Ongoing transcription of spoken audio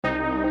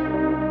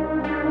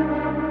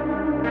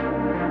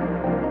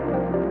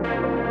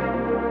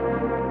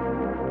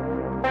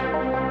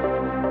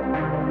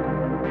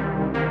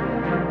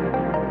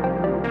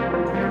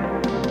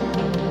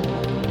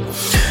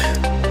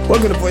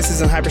Welcome to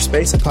Voices in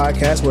Hyperspace, a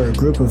podcast where a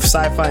group of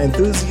sci-fi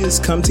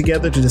enthusiasts come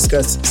together to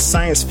discuss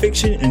science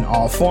fiction in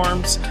all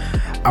forms.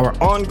 Our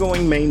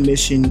ongoing main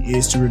mission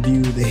is to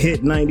review the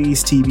hit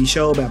 90s TV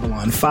show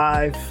Babylon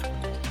 5.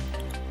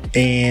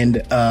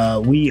 And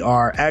we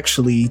are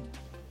actually,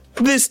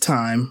 this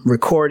time,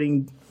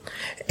 recording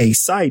a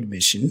side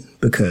mission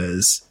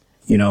because,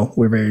 you know,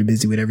 we're very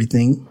busy with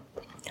everything.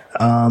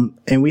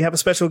 And we have a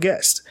special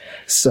guest.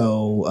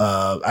 So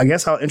I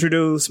guess I'll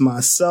introduce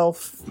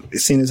myself,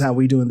 seeing as how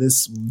we doing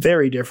this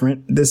very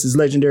different. This is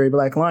Legendary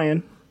Black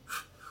Lion.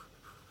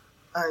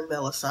 I'm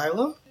Mel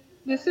Asylum.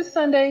 This is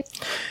Sunday.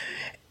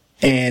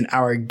 And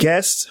our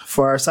guest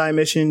for our side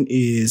mission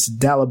is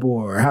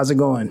Dalibor. How's it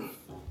going?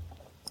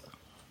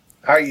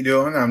 How you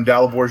doing? I'm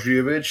Dalibor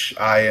Zhuyevich.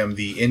 I am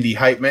the indie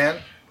hype man.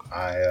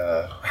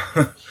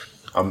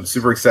 I'm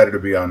super excited to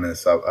be on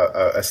this.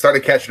 I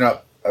started catching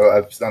up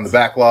on the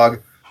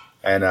backlog,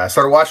 and I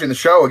started watching the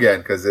show again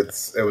because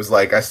it was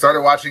like I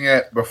started watching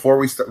it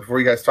before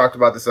you guys talked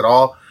about this at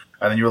all,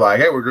 and then you were like,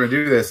 "Hey, we're going to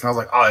do this," and I was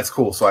like, "Oh, it's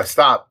cool." So I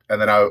stopped,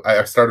 and then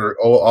I started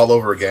all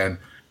over again,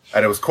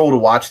 and it was cool to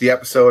watch the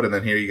episode and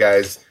then hear you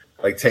guys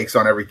like takes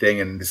on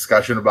everything and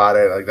discussion about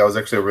it. Like that was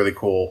actually a really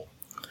cool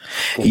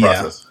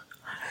process.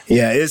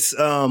 Yeah, it's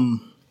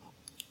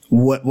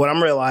what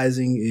I'm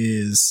realizing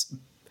is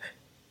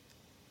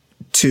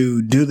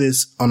to do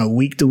this on a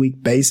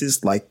week-to-week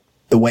basis, like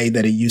the way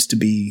that it used to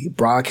be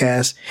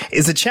broadcast,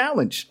 is a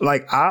challenge.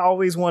 Like I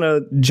always want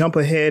to jump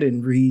ahead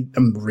and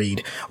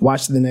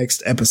watch the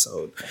next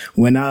episode.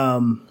 When I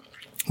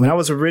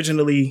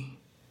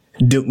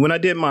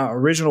did my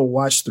original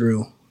watch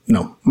through,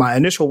 my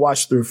initial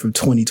watch through for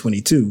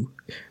 2022,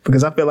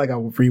 because I feel like I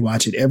would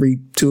rewatch it every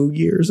 2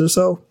 years or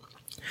so.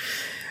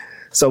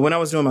 So when I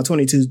was doing my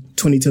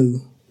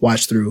 22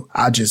 watch through,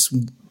 I just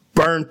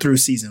burned through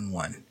season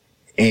 1.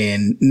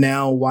 And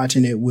now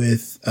watching it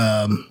with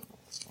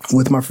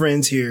my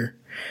friends here,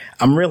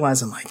 I'm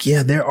realizing like,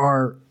 yeah,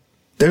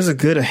 there's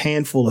a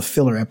handful of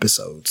filler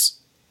episodes.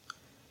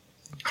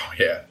 Oh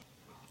yeah.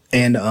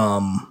 And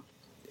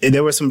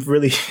there were some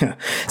really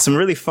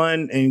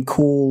fun and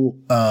cool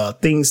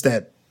things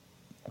that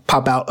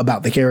pop out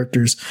about the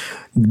characters.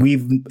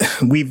 We've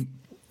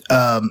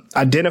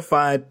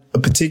identified a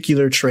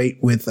particular trait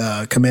with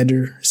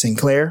Commander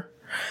Sinclair.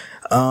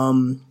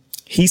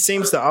 He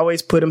seems to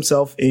always put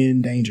himself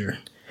in danger.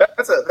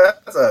 That's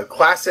a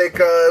classic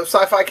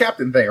sci-fi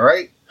captain thing,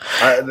 right?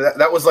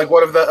 That was like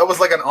that was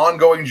like an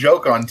ongoing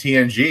joke on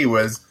TNG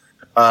was,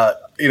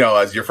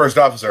 as your first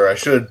officer, I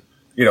should,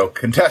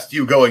 contest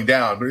you going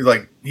down.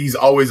 But he's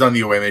always on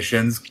the away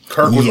missions.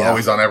 Kirk was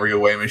always on every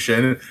away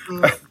mission.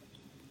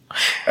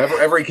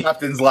 Every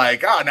captain's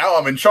like, now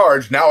I'm in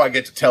charge. Now I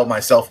get to tell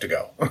myself to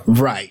go.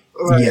 Right.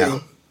 Yeah.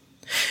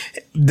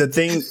 The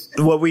thing,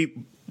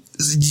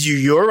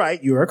 you're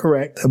right. You are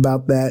correct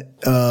about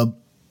that.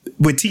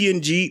 With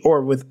TNG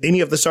or with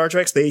any of the Star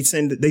Treks, they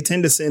tend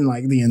to send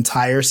like the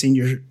entire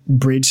senior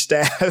bridge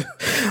staff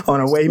on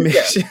away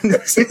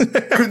missions.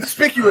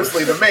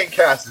 Conspicuously, the main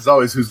cast is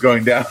always who's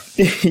going down.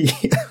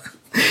 Yeah.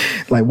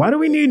 Like, why do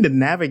we need the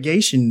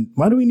navigation?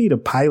 Why do we need a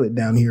pilot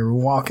down here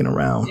walking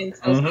around?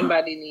 Until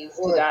somebody needs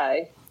to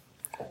die.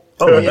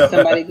 Oh, yeah. If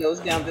somebody goes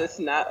down that's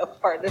not a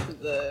part of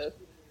the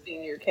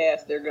senior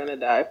cast, they're gonna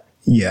die.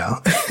 Yeah.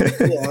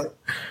 Yeah.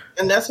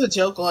 And that's a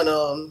joke on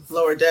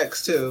Lower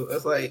Decks too.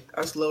 It's like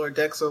us Lower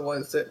Decks are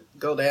ones that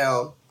go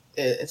down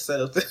instead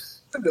of the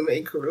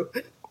main crew.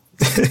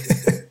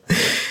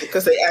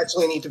 Because they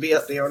actually need to be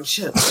up there on the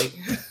ship.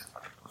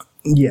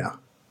 Yeah.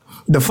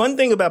 The fun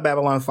thing about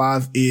Babylon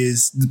 5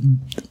 is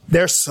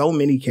there's so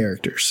many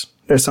characters.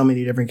 There's so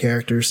many different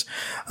characters.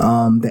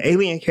 The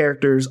alien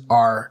characters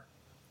are,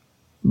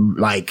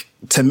 like,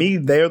 to me,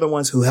 they're the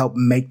ones who help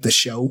make the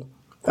show.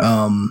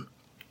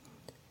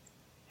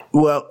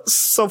 Well,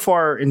 so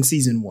far in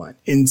season 1.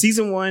 In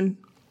season 1,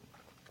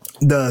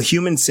 the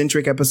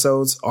human-centric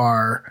episodes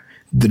are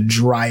the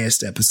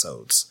driest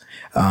episodes.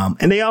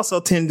 And they also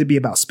tend to be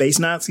about space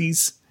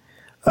Nazis.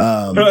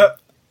 I'm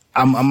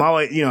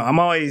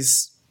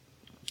always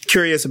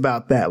curious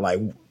about that.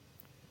 Like,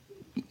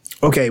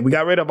 okay, we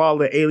got rid of all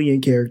the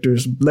alien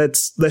characters.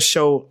 Let's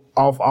show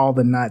off all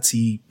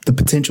the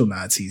potential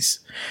Nazis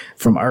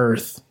from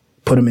Earth,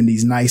 put them in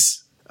these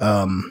nice,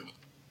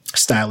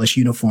 stylish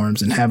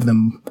uniforms and have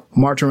them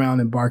march around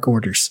and bark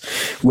orders,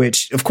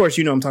 which of course,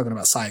 I'm talking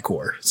about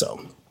Psy-Corps.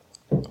 So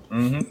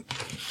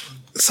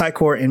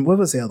Psy-Corps, and what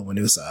was the other one?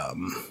 It was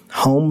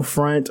Home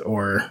Front,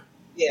 or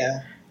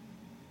yeah,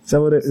 is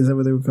that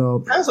what they were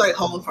called? Sounds like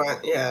Home Front.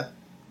 Yeah,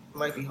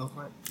 might be Home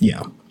Front.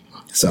 Yeah.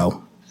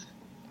 So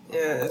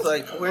yeah, it's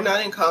like we're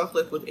not in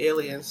conflict with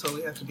aliens, so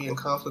we have to be in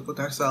conflict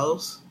with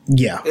ourselves.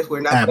 Yeah, if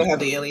we're not going to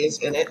have the aliens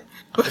in it.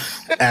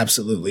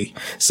 Absolutely.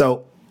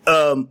 So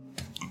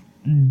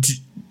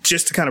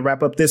just to kind of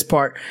wrap up this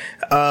part,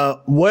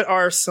 what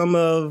are some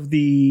of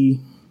your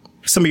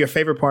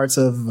favorite parts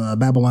of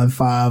Babylon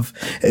 5?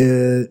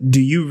 Do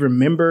you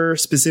remember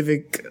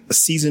specific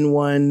season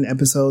 1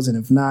 episodes?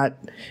 And if not,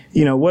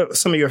 what are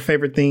some of your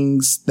favorite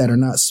things that are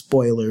not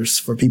spoilers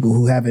for people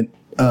who haven't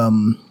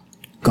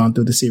gone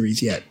through the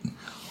series yet.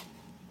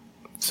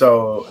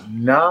 So,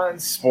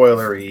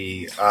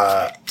 non-spoilery,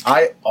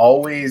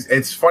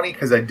 it's funny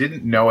because I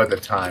didn't know at the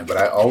time, but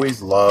I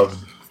always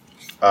loved,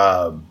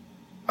 I'm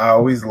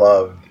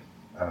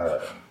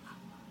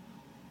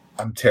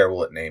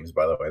terrible at names,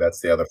 by the way. That's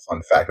the other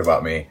fun fact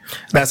about me.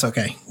 That's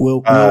okay.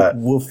 We'll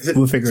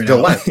figure it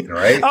Delenn, out.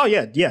 Right? Oh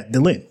yeah,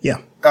 Delenn.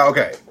 Yeah. Oh,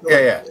 okay.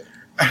 Yeah.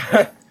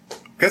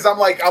 Because I'm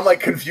like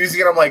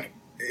confusing it. I'm like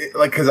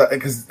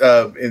because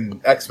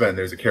in X-Men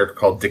there's a character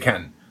called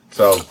Diken.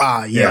 So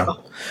yeah,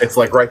 it's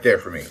like right there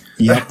for me.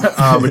 Yeah.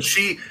 But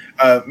she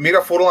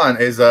Mira Furlan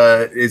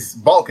is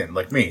Balkan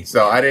like me,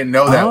 so I didn't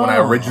know that when I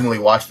originally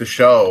watched the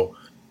show,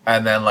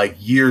 and then like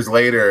years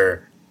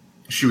later,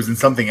 she was in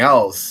something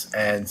else,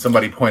 and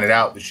somebody pointed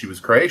out that she was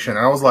Croatian,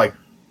 and I was like,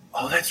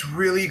 "Oh, that's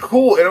really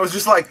cool!" And it was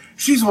just like,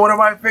 she's one of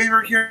my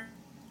favorite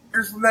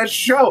characters from that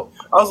show.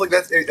 I was like,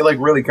 it like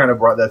really kind of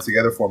brought that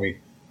together for me.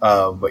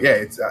 But yeah,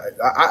 it's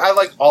I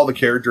like all the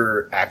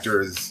character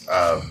actors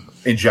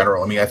in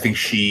general. I mean, I think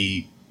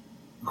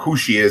who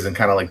she is and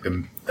kind of like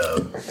the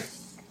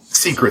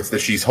secrets that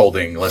she's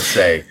holding, let's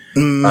say,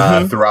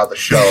 throughout the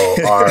show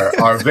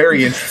are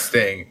very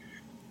interesting.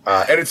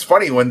 And it's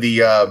funny when the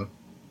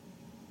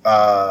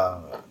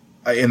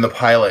in the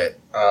pilot,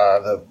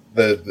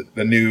 the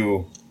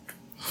new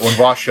when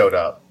Ross showed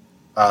up,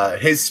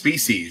 his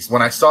species.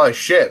 When I saw his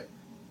ship,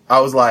 I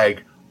was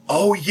like,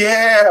 "Oh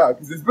yeah,"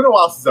 because it's been a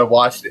while since I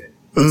watched it.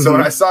 So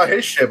when I saw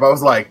his ship, I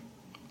was like,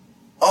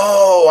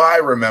 "Oh, I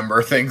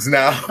remember things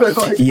now."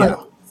 Like,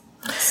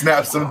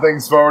 snap some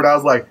things forward. I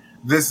was like,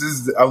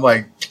 I'm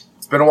like,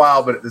 it's been a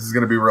while, but this is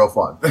going to be real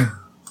fun.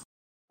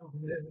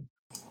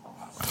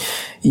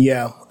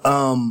 Yeah.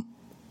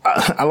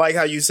 I like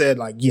how you said,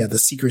 like, the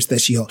secrets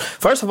that she holds.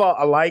 First of all,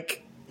 I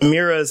like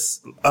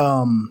Mira's,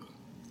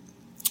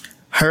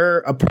 her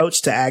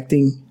approach to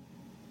acting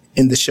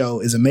in the show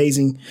is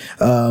amazing.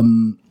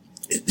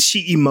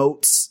 She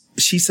emotes.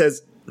 She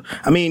says,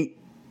 I mean,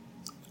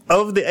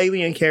 of the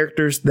alien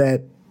characters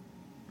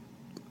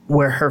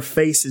where her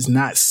face is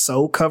not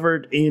so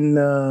covered in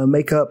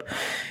makeup,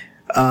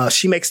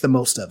 she makes the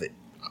most of it.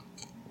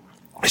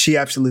 She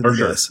absolutely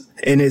does.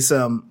 And it's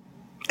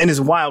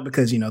wild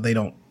because, they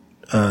don't,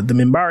 the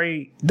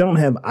Minbari don't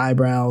have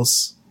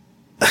eyebrows.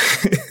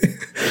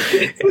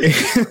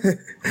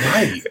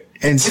 Right.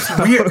 And it's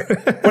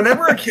weird.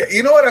 Whenever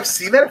you know what, I've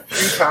seen that a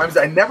few times.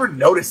 I never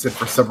noticed it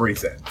for some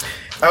reason.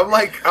 So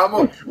like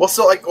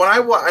when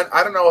I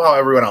don't know how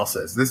everyone else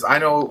is. This I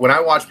know when I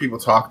watch people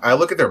talk, I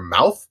look at their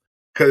mouth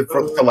to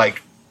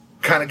like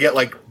kind of get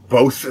like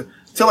both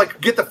to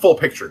like get the full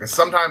picture. Because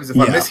sometimes if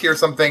I mishear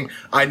something,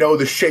 I know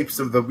the shapes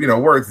of the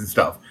words and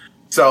stuff.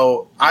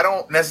 So I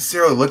don't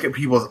necessarily look at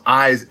people's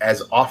eyes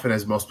as often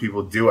as most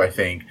people do, I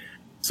think.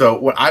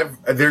 So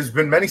there's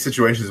been many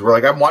situations where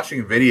like I'm watching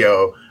a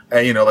video,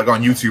 like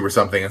on YouTube or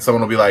something, and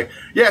someone will be like,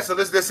 "Yeah, so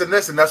this, and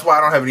this, and that's why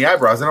I don't have any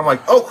eyebrows." And I'm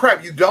like, "Oh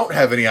crap, you don't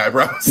have any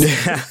eyebrows."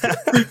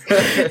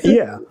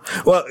 Yeah.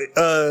 Well,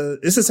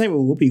 it's the same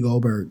with Whoopi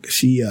Goldberg.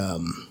 She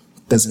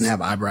doesn't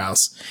have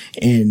eyebrows,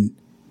 and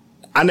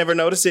I never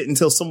noticed it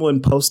until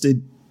someone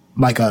posted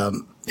like a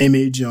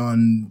image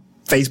on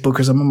Facebook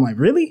or something. I'm like,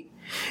 really?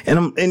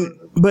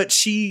 But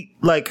she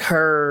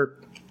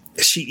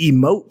she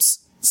emotes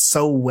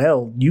so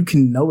well. You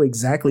can know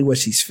exactly what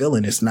she's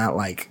feeling. It's not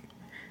like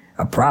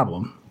a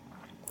problem.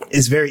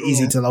 It's very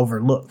easy to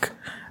overlook.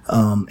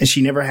 And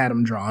she never had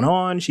them drawn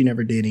on. She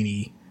never did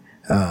any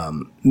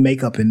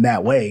makeup in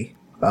that way.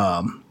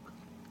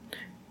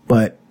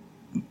 But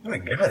oh my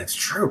God, it's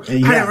true.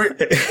 Yeah.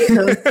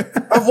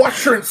 I've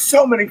watched her in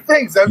so many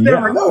things I've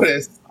never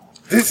noticed.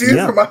 This is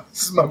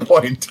my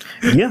point.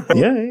 Yeah.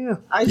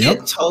 I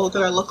get told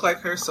that I look like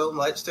her so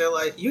much. They're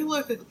like, "You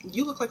look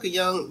like a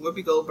young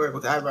Whoopi Goldberg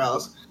with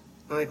eyebrows."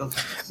 I'm like,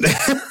 okay.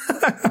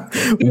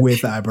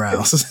 With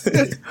eyebrows.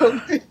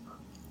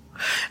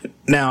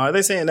 Now, are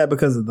they saying that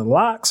because of the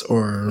locks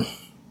or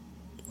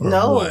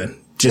no? What?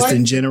 Just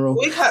in general,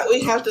 we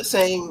have the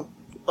same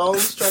bone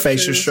structure,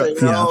 facial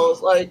structure. Yeah.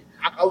 Like,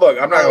 look,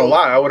 I'm not gonna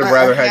lie. I would have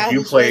rather had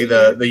you play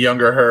the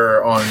younger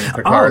her on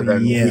Picard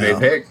than who they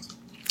picked.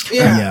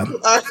 Yeah.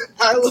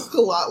 I look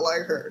a lot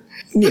like her.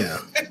 Yeah.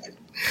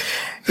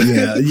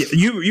 Yeah.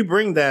 You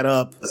bring that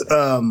up.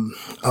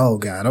 Oh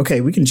God. Okay,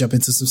 we can jump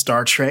into some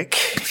Star Trek.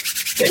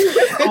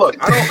 Look,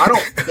 I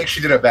don't think she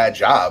did a bad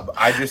job.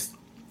 It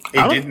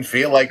didn't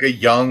feel like a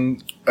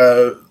young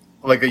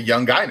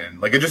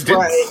Guinan. Like it just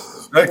didn't.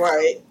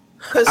 Right.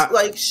 Because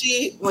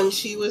when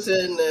she was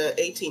in the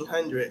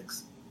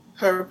 1800s,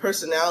 her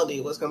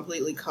personality was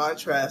completely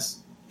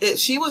contrast.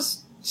 She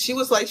was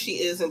like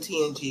she is in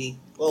TNG.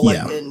 Well,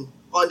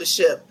 on the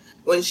ship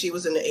when she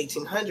was in the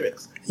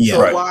 1800s. Yeah.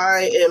 So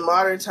why in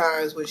modern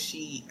times would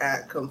she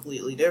act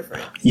completely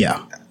different?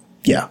 Yeah.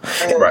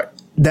 Right.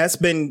 That's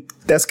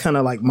kind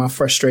of like my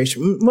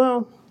frustration.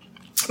 Well,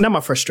 not my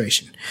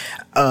frustration,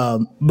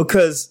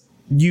 because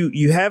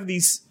you have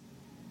these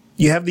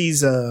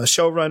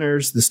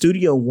showrunners. The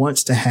studio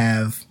wants to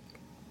have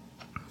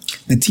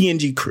the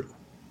TNG crew.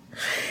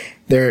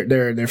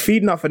 They're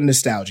feeding off of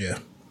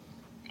nostalgia.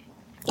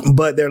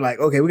 But they're like,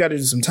 okay, we got to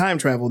do some time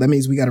travel. That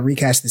means we got to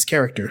recast this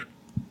character.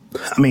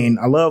 I mean,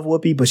 I love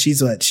Whoopi, but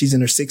she's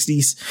in her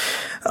 60s.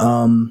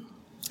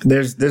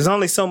 There's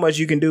only so much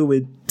you can do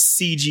with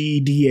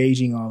CG,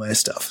 de-aging, all that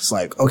stuff. It's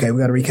like, okay, we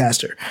got to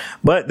recast her.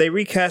 But they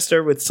recast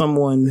her with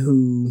someone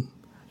who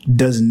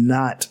does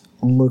not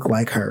look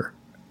like her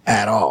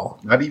at all.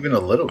 Not even a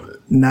little bit.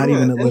 Not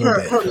even a little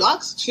bit. Her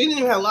locks, she didn't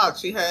even have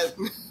locks. She had,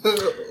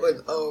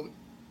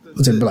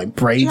 was it like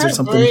braids or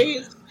something?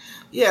 Braids.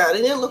 Yeah,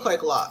 they didn't look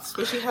like locks,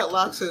 but she had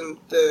locks in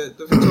the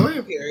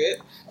Victorian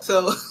period.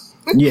 So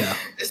yeah,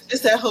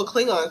 it's that whole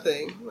Klingon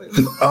thing.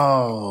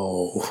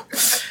 Oh,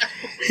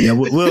 yeah,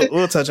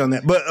 we'll touch on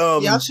that. But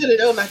y'all should have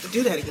known not to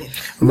do that again.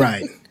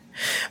 Right.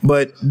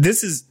 But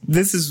this is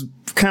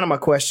kind of my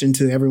question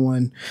to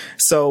everyone.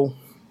 So,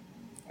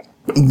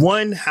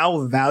 one,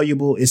 how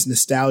valuable is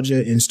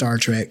nostalgia in Star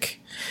Trek?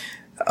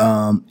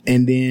 And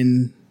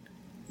then,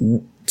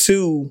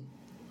 two,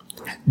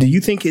 do you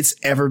think it's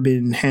ever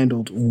been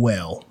handled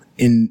well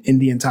in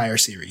the entire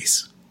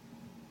series?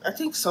 I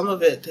think some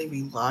of it, they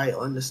rely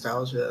on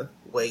nostalgia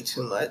way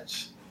too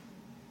much.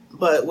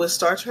 But with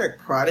Star Trek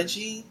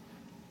Prodigy,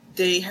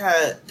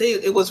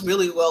 it was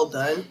really well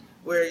done,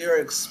 where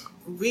you're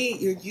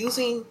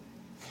using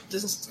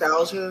this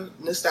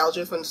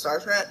nostalgia from Star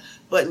Trek,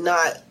 but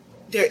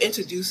they're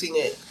introducing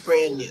it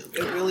brand new.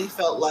 It really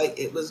felt like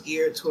it was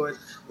geared toward,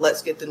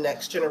 let's get the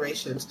next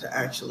generations to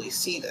actually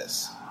see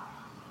this.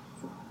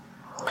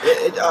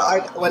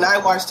 When I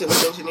watched it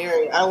with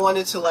engineering, I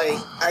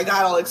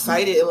got all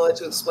excited and wanted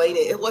to explain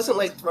it. It wasn't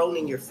like thrown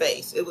in your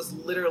face. It was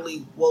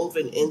literally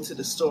woven into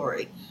the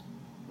story.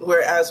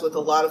 Whereas with a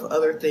lot of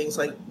other things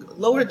like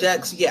Lower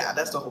Decks, yeah,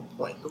 that's the whole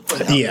point.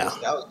 Yeah.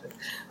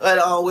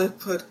 But with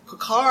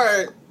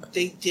Picard,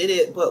 they did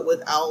it, but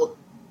without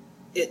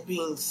it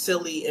being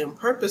silly and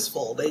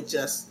purposeful. They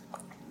just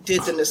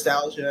did the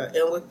nostalgia.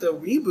 And with the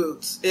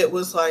reboots, it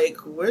was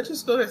like, we're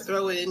just going to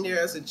throw it in there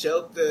as a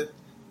joke that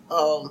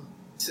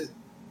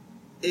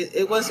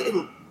it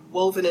wasn't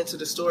woven into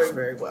the story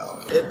very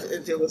well.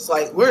 It was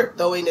like, we're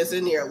throwing this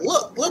in here.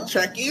 Look,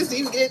 Trekkies,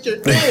 you get your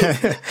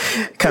thing.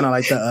 Kind of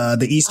like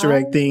the Easter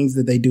egg things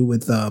that they do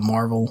with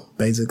Marvel,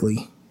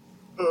 basically.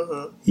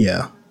 Mm-hmm.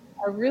 Yeah.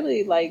 I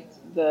really liked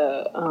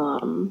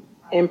the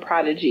in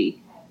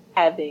Prodigy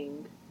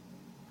having.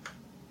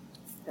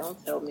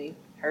 Don't tell me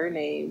her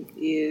name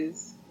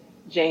is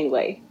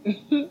Janeway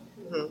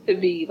Mm-hmm. to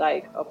be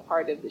like a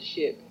part of the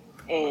ship,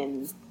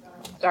 and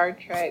Star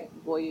Trek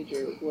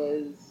Voyager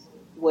was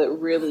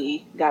what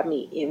really got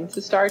me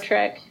into Star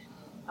Trek.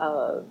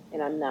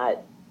 And I'm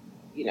not,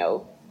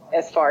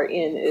 as far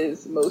in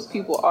as most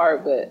people are,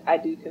 but I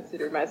do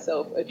consider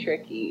myself a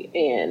Trekkie,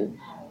 and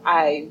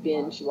I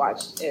binge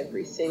watched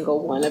every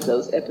single one of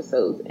those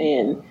episodes.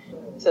 And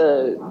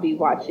to be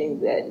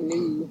watching that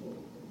new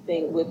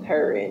thing with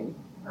her and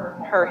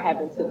her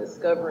having to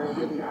discover and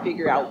really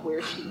figure out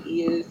where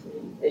she is,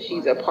 that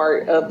she's a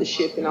part of the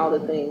ship and all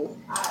the things,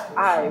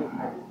 I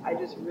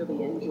just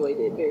really enjoyed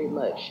it very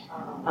much.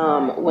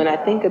 When I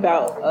think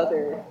about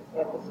other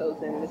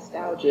episodes and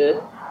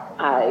nostalgia,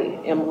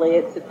 I am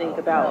led to think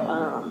about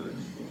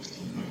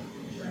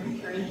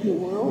Strange New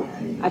World,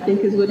 I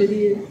think is what it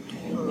is,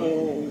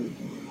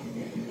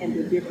 and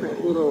the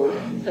different little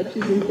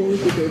touches and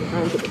things that they're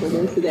trying to put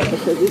into that,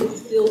 because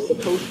it's still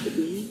supposed to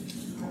be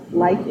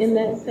like in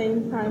that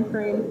same time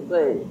frame,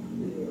 but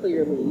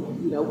clearly,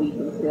 we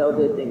can tell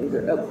that things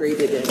are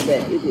upgraded and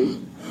that it is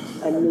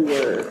a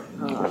newer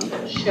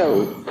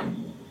show.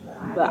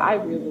 But I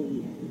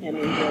really am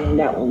enjoying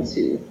that one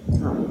too.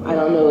 I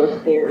don't know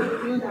if they're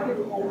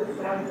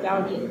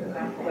nostalgic,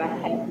 but I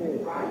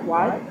haven't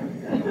watched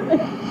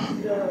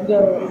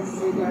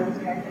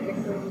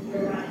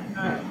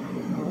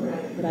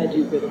but I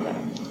do really like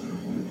it.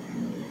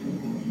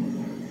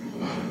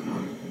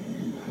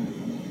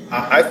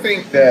 I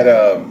think that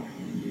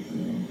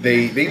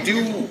they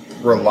do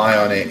rely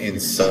on it in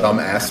some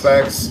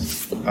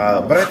aspects,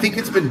 but I think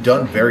it's been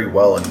done very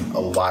well in a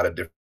lot of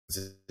different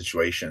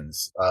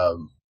situations.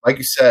 Like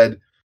you said,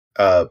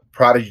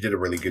 Prodigy did a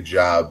really good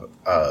job.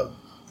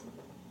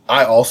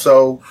 I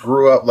also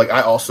grew up,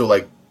 I also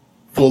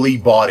fully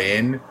bought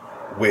in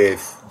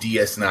with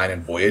DS9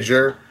 and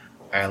Voyager,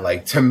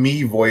 and to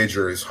me,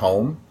 Voyager is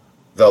home.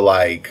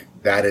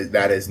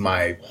 That is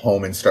my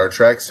home in Star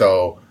Trek.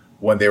 So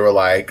when they were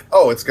like,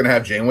 "Oh, it's gonna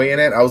have Janeway in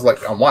it," I was like,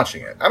 "I'm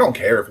watching it. I don't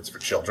care if it's for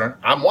children.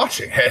 I'm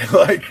watching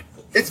it.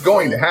 It's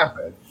going to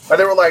happen." And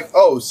they were like,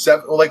 "Oh,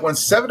 when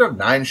 7 of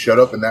 9 showed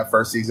up in that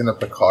first season of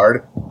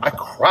Picard, I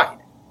cried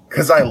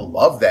because I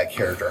love that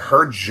character.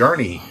 Her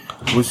journey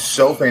was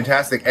so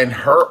fantastic, and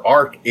her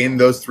arc in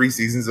those 3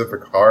 seasons of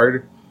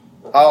Picard.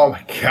 Oh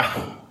my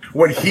god!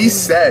 When he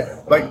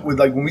said,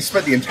 when we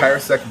spent the entire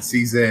second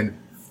season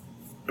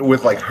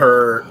with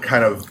her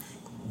kind of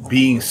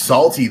being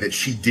salty that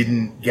she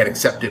didn't get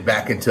accepted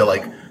back into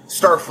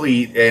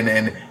Starfleet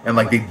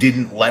and they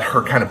didn't let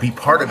her kind of be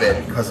part of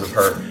it because of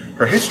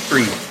her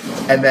history,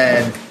 and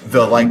then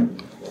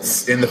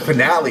in the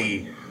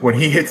finale when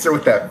he hits her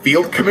with that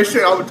field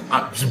commission,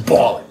 I'm just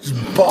bawling.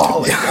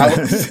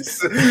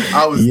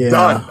 I was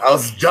done. I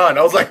was done.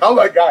 I was like, oh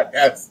my God,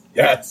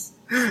 yes.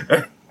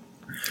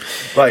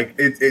 Like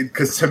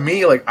because to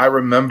me, like I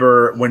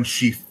remember when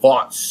she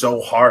fought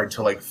so hard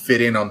to like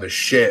fit in on the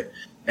ship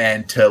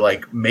and to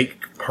like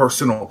make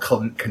personal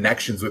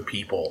connections with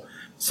people.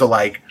 So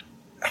like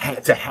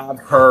to have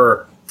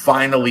her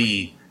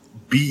finally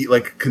be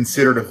like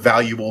considered a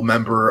valuable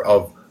member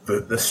of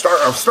the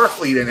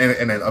Starfleet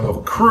and of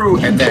a crew,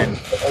 and then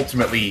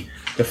ultimately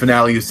the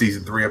finale of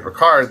season 3 of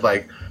Picard,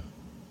 like.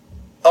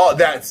 Oh,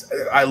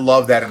 I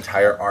love that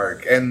entire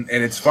arc, and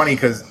it's funny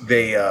because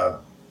they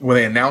when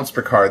they announced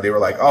Picard, they were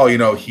like, oh, you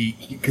know,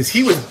 because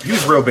he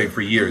was real big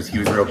for years. He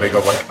was real big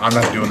of like, I'm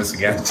not doing this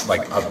again.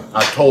 Like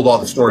I've told all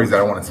the stories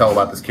that I want to tell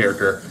about this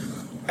character,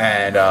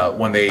 and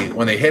when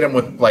they hit him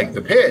with like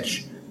the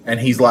pitch, and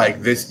he's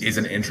like, this is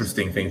an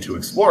interesting thing to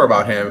explore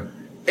about him.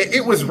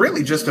 It was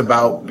really just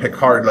about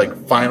Picard like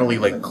finally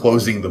like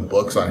closing the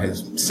books on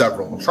his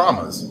several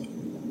traumas,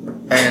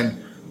 and.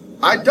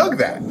 I dug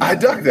that.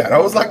 I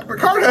was like,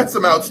 Picard had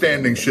some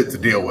outstanding shit to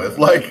deal with.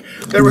 Like,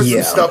 there was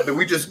some stuff that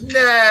we just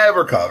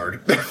never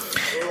covered.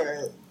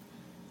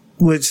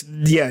 Which,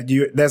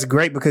 that's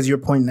great because you're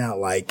pointing out,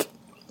 like,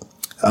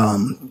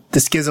 the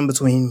schism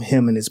between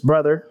him and his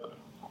brother.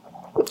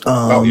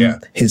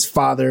 His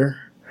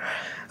father.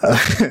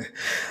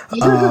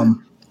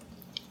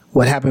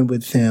 What happened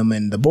with him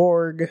and the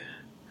Borg.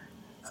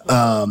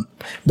 The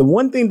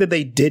one thing that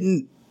they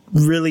didn't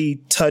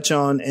really touch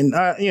on, and,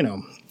 you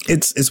know,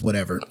 it's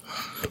whatever.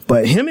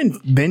 But him and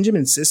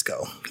Benjamin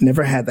Sisko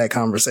never had that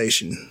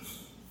conversation.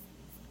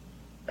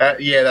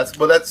 That's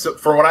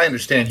for what I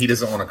understand. He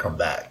doesn't want to come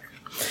back.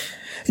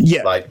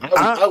 Yeah, like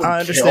I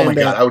understand. Oh my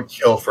God, I would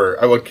kill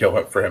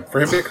for him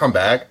to come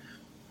back.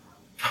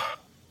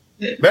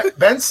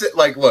 Ben,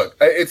 like, look,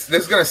 this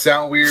is gonna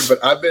sound weird, but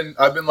I've been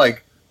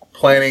like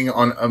planning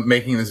on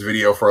making this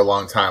video for a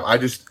long time.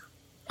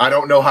 I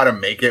don't know how to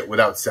make it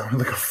without sounding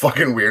like a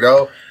fucking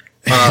weirdo.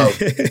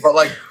 But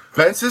like.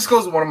 Ben Sisko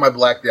is one of my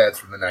black dads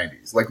from the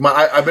 90s. Like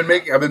I've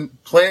been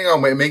planning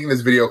on making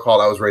this video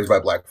called "I Was Raised by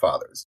Black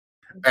Fathers,"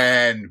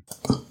 and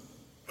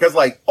because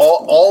like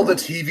all the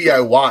TV I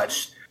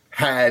watched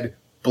had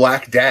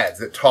black dads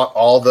that taught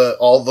all the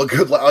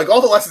good like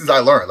all the lessons I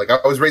learned. Like I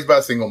was raised by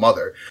a single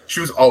mother;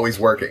 she was always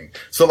working.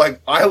 So like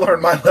I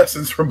learned my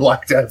lessons from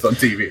black dads on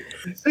TV.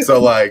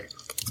 So like.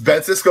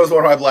 Ben Sisko is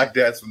one of my black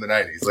dads from the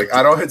 90s. Like,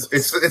 I don't,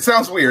 it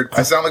sounds weird.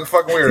 I sound like a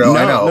fucking weirdo.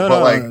 I know,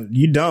 but like.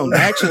 You don't.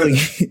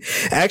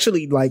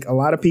 Actually, like, a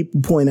lot of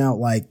people point out,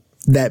 like,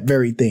 that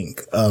very thing.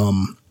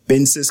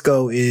 Ben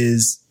Sisko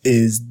is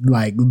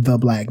like the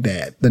black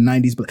dad, the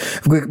 90s black.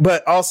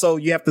 But also,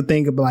 you have to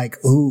think of, like,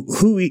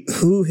 who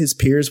his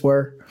peers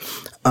were.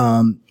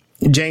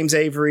 James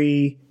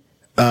Avery,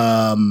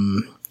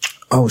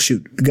 oh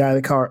shoot, the guy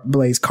that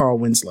plays Carl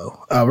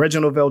Winslow,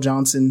 Reginald Vell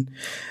Johnson.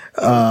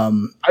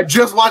 I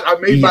just watched. I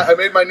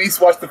made my niece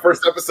watch the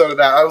first episode of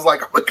that. I was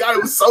like, oh my God,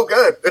 it was so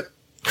good.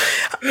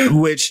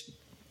 which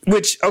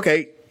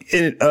okay.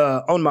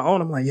 On my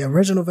own, I'm like, yeah,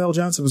 Reginald Vell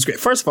Johnson was great.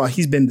 First of all,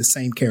 he's been the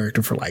same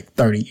character for like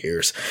 30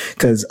 years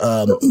because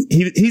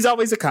he's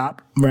always a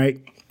cop, right?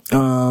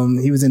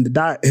 He was in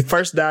the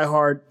first Die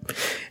Hard,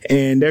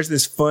 and there's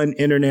this fun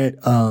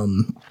internet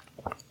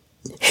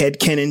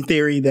headcanon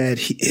theory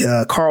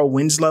that Carl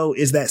Winslow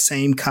is that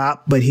same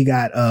cop, but he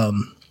got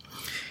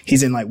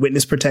he's in like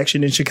witness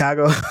protection in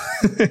Chicago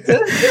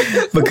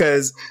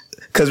because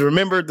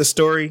remember the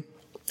story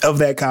of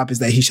that cop is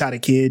that he shot a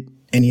kid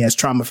and he has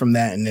trauma from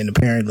that, and then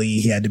apparently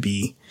he had to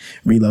be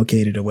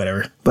relocated or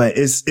whatever. But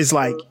it's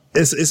like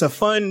it's a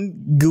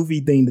fun, goofy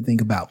thing to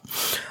think about.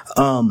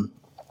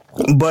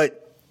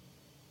 But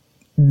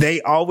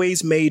they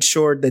always made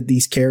sure that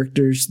these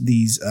characters,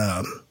 these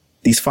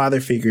father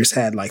figures,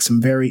 had like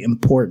some very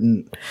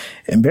important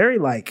and very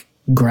like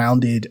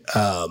grounded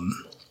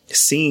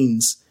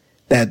scenes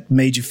that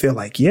made you feel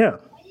like, yeah,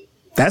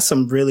 that's a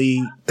really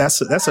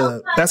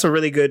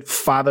good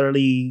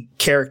fatherly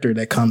character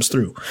that comes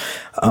through.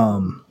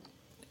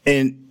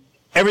 And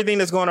everything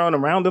that's going on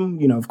around them,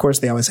 you know, of course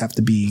they always have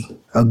to be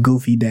a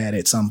goofy dad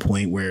at some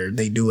point where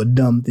they do a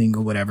dumb thing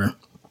or whatever.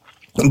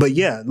 But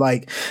yeah,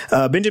 like,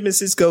 Benjamin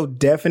Sisko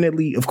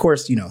definitely, of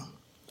course, you know,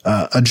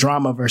 a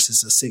drama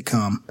versus a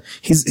sitcom.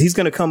 He's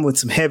going to come with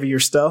some heavier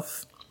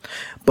stuff,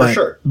 but,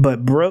 sure.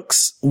 But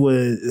Brooks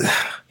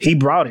he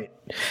brought it.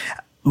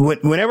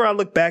 Whenever I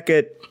look back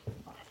at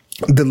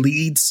the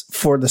leads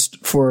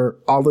for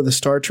all of the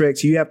Star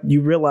Treks,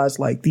 you realize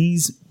like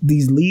these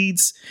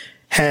leads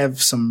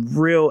have some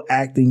real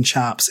acting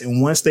chops,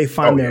 and once they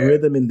find their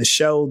rhythm in the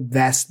show,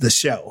 that's the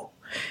show.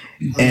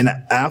 Mm-hmm. And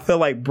I feel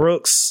like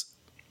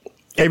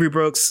Avery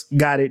Brooks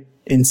got it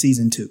in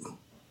season 2.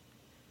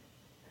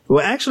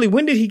 Well, actually,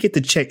 when did he get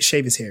to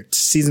shave his hair?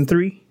 Season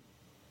 3?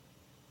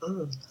 I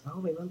don't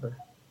remember.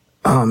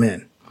 Oh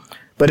man.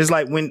 But it's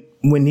like when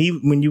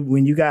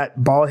you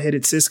got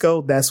bald-headed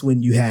Sisko, that's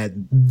when you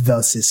had the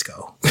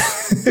Sisko.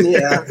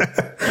 Yeah.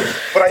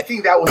 But I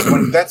think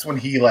that's when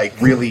he like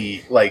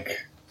really like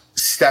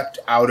stepped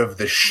out of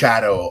the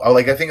shadow.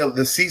 Like, I think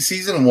the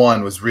season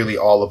 1 was really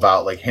all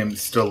about like him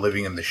still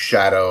living in the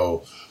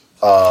shadow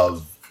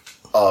of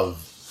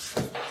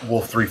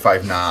Wolf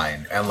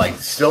 359 and like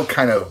still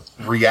kind of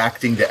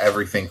reacting to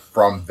everything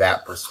from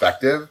that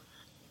perspective.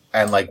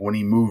 And like when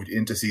he moved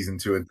into season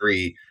 2 and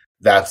 3,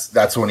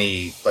 that's when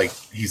he's like,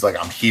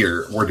 I'm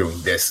here. We're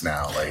doing this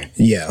now. Like,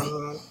 yeah.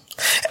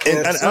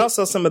 And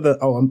also some of the,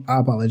 I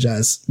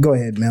apologize. Go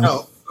ahead,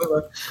 Mel.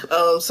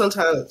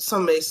 Sometimes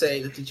some may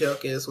say that the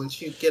joke is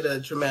once you get a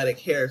dramatic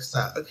hair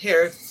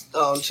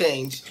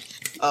change,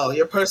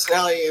 your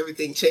personality and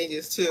everything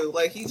changes too.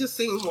 Like he just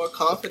seems more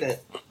confident.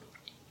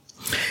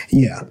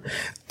 Yeah,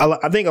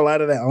 I think a lot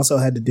of that also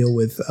had to deal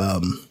with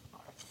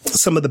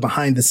some of the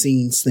behind the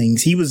scenes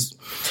things. He was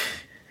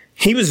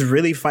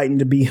really fighting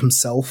to be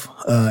himself.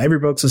 Avery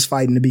Brooks was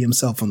fighting to be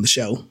himself on the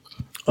show.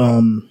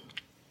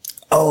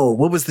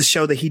 What was the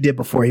show that he did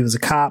before he was a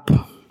cop?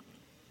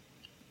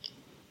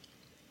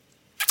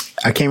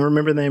 I can't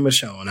remember the name of the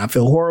show, and I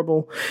feel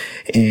horrible.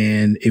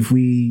 And if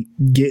we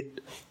get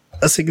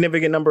a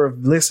significant number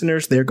of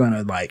listeners, they're going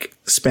to like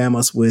spam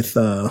us with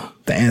the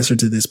answer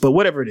to this. But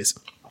whatever it is,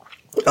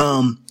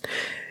 the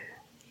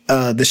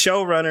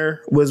showrunner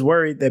was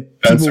worried that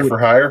Spencer for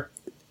Hire.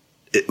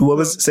 What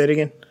was it? Say it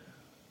again.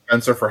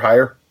 Spencer for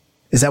Hire.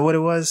 Is that what it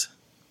was?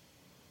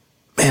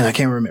 Man, I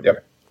can't remember.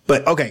 Yep.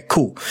 But okay,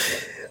 cool.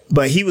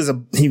 But he was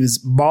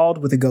bald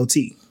with a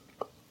goatee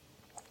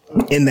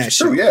in that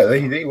show. True, yeah,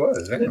 he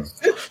was.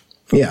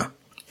 Yeah.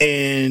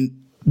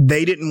 And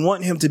they didn't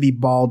want him to be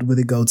bald with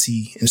a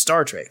goatee in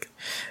Star Trek.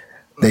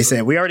 They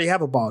said, we already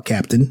have a bald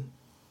captain.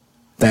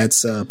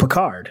 That's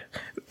Picard.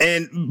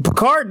 And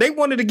Picard, they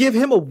wanted to give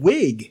him a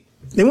wig.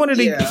 They wanted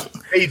to. Yeah.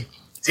 They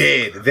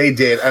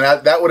did. And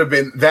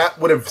that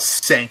would have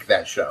sank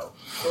that show.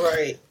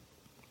 Right.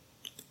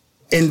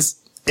 And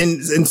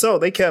so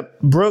they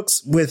kept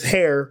Brooks with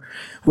hair,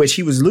 which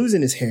he was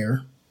losing his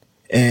hair.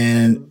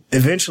 And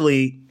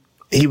eventually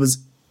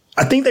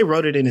I think they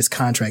wrote it in his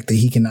contract that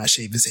he cannot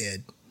shave his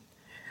head.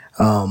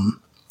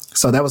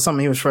 So that was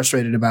something he was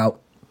frustrated about.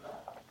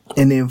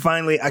 And then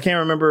finally, I can't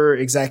remember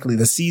exactly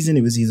the season.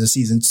 It was either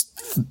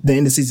the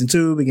end of season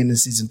 2, beginning of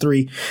season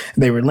 3.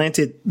 They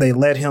relented. They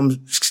let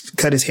him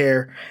cut his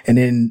hair. And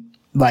then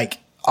like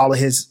all of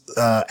his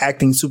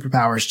acting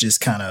superpowers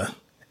just kind of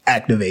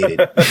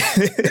activated.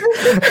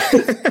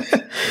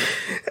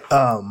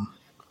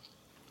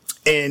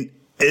 And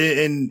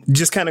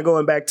just kind of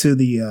going back to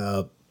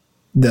the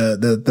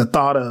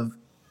thought of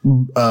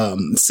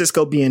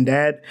Cisco being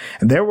dad,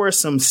 there were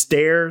some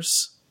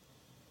stares,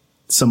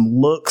 some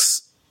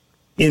looks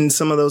in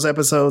some of those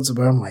episodes,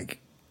 but I'm like,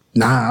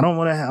 nah, I don't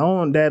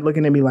want dad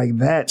looking at me like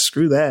that.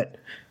 Screw that.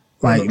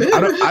 Like,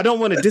 I don't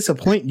want to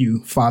disappoint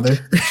you, father.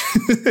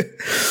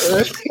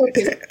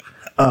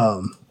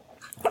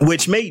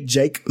 Which made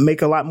Jake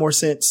make a lot more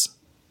sense.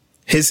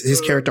 His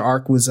character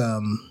arc was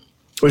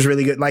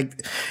really good.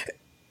 Like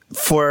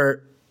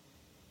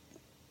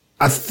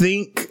I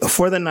think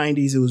for the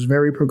 90s, it was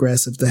very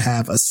progressive to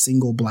have a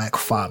single black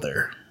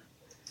father.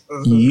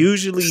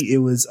 Usually it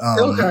was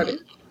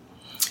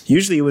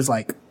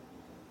like,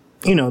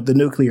 the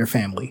nuclear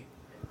family,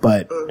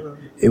 but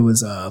it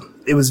was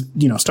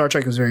Star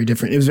Trek was very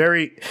different. It was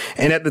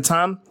and at the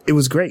time it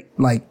was great.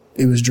 Like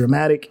it was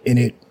dramatic and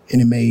it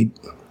made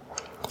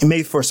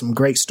for some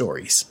great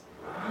stories.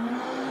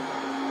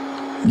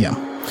 Yeah.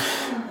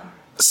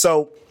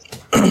 So,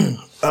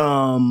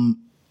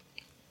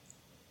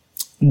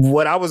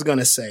 what I was going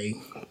to say,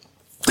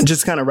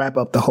 just kind of wrap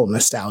up the whole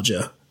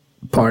nostalgia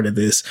part of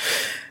this.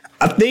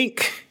 I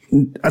think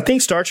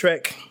Star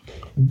Trek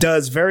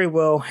does very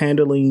well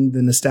handling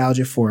the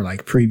nostalgia for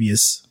like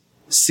previous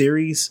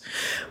series,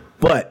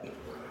 but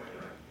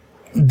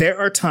there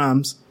are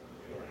times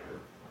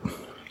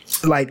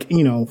like,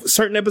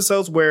 certain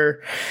episodes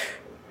where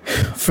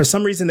for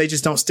some reason they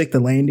just don't stick the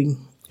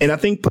landing. And I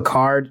think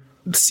Picard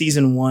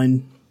season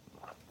 1,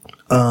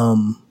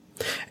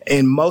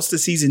 and most of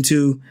season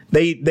 2,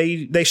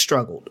 they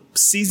struggled.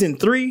 Season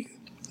 3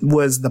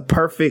 was the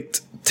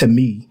perfect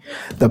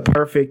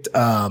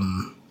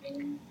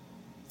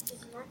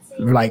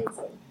like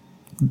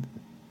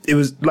it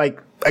was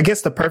like, I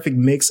guess the perfect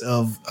mix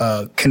of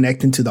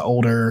connecting to the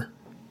older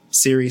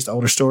series, the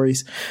older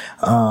stories.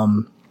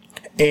 And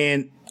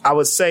I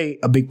would say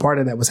a big part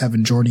of that was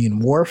having Geordi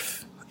and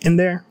Worf in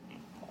there.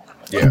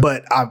 Yeah.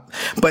 But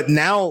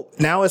now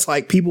it's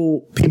like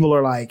people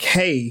are like,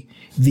 hey,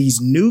 these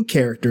new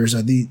characters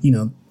are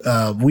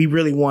we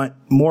really want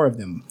more of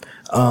them.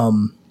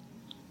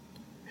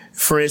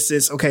 For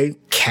instance, okay,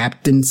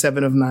 Captain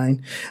 7 of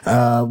 9.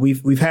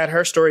 We've had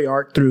her story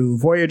arc through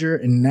Voyager,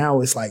 and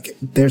now it's like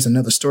there's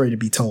another story to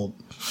be told.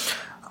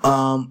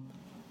 I'm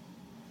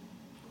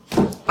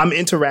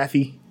into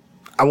Raffi.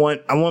 I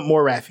want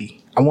more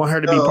Raffi. I want her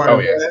to be part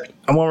of. Yeah.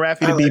 I want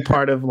Raffi to be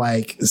part of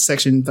like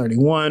Section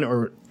 31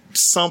 or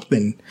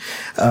something.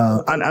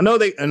 I know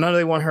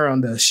they want her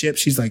on the ship.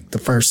 She's like the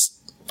first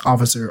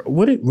officer.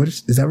 What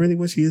is that really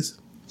what she is?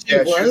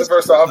 Yeah, she's the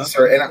first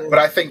officer, but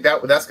I think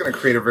that's going to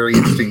create a very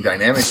interesting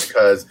dynamic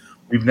because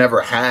we've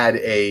never had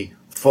a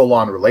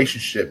full-on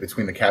relationship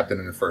between the captain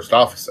and the first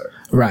officer.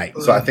 Right.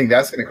 So I think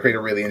that's going to create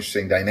a really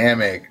interesting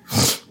dynamic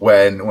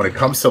when it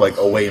comes to like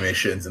away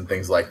missions and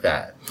things like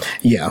that.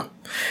 Yeah.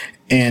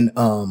 And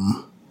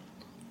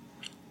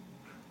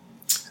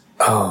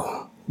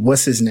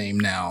what's his name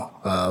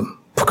now?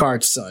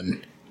 Picard's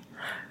son.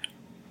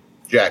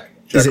 Jack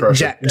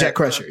Crusher. Jack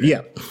Crusher.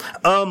 Yeah.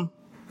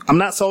 I'm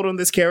not sold on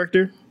this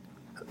character.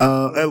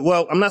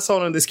 I'm not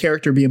sold on this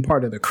character being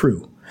part of the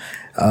crew.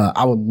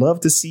 I would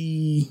love to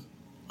see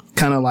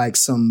kind of like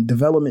some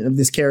development of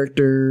this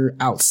character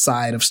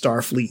outside of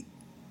Starfleet,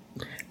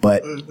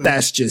 but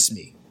that's just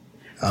me.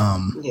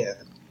 Yeah.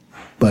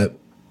 But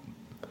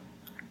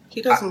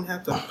he doesn't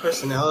have the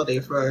personality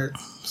for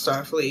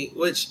Starfleet,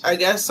 which I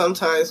guess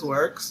sometimes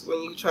works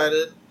when you try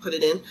to put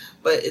it in,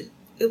 but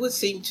it would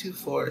seem too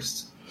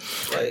forced.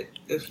 Like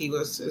if he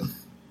was to.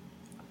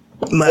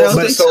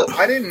 So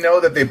I didn't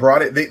know that they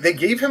brought it. They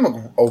gave him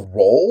a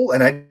role,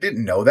 and I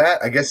didn't know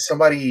that. I guess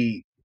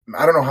somebody,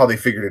 I don't know how they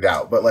figured it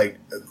out, but like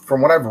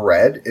from what I've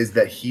read, is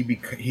that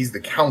he's the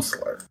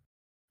counselor,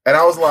 and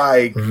I was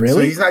like, really? So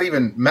he's not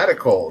even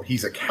medical;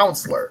 he's a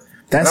counselor.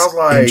 That's and I was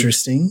like,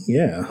 interesting.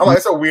 Yeah, I'm like,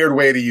 that's a weird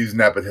way to use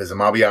nepotism.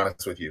 I'll be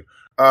honest with you.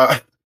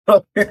 Like,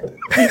 yeah,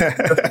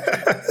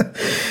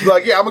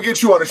 I'm gonna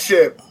get you on a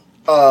ship.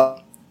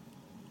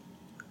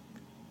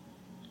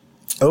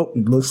 Oh,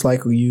 looks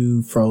like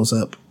you froze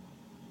up.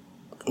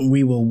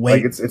 We will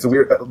wait. Like it's a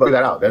weird. Look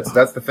that out.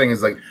 That's the thing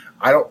is like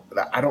I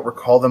don't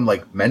recall them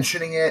like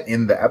mentioning it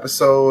in the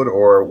episode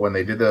or when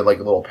they did the like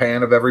little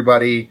pan of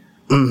everybody.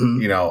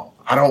 Mm-hmm. You know,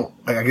 I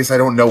guess I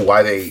don't know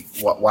why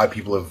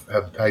people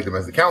have pegged him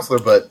as the counselor,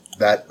 but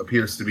that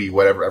appears to be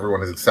whatever everyone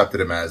has accepted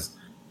him as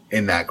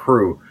in that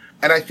crew.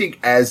 And I think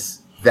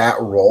as that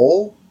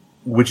role,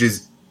 which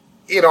is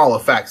in all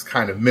effects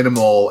kind of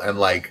minimal and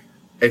like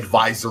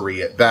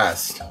advisory at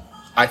best.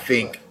 I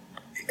think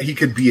he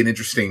could be an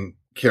interesting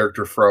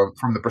character from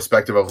the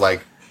perspective of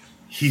like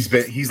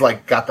he's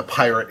like got the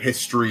pirate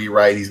history,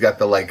 right? He's got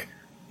the like,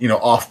 you know,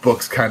 off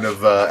books kind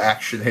of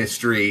action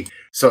history.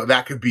 So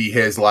that could be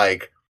his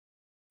like,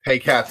 hey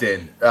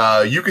Captain,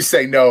 you could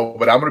say no,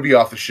 but I'm gonna be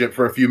off the ship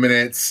for a few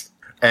minutes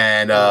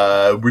and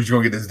we're just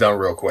gonna get this done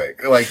real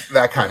quick. Like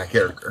that kind of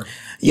character.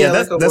 Yeah,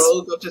 that's like a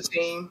rogue of the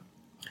team.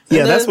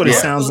 Yeah, that's what it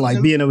sounds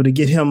like, being able to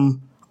get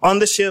him on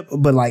the ship,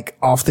 but like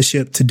off the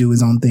ship to do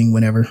his own thing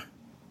whenever.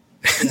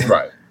 Yeah.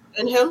 Right.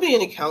 And him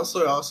being a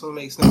counselor also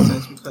makes no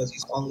sense because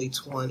he's only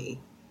 20.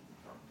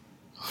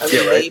 I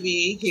mean,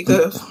 maybe he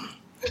could have.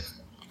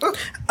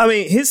 I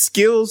mean, his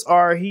skills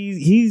are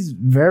he's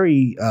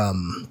very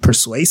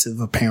persuasive,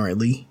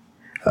 apparently.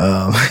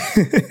 Yeah.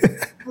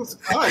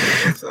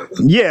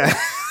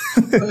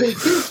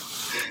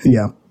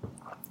 Yeah.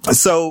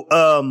 So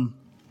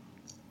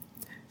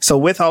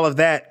with all of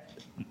that,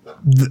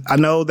 I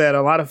know that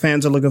a lot of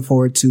fans are looking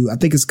forward to, I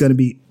think it's going to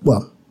be,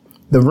 well,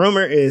 the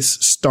rumor is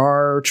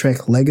Star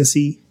Trek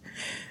Legacy.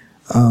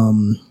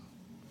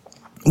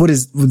 What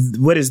is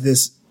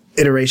this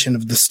iteration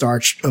of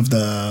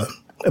the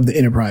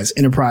Enterprise?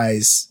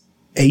 Enterprise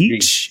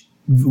H? G.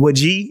 What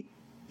G?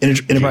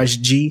 Enterprise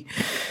G.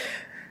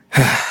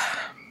 I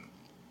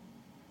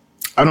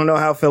don't know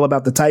how I feel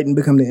about the Titan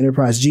becoming the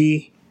Enterprise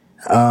G.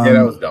 Yeah,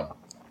 that was dumb.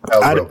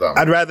 That was real dumb.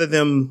 I'd rather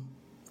them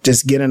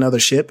just get another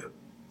ship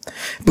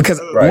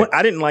because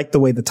I didn't like the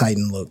way the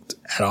Titan looked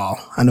at all.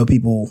 I know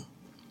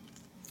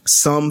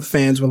some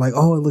fans were like,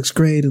 "Oh, it looks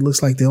great. It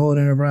looks like the old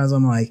Enterprise."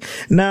 I'm like,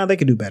 "Nah, they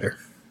could do better."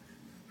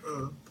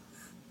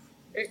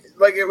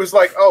 It was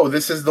like, "Oh,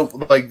 this is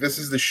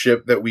the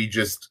ship that we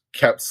just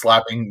kept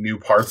slapping new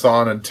parts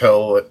on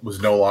until it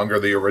was no longer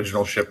the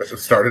original ship it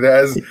started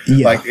as."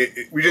 Yeah. Like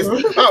we just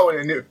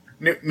new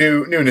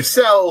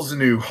nacelles,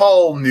 new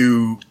hull,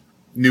 new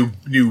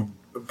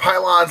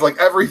pylons, like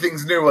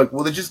everything's new. Like,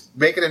 well, they just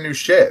make it a new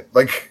ship.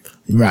 Like,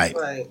 right.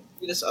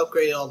 You just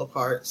upgraded all the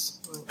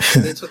parts.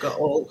 They took an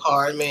old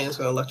car and made it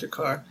into an electric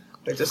car.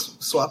 They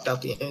just swapped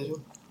out the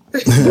engine.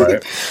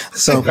 Right.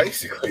 So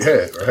basically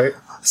it, right?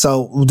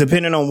 So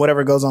depending on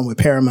whatever goes on with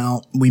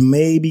Paramount, we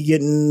may be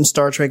getting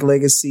Star Trek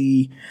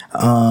Legacy.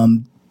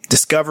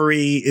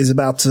 Discovery is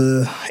about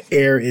to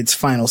air its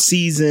final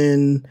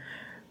season.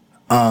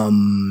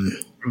 I'm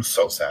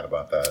so sad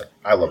about that.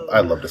 I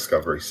love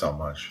Discovery so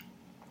much.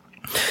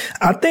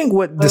 I think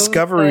what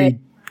Discovery.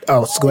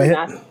 Oh, go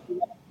ahead.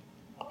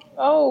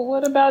 Oh,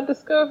 what about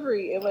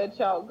Discovery? And let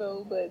y'all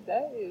go, but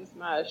that is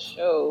my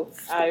show.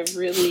 I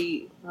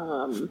really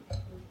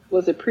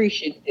was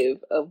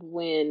appreciative of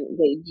when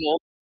they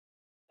jumped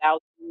 1,000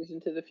 years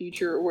into the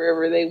future, or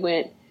wherever they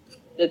went,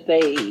 that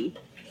they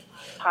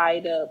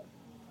tied up.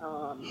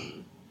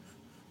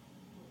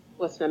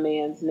 What's my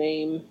man's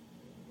name?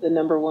 The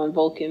number one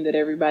Vulcan that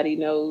everybody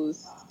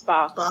knows,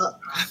 Spock.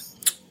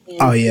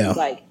 And oh yeah,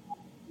 like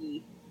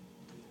he,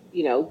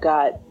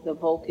 got the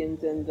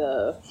Vulcans and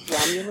the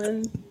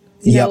Romulans.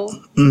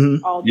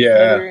 All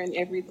together and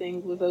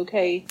everything was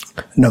okay.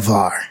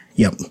 Navarre.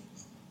 Yep.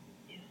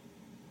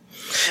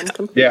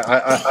 Yeah,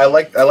 I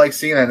like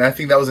seeing that, and I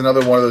think that was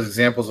another one of those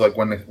examples like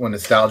when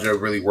nostalgia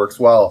really works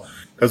well,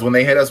 because when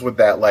they hit us with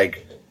that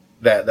like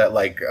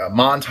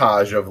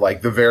montage of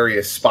like the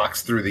various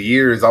Spocks through the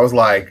years, I was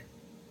like,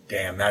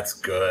 damn, that's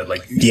good.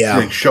 Like,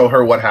 like show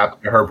her what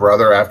happened to her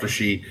brother after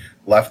she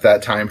left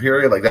that time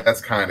period. Like,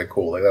 that's kind of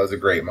cool. Like, that was a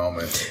great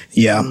moment.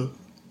 Yeah.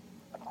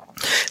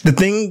 The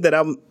thing that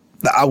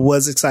I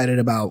was excited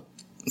about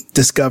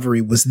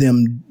Discovery was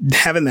them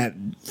having that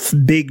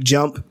big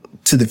jump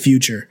to the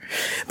future,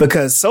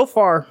 because so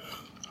far,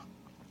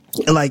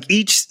 like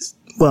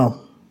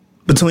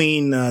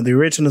between the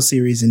original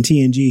series and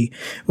TNG,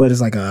 what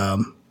is like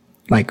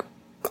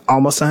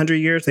almost 100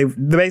 years. They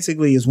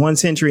basically is 1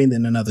 century and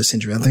then another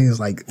century. I think it's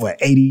like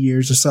 80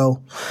 years or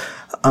so.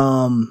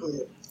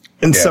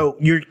 So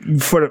you're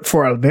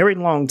for a very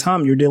long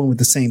time you're dealing with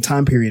the same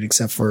time period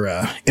except for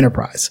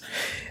Enterprise.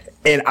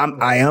 And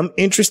I am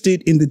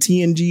interested in the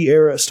TNG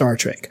era of Star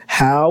Trek.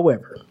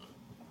 However,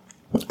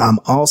 I'm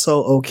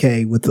also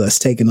okay with us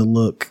taking a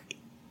look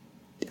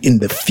in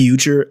the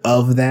future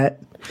of that.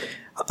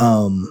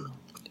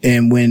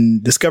 And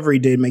when Discovery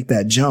did make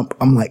that jump,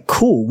 I'm like,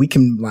 cool, we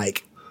can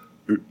like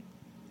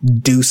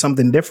do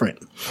something different.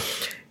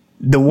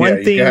 The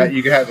one thing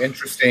you can have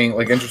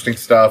interesting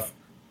stuff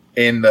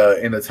in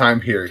the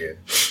time period.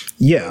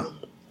 Yeah.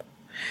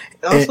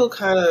 Also,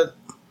 kind of.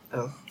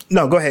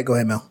 No, go ahead,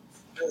 Mel.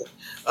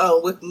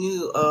 With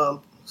new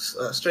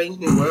Strange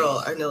New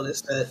World, I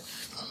noticed that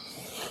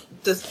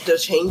the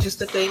changes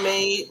that they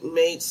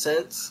made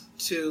sense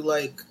to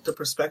like the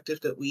perspective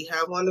that we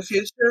have on the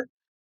future,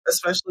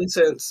 especially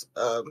since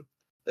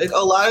like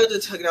a lot of the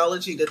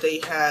technology that they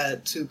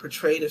had to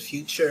portray the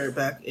future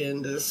back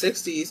in the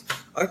 60s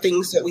are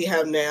things that we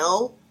have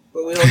now,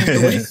 but we don't have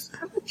to wait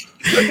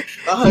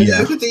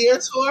 150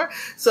 years for.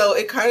 So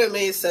it kind of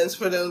made sense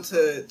for them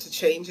to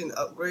change and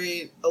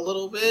upgrade a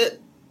little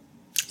bit.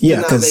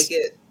 Yeah, because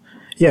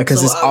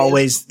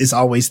it's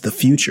always the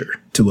future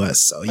to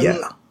us. So I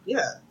mean,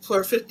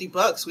 for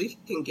 $50 we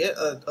can get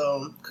a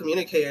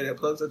communicator that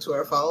plugs into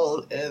our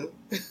phone and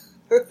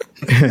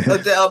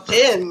there's a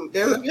pin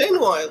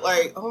one.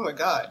 Like, oh my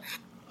god.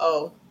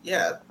 Oh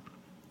yeah.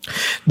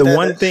 The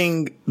one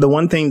thing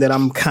that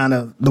I'm kind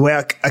of the way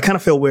I kind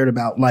of feel weird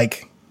about,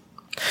 like,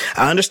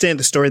 I understand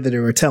the story that they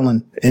were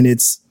telling, and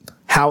it's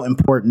how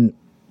important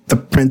the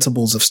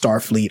principles of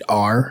Starfleet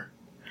are.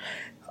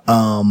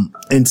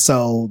 And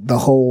so the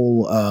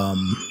whole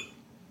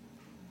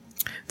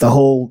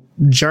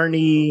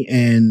journey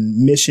and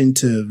mission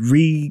to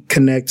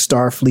reconnect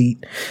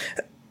Starfleet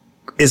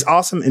is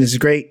awesome and it's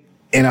great.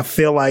 And I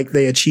feel like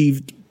they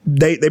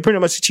pretty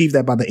much achieved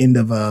that by the end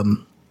of,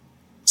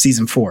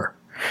 season 4.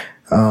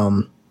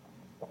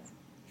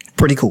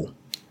 Pretty cool.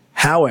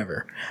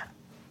 However,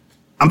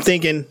 I'm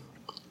thinking,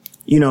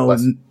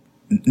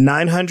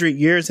 900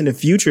 years in the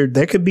future,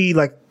 there could be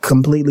like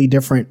completely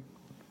different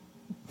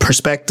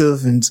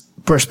perspectives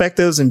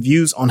and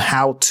views on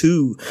how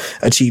to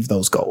achieve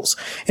those goals.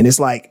 And it's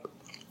like,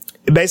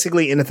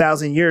 basically in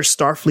 1,000 years,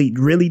 Starfleet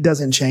really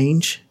doesn't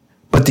change,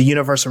 but the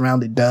universe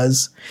around it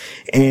does.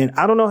 And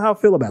I don't know how I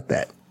feel about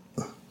that.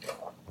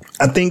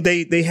 I think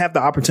they have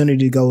the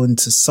opportunity to go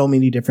into so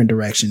many different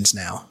directions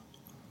now.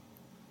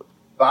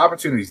 The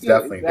opportunity is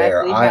definitely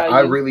there.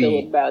 I really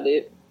feel about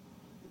it.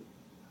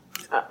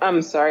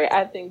 I'm sorry.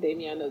 I think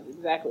Damian knows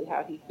exactly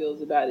how he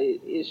feels about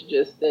it. It's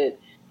just that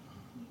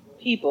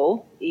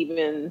people,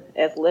 even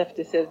as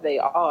leftist as they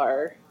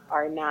are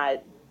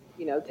not,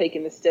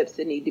 taking the steps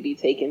that need to be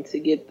taken to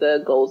get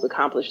the goals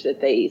accomplished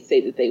that they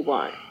say that they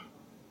want.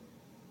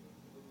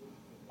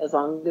 As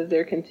long as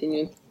they're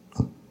continuing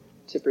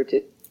to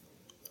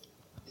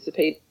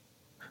participate.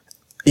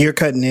 You're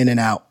cutting in and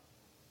out.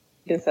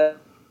 Inside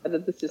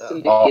of the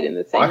system to get in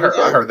the same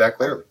result. I heard that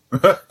clearly.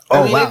 Wow.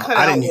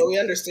 I didn't hear. We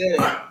understand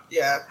it.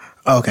 Yeah.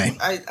 Okay.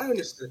 I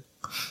understood.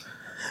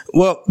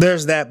 Well,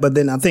 there's that, but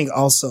then I think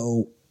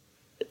also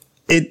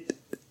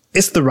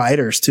it's the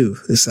writers too.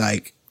 It's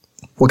like,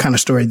 what kind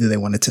of story do they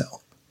want to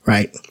tell?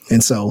 Right.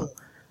 And so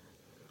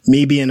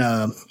me being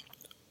a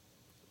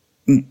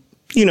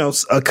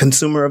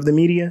consumer of the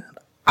media,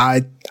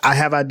 I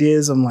have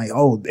ideas. I'm like,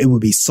 oh, it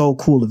would be so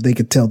cool if they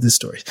could tell this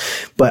story,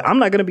 but I'm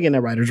not going to be in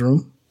that writer's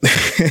room.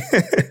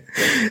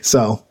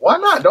 So why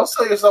not? Don't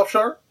sell yourself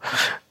short.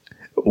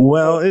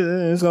 Well,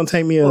 it's going to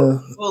take me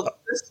well,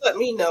 just let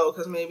me know,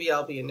 because maybe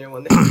I'll be in there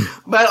one day.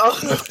 But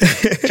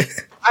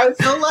I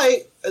feel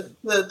like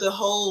the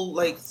whole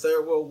like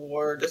Third World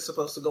War that's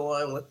supposed to go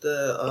on with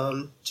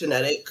the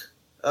genetic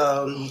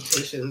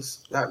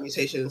mutations, not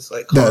mutations,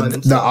 like the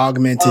augmented, the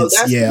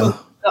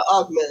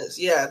augments,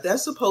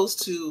 that's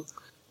supposed to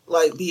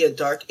like be a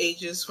dark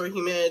ages for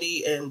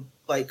humanity and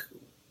like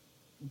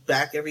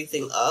back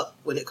everything up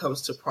when it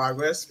comes to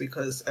progress,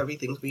 because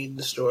everything's being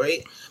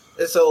destroyed.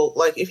 And so,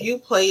 like, if you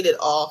played it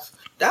off,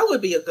 that would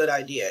be a good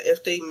idea.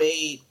 If they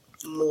made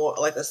more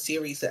like a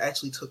series that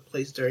actually took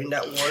place during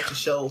that war to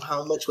show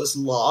how much was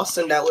lost,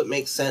 and that would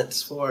make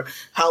sense for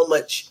how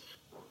much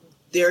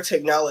their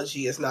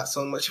technology is not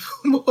so much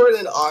more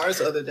than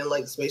ours, other than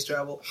like space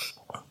travel.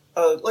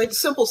 Like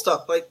simple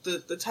stuff, like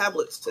the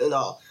tablets and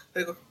all.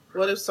 Like,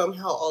 what if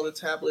somehow all the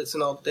tablets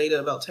and all the data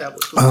about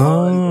tablets was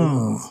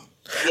gone?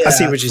 Yeah, I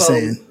see what you're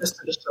saying. Just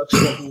the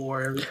destruction of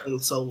war,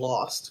 everything's so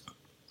lost.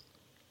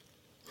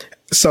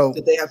 So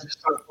that they have to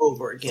start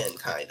over again,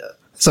 kind of.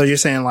 So you're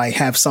saying like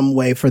have some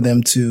way for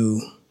them to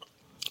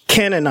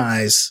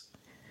canonize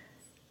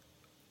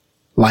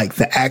like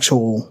the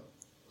actual,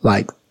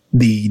 like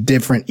the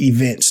different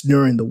events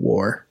during the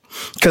war.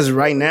 Because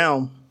right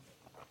now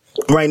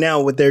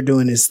what they're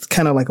doing is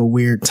kind of like a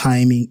weird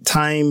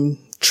timey-wimey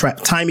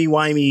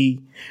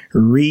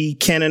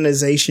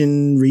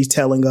recanonization,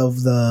 retelling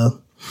of the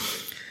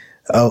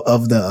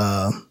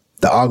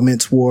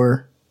Augments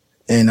War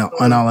and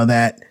all of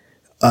that.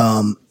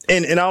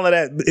 And all of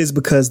that is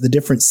because the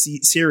different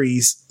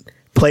series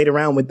played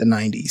around with the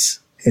 90s.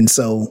 And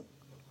so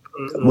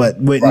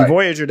in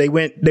Voyager, they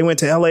went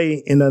to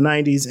LA in the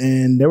 90s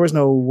and there was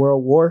no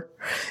World War.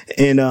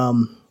 And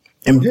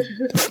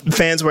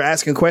fans were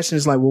asking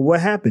questions like, well, what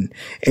happened?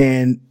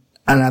 And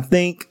I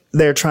think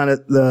they're trying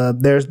to,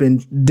 there's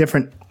been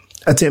different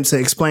attempts to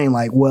explain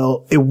like,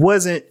 well, it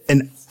wasn't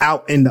an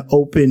out in the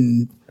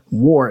open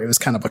war. It was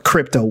kind of a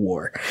crypto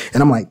war.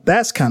 And I'm like,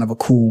 that's kind of a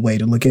cool way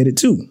to look at it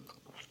too.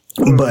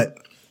 But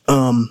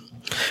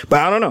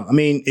I don't know. I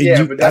mean,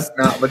 but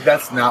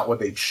that's not what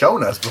they'd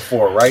shown us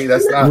before, right?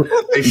 That's not,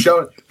 they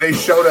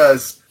showed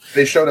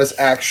us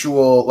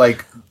actual,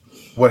 like,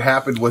 what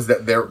happened was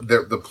that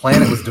the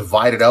planet was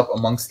divided up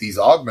amongst these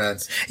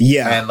augments.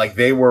 Yeah. And like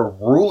they were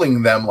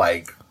ruling them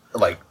like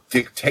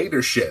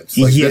dictatorships.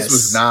 Like this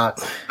was not,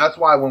 that's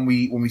why when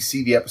we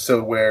see the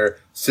episode where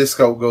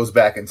Cisco goes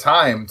back in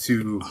time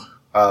to,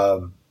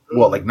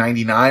 like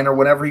 99 or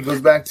whatever he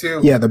goes back to.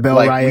 Yeah, the Bell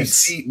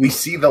riots. We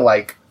see the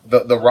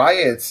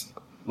riots,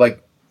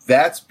 like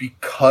that's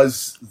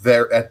because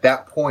at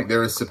that point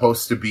there is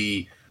supposed to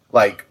be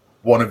like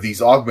one of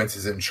these augments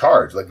is in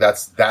charge. Like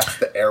that's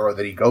the era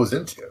that he goes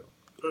into.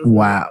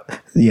 Wow.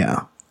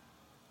 Yeah.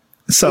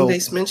 So they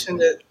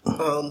mentioned it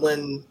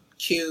when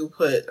Q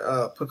put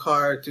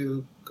Picard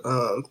through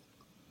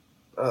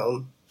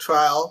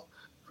trial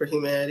for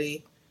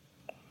humanity.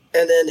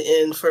 And then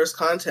in First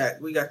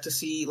Contact, we got to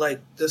see like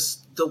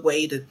the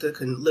way that the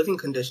living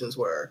conditions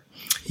were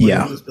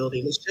when he was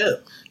building the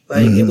ship.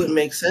 Like it would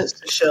make sense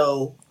to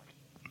show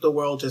the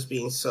world just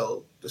being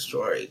so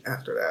destroyed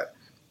after that.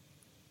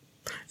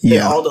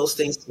 Yeah, and all those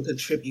things can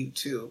contribute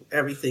to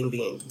everything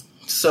being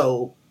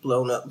so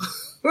blown up.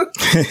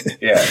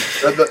 Yeah,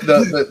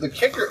 the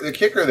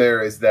kicker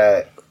there is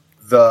that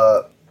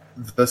the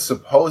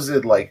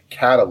supposed like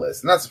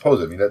catalyst, not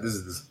supposed. I mean that this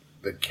is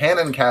the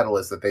canon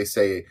catalyst that they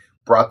say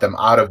brought them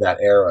out of that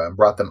era and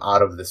brought them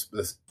out of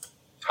this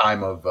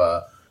time of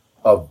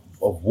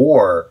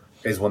war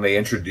is when they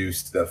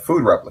introduced the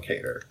food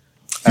replicator.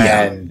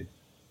 Yeah. And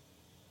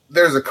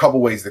there's a couple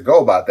ways to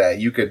go about that.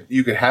 You could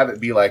have it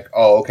be like,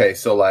 oh, okay,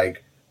 so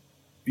like,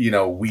 you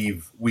know,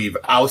 we've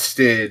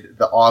ousted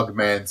the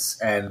augments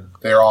and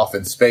they're off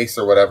in space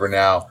or whatever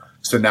now.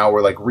 So now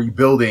we're like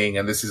rebuilding,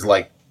 and this is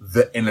like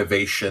the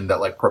innovation that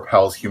like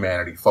propels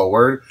humanity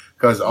forward.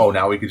 Because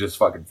now we could just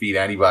fucking feed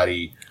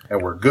anybody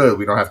and we're good.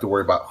 We don't have to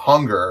worry about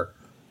hunger.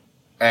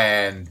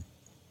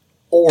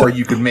 Or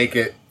you could make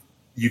it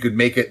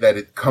that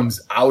it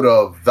comes out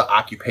of the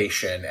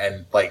occupation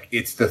and like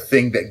it's the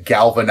thing that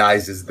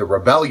galvanizes the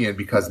rebellion,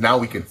 because now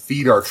we can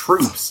feed our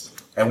troops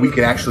and we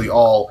can actually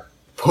all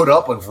put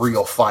up a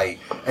real fight.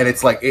 And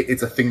it's like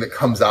it's a thing that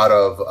comes out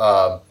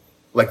of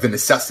like the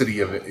necessity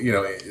of it, you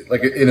know,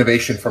 like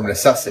innovation from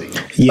necessity.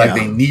 Yeah. Like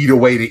they need a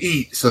way to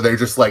eat, so they're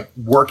just like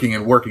working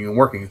and working and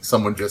working.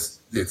 Someone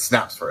it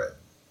snaps for it.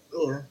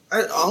 Yeah,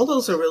 all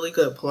those are really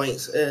good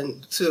points,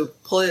 and to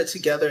pull it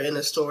together in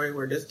a story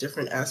where there's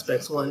different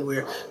aspects. One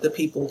where the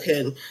people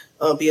can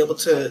be able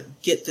to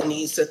get the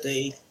needs that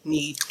they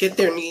need, get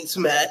their needs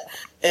met,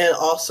 and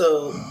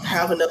also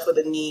have enough of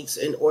the needs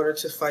in order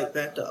to fight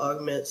back the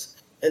augments.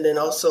 And then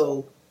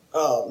also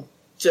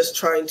just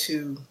trying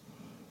to,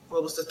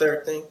 what was the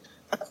third thing?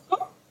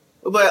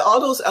 But all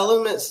those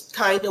elements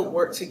kind of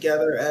work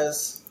together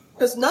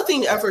because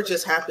nothing ever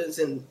just happens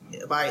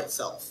by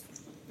itself.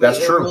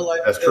 That's true.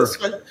 That's true.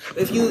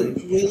 If we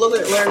look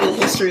at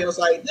learning history, it was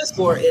like this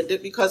war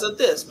ended because of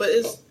this, but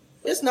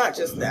it's not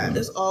just that.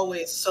 There's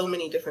always so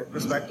many different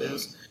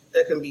perspectives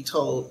that can be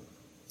told.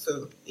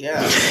 So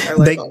yeah, I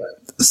like all that.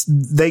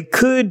 They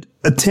could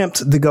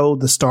attempt to go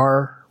the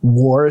Star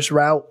Wars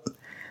route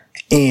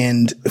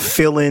and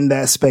fill in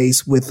that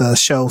space with a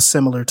show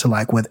similar to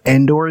like what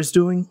Andor is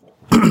doing.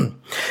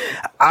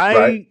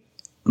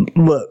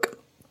 Look,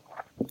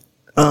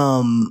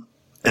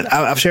 and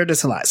I've shared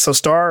this a lot. So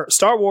Star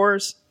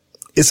Wars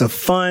is a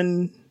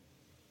fun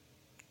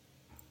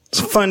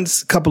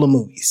couple of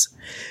movies,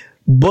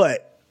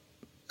 but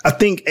I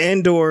think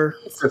Andor.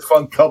 It's a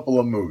fun couple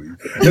of movies.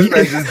 This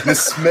man just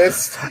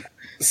dismissed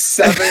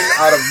 7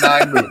 out of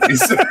 9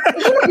 movies.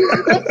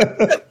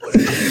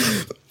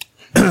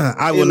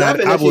 I will not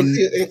include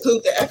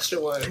the extra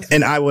ones,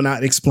 and I will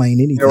not explain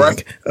anything. You're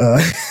right.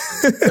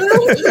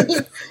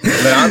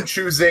 Then I'm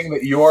choosing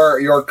that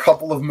your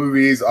couple of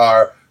movies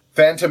are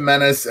Phantom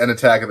Menace and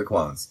Attack of the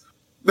Clones.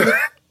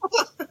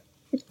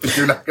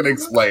 You're not going to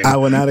explain. I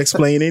will not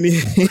explain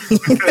anything.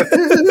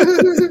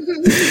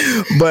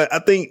 But I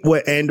think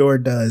what Andor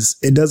does,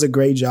 it does a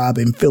great job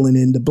in filling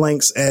in the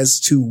blanks as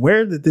to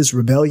where did this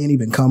rebellion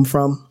even come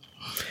from.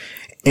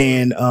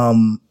 And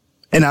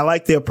I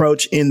like the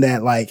approach in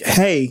that, like,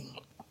 hey,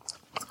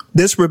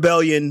 this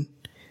rebellion,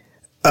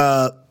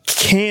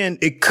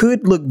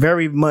 could look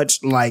very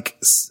much like,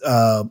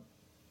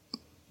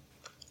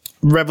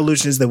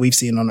 revolutions that we've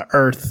seen on the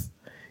Earth,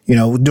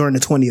 during the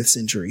 20th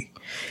century.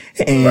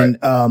 And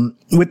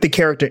with the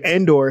character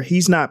Andor,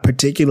 he's not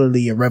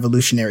particularly a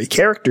revolutionary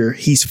character.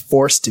 He's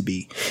forced to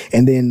be.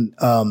 And then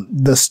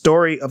the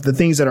story of the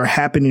things that are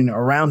happening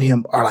around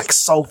him are like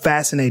so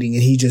fascinating.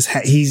 And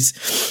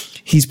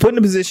he's put in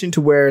a position to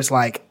where it's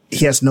like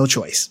he has no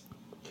choice.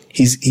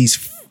 I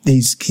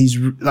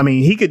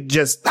mean, he could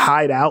just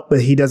hide out,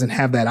 but he doesn't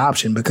have that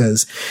option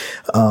because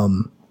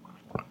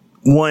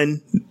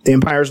one, the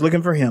Empire's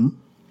looking for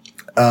him.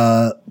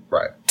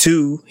 Right.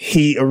 Two,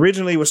 he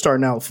originally was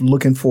starting out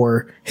looking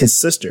for his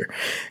sister.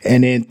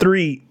 And then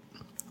three,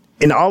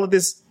 in all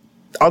these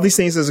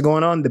things that's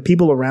going on, the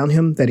people around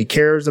him that he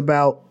cares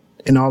about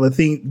and all the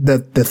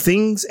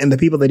things and the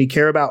people that he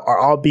care about are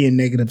all being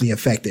negatively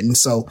affected. And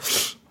so,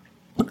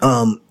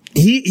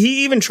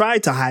 he even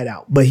tried to hide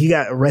out, but he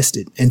got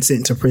arrested and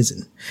sent to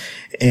prison.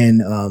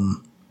 And,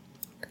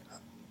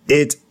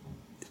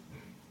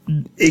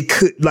 it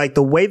could, like,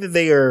 the way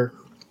that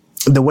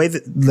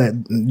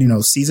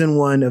season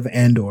 1 of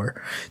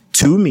Andor,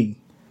 to me,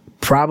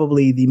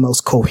 probably the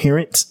most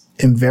coherent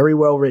and very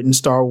well written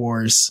Star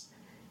Wars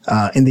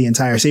in the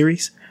entire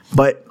series.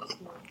 But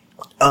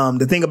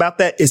the thing about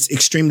that is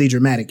extremely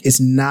dramatic. It's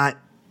not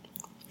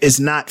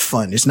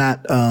fun. It's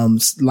not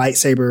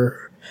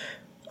lightsaber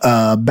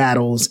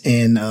battles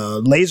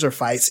and laser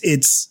fights.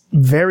 It's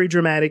very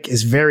dramatic.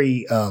 It's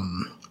very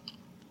no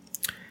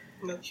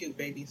cute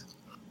babies.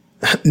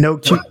 No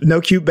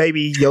cute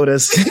baby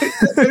Yodas.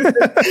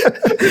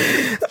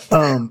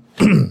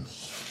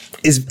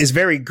 It's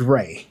very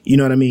gray. You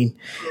know what I mean?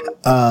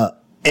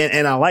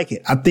 And I like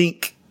it. I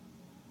think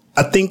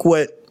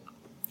what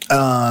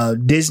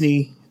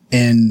Disney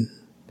and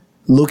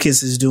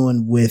Lucas is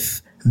doing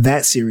with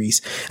that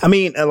series. I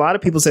mean, a lot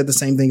of people said the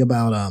same thing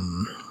about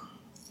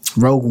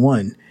Rogue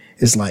One.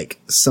 Is like,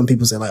 some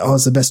people say like, oh,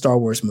 it's the best Star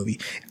Wars movie.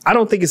 I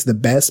don't think it's the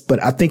best,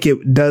 but I think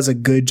it does a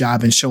good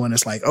job in showing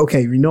us like,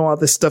 okay, all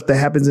this stuff that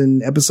happens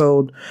in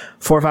episode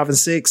 4, 5, and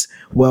 6.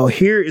 Well,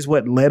 here is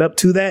what led up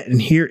to that.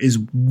 And here is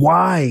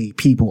why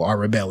people are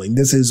rebelling.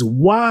 This is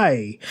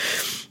why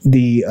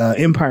the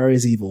Empire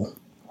is evil.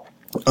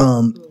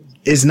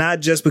 It's not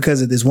just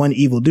because of this one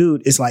evil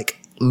dude. It's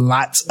like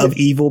lots of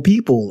evil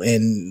people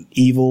and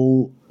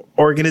evil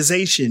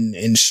organization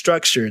and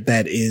structure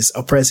that is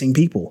oppressing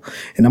people.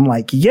 And I'm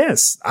like,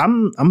 yes,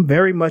 I'm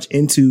very much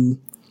into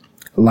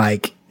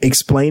like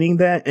explaining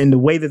that, and the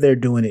way that they're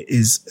doing it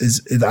is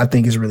I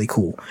think is really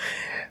cool.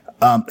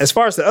 As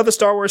far as the other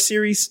Star Wars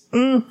series,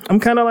 I'm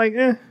kind of like,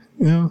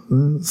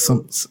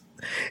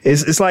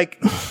 it's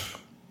like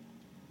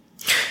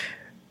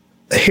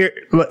here,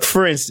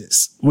 for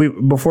instance,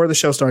 before the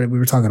show started, we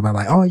were talking about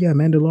like, oh yeah,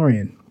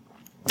 Mandalorian.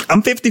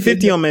 I'm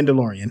 50-50 on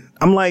Mandalorian.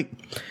 I'm like,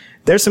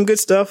 there's some good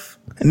stuff,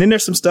 and then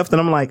there's some stuff that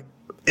I'm like,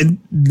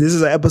 this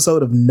is an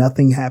episode of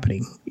nothing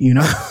happening,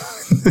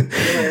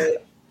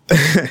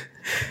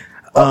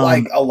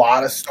 Like a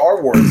lot of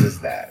Star Wars is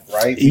that,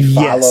 right? You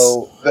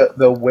follow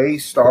the way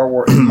Star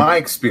Wars, in my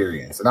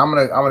experience, and I'm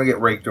gonna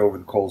get raked over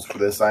the coals for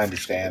this. I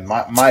understand.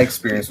 My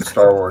experience with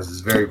Star Wars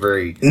is very,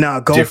 very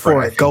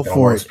different. Go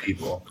for it.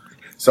 People.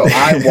 So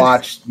I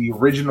watched the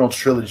original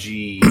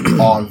trilogy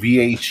on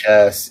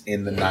VHS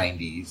in the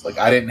 90s. Like,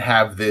 I didn't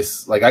have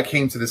this. Like, I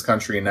came to this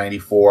country in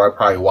 94. I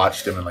probably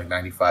watched them in like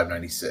 95,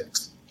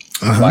 96.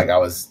 Like, I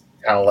was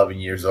 10,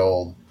 11 years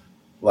old.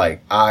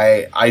 Like,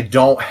 I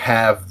don't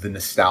have the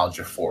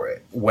nostalgia for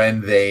it. When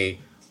they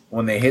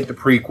hit the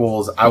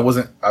prequels, I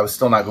was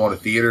still not going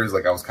to theaters.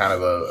 Like, I was kind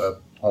of a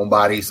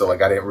homebody. So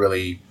like, I didn't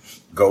really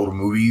go to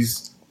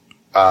movies.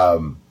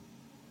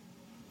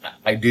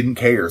 I didn't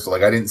care. So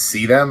like, I didn't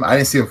see them. I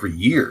didn't see them for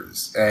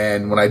years.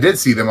 And when I did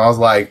see them, I was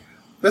like,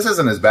 this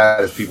isn't as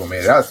bad as people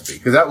made it out to be.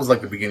 Cause that was like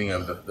the beginning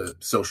of the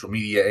social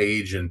media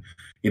age. And,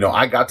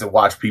 I got to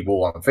watch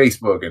people on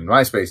Facebook and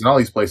MySpace and all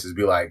these places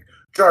be like,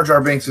 Jar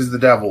Jar Binks is the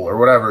devil or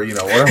whatever,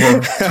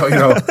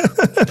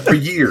 for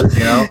years,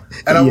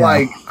 And I'm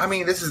like, I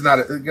mean, this is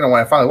not, when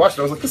I finally watched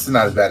it, I was like, this is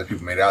not as bad as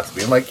people made it out to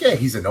be. I'm like, yeah,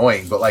 he's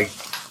annoying, but like,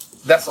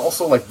 that's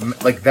also like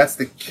that's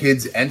the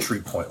kid's entry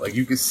point. Like,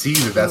 you can see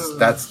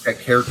that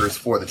character is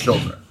for the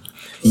children.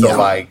 So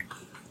like,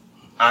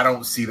 I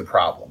don't see the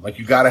problem. Like,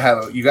 you gotta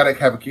have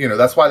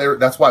that's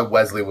why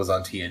Wesley was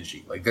on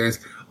TNG. Like, there's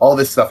all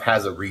this stuff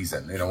has a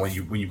reason. When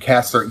you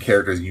cast certain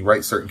characters and you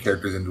write certain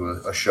characters into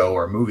a show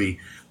or a movie,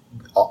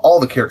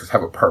 all the characters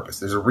have a purpose.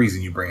 There's a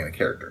reason you bring in a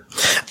character.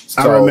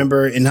 So, I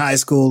remember in high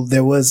school,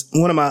 there was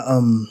one of my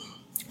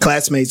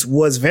classmates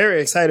was very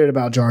excited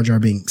about Jar Jar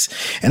Binks,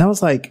 and I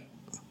was like,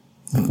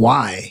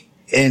 why?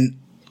 And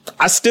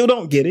I still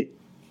don't get it,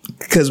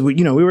 because we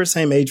were the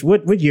same age.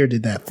 What year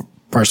did that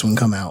first one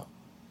come out?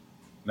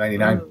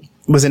 99.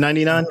 Was it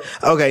 99?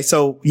 Okay,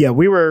 so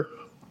we were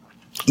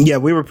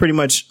pretty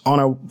much on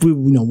our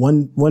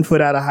one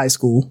foot out of high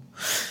school.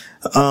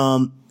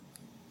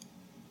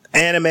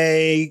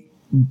 Anime,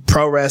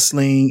 pro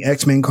wrestling,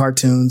 X-Men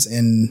cartoons,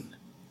 and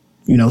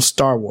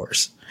Star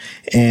Wars.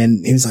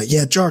 And he was like,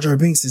 "Yeah, Jar Jar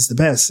Binks is the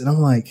best." And I'm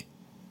like,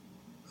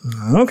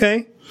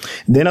 "Okay."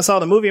 Then I saw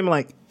the movie. I'm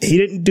like, he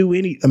didn't do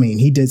any. I mean,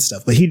 he did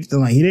stuff, but he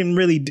didn't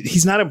really.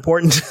 He's not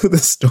important to the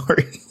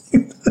story.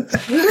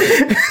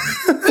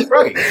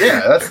 Right?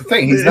 Yeah, that's the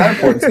thing. He's not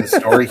important to the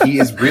story. He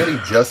is really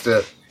just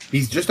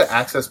an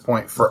access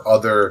point for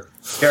other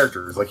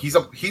characters. Like he's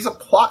a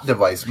plot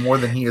device more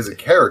than he is a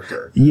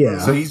character. Yeah.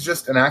 So he's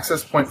just an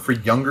access point for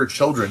younger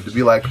children to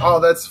be like, "Oh,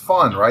 that's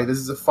fun, right? This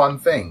is a fun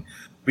thing."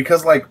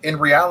 Because like in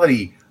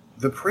reality,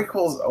 a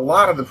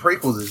lot of the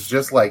prequels is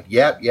just like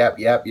yap. Yeah.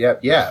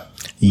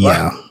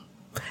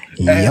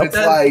 And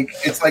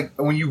it's like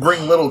when you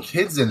bring little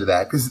kids into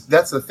that, because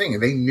that's the thing.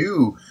 They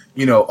knew,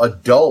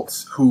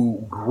 adults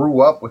who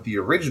grew up with the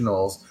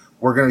originals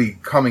were going to be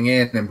coming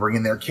in and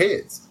bringing their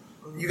kids.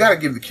 You got to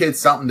give the kids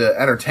something to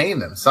entertain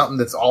them, something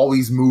that's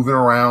always moving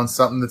around,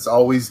 something that's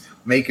always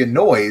making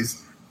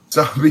noise.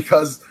 So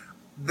because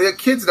the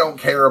kids don't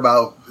care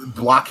about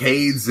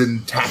blockades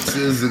and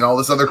taxes and all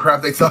this other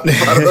crap they talk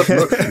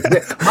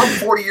about. I'm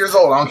 40 years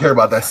old. I don't care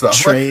about that stuff.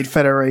 Trade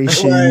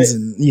federations right.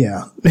 And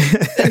yeah.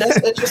 And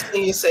that's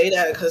interesting you say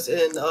that because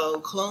in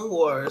Clone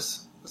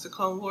Wars, was it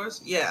Clone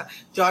Wars? Yeah,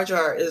 Jar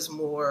Jar is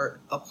more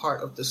a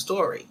part of the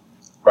story.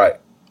 Right.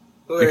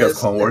 Whereas because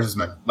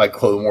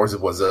Clone Wars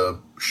was a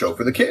show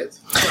for the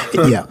kids.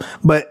 Yeah,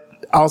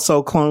 but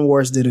also Clone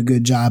Wars did a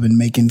good job in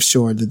making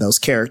sure that those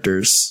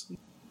characters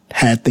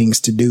had things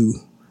to do.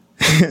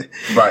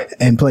 Right.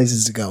 And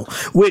places to go.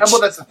 Well,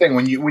 that's the thing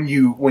when you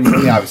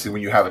obviously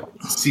when you have a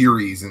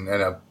series and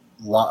a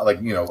lot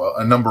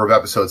a number of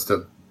episodes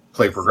to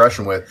play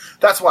progression with.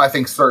 That's why I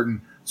think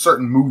certain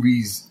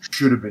movies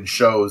should have been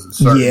shows and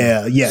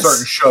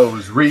certain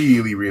shows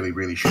really, really,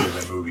 really should have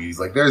been movies.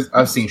 Like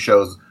I've seen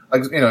shows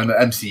like in the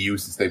MCU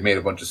since they've made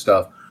a bunch of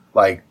stuff.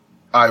 Like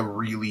I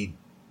really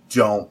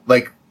don't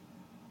like.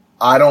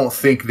 I don't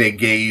think they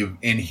gave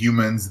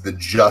Inhumans the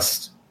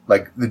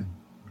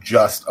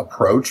just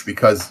approach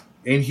because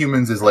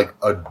Inhumans is like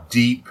a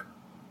deep.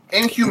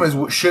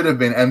 Inhumans should have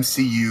been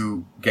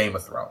MCU Game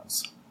of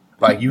Thrones.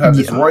 Like you have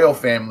this royal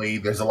family.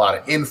 There's a lot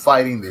of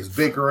infighting. There's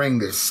bickering.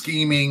 There's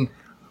scheming,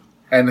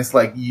 and it's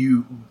like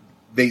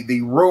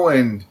they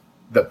ruined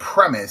the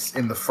premise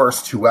in the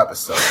first 2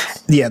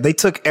 episodes. Yeah, they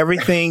took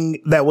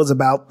everything that was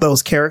about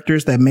those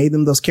characters that made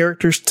them those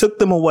characters, took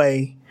them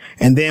away,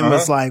 and then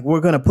was like,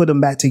 we're going to put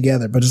them back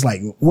together. But it's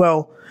like,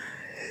 well,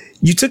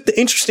 you took the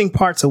interesting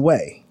parts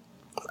away.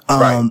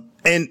 Right.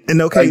 And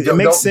okay, it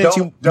makes sense.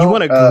 You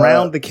want to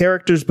ground the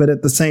characters, but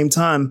at the same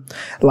time,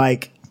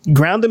 like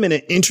ground them in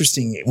an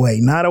interesting way,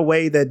 not a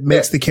way that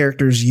makes the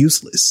characters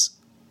useless.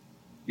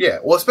 Yeah.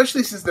 Well,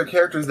 especially since they're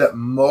characters that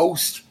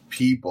most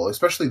people,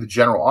 especially the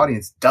general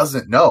audience,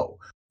 doesn't know.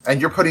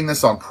 And you're putting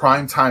this on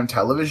primetime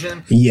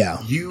television.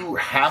 Yeah. You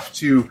got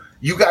to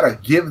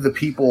give the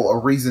people a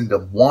reason to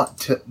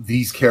want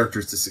these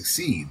characters to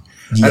succeed.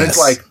 Yes. And it's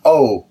like,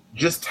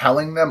 just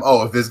telling them,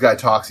 if this guy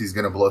talks, he's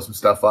going to blow some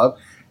stuff up.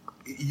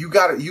 You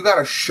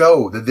gotta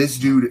show that this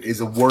dude is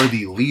a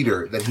worthy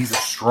leader, that he's a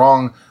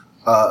strong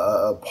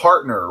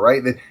partner,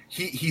 right? That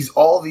he's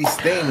all these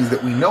things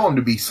that we know him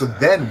to be. So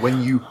then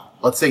when you,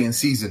 let's say in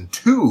season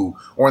 2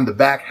 or in the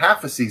back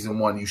half of season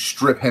 1, you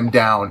strip him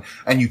down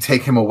and you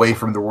take him away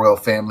from the royal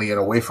family and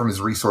away from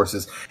his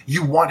resources,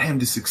 you want him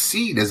to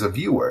succeed as a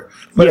viewer.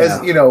 But as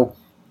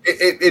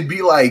it'd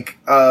be like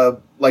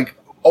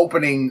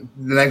opening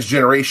the Next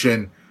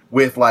Generation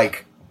with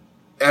like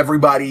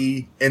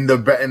everybody in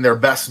their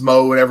best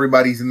mode,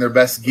 everybody's in their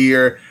best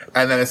gear,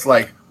 and then it's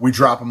like we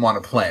drop them on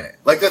a planet.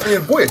 Like that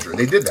in Voyager,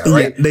 they did that,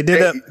 right? Yeah, they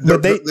did that,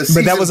 but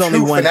that was only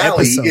one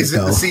episode.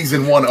 Isn't the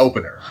season 1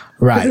 opener,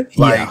 right?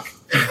 Yeah,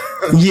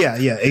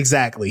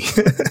 exactly.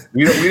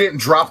 we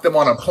didn't drop them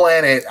on a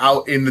planet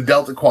out in the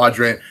Delta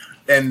Quadrant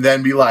and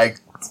then be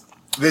like,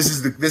 This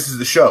is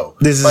the show.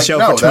 This is a show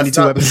for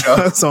 22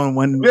 episodes on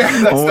one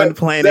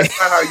planet. That's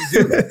not how you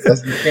do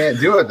that. You can't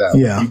do it that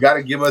way.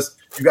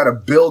 You got to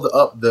build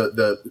up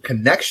the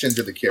connection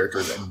to the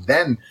characters and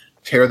then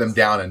tear them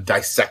down and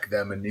dissect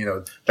them. And,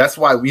 that's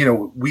why,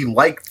 we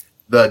like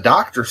the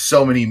Doctor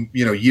so many,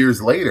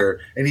 years later.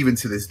 And even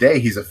to this day,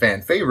 he's a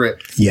fan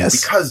favorite.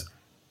 Yes. Because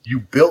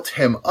you built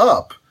him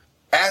up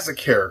as a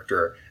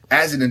character,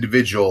 as an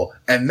individual,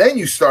 and then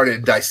you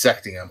started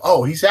dissecting him.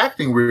 Oh, he's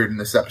acting weird in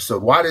this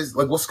episode.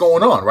 What's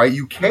going on, right?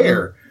 You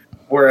care.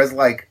 Whereas,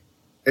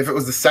 if it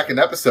was the second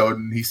episode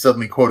and he's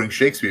suddenly quoting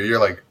Shakespeare, you're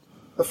like,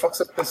 what the fuck's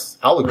up with this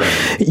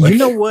hologram? You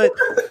know what?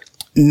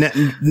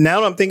 Now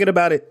that I'm thinking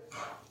about it,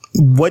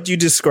 what you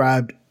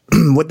described,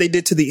 what they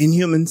did to the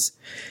Inhumans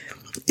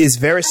is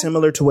very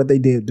similar to what they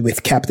did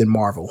with Captain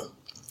Marvel.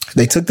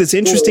 They took this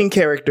interesting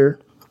character.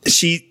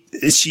 She's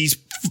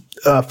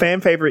a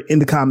fan favorite in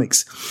the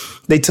comics.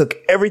 They took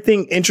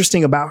everything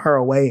interesting about her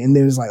away, and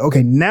then it's like,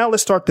 okay, now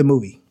let's start the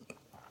movie.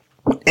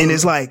 And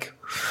it's like,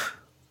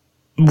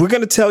 we're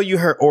going to tell you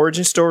her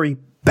origin story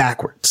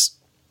backwards.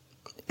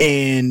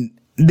 And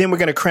then we're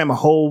going to cram a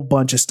whole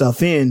bunch of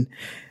stuff in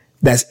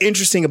that's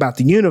interesting about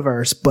the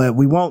universe, but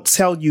we won't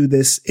tell you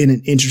this in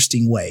an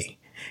interesting way.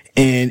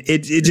 And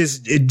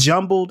it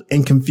jumbled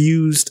and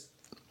confused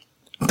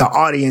the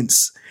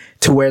audience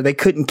to where they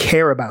couldn't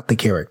care about the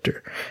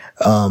character.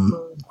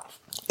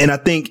 And I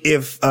think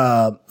if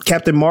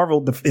Captain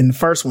Marvel in the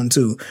first one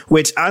too,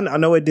 which I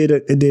know it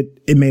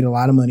made a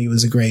lot of money. It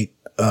was a great,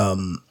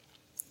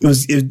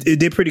 it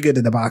did pretty good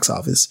at the box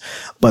office,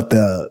 but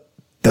the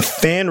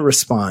fan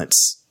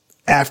response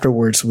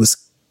afterwards was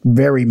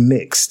very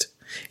mixed.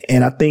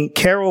 And I think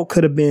Carol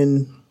could have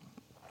been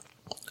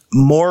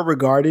more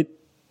regarded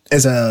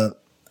as a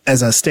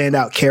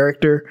standout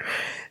character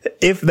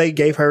if they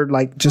gave her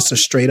like just a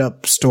straight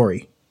up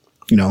story,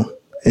 you know,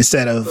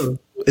 instead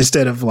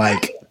of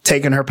like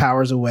taking her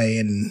powers away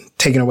and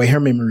taking away her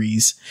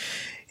memories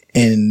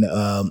and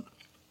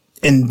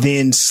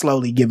then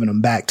slowly giving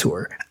them back to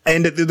her.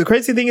 And the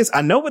crazy thing is,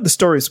 I know what the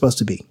story is supposed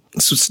to be.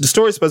 The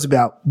story is supposed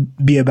to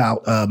be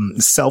about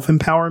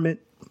self-empowerment.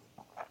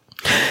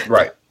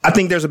 Right. I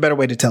think there's a better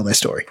way to tell that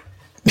story.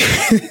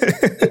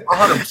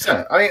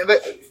 100%. I mean,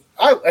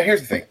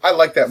 here's the thing. I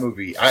like that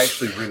movie. I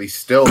actually really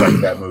still like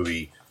that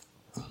movie.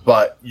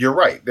 But you're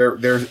right.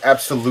 There's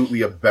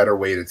absolutely a better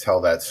way to tell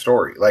that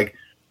story. Like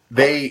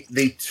they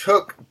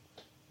took,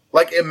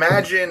 like,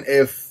 imagine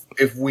if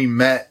we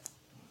met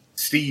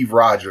Steve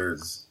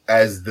Rogers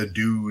as the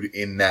dude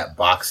in that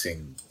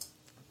boxing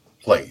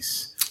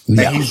place, and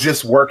he's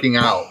just working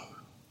out,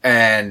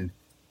 and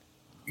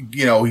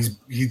you know he's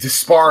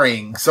just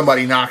sparring.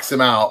 Somebody knocks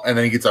him out, and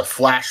then he gets a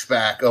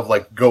flashback of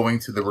like going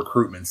to the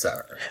recruitment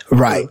center.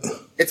 Right.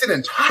 It's an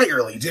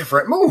entirely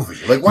different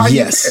movie. Like, why do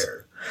you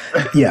care?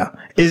 Yeah,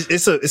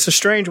 it's a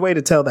strange way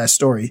to tell that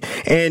story,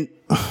 and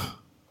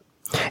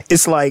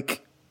it's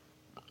like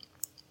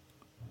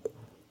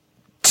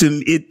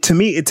to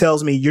me it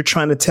tells me you're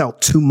trying to tell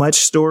too much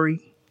story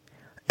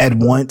at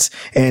once,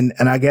 and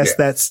I guess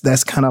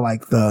that's kind of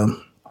like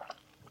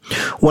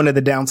one of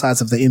the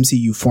downsides of the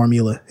MCU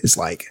formula. Is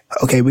like,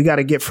 okay, we got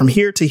to get from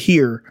here to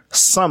here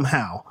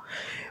somehow,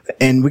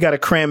 and we got to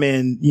cram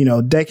in, you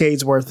know,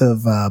 decades worth of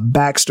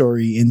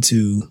backstory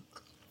into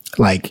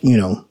like, you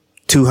know,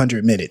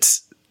 200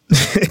 minutes.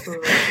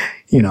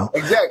 You know,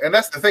 exactly. And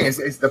that's the thing, is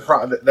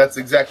that's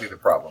exactly the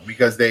problem,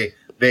 because they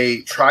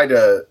try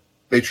to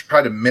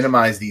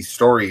minimize these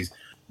stories.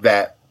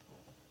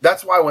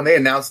 That's why when they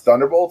announced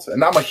Thunderbolts,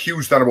 and I'm a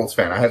huge Thunderbolts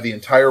fan, I have the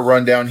entire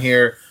rundown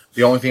here.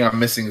 The only thing I'm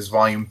missing is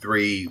Volume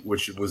 3,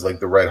 which was like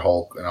the Red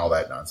Hulk and all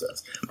that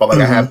nonsense. But like,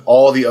 I have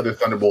all the other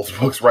Thunderbolts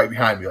books right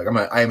behind me.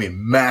 Like, I am a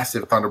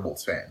massive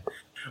Thunderbolts fan.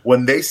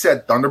 When they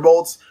said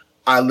Thunderbolts,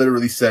 I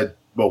literally said,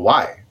 "But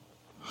why?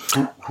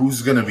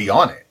 Who's going to be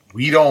on it?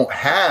 We don't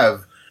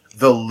have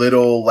the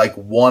little like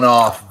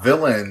one-off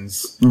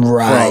villains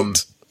from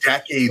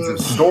decades of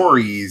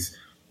stories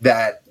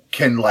that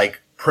can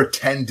like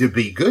pretend to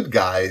be good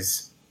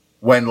guys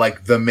when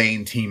like the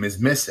main team is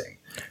missing."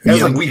 And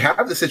it's like, we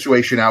have the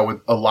situation now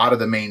with a lot of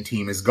the main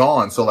team is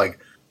gone. So like,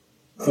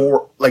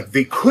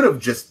 they could have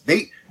just,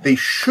 they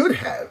should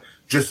have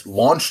just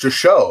launched a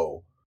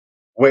show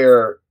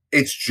where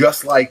it's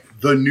just like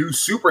the new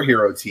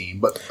superhero team,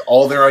 but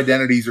all their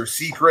identities are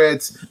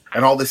secrets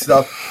and all this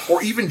stuff,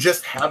 or even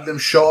just have them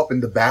show up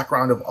in the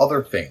background of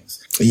other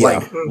things.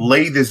 Like,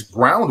 lay this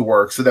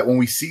groundwork so that when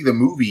we see the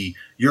movie,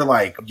 you're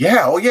like,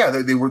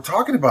 they were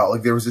talking about,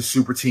 like, there was this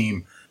super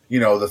team, you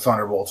know, the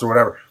Thunderbolts or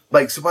whatever.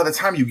 Like, so by the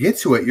time you get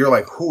to it, you're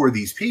like, who are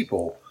these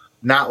people?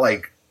 Not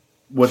like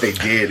what they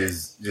did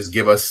is just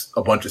give us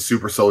a bunch of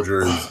super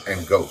soldiers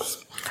and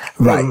ghosts.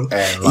 Right.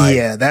 And like,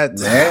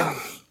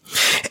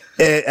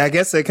 I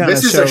guess it kind of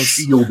shows. This is a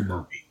S.H.I.E.L.D.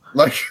 movie.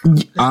 Like,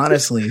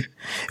 honestly.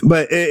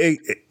 But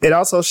it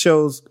also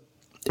shows,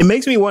 it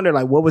makes me wonder,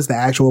 like, what was the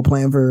actual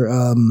plan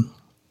for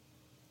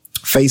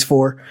Phase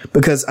 4?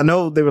 Because I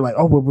know they were like,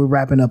 oh, well, we're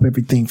wrapping up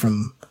everything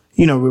from,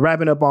 you know, we're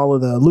wrapping up all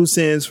of the loose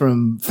ends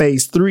from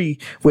Phase 3,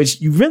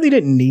 which you really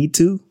didn't need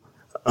to.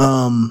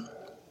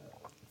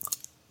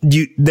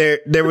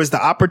 There was the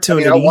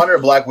opportunity. I mean, I wanted a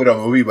Black Widow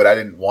movie, but I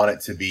didn't want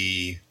it to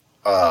be,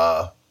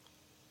 oh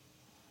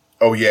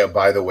yeah,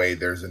 by the way,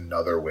 there's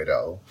another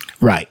Widow.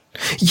 Right.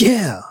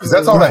 Yeah. Because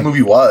that's all that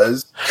movie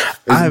was.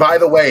 By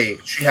the way,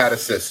 she had a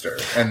sister,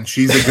 and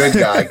she's a good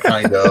guy,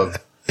 kind of.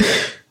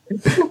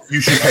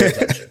 You should pay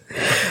attention.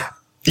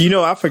 You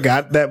know, I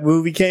forgot that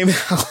movie came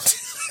out.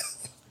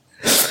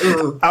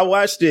 I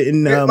watched it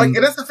and and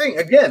that's the thing.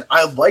 Again,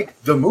 I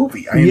liked the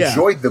movie. I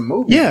enjoyed the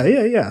movie.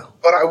 Yeah.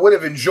 But I would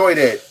have enjoyed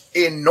it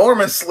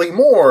enormously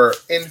more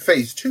in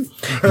Phase 2.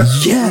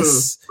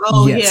 Yes.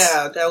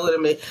 Yeah, that would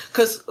have made,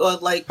 because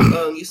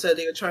you said,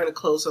 they were trying to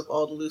close up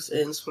all the loose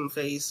ends from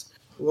Phase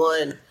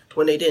 1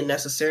 when they didn't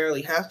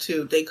necessarily have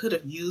to. They could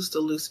have used the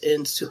loose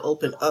ends to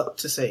open up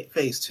to say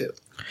Phase 2.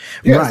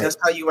 Yeah, right. That's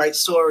how you write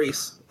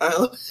stories.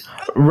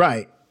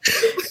 Right.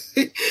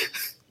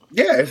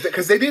 Yeah,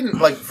 because they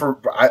didn't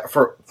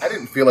I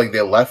didn't feel like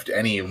they left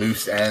any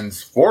loose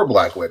ends for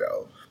Black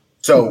Widow.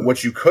 So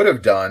what you could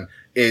have done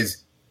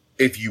is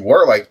if you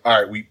were like,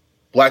 all right,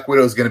 Black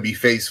Widow is going to be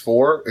phase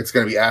 4. It's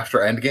going to be after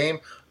Endgame.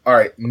 All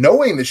right,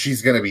 knowing that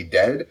she's going to be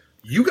dead,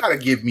 you got to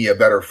give me a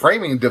better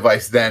framing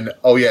device than,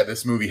 oh yeah,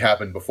 this movie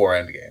happened before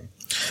Endgame,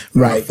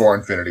 right? Before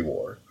Infinity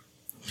War.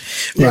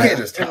 You can't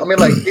just tell. I mean,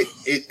 like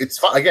it's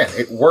fine. Again,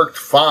 it worked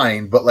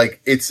fine, but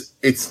like it's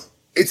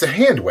a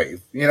hand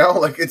wave, you know?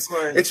 Like it's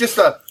just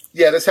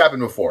this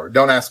happened before.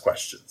 Don't ask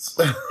questions.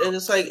 And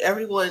it's like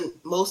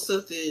most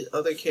of the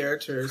other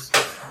characters,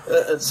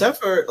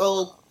 except for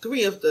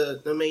 3 of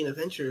the main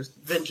Avengers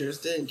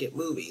didn't get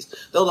movies.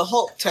 Though the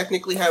Hulk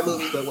technically had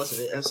movies, but it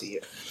wasn't in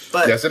MCU.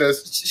 But yes, it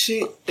is.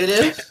 It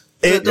is.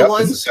 It's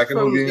the second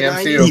movie in the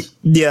MCU.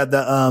 Yeah,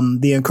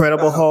 the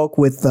Incredible Hulk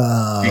with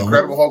the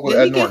Incredible Hulk with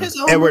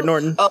Edward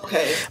Norton.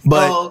 Okay,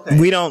 but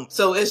we don't.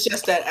 So it's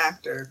just that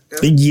actor.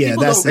 They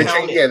just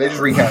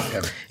recast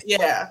him.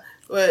 Yeah,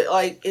 but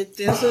like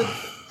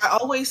I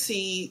always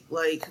see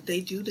like they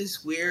do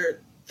this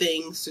weird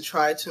things to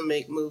try to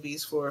make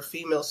movies for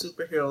female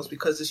superheroes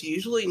because it's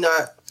usually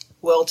not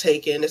well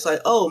taken. It's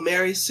like, oh,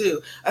 Mary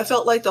Sue. I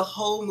felt like the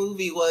whole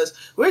movie was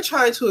we're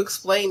trying to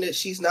explain that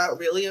she's not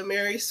really a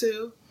Mary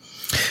Sue.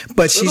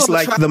 But she's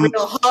like real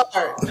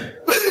hard.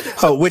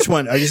 Oh, which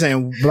one? Are you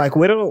saying Black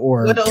Widow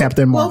or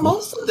Captain Marvel? Well,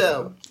 most of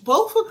them.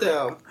 Both of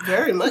them.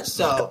 Very much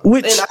so.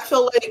 And I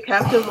feel like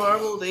Captain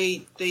Marvel,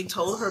 they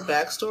told her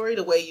backstory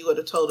the way you would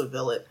have told a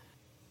villain.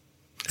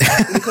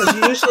 Because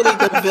usually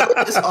the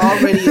villain is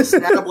already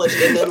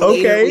established and then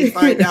later we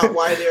find out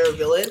why they're a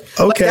villain.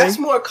 Okay. Like, that's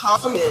more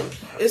common.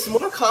 It's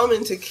more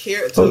common to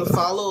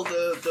follow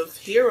the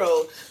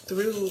hero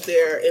through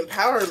their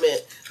empowerment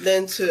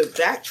than to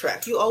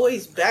backtrack. You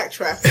always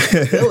backtrack with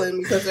the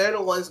villain because they're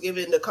the ones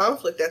given the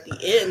conflict at the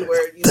end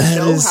where you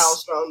know how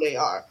strong they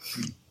are.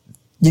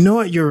 You know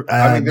what? You're.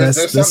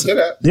 There's something to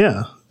that.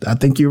 Yeah, I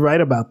think you're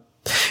right about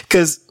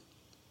because.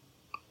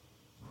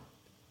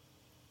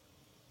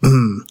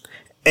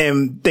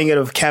 And thinking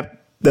of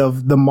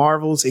the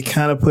Marvels, it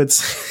kind of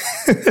puts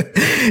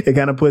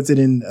it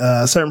in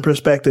a certain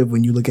perspective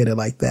when you look at it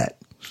like that.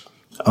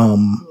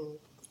 I'm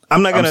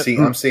not gonna.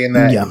 I'm seeing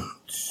that. Yeah.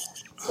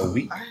 A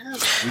week. I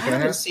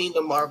haven't seen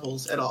the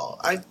Marvels at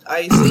all. I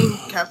seen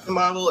Captain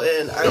Marvel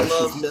and I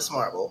love Miss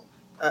Marvel.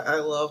 I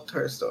loved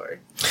her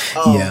story.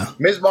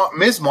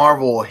 Ms.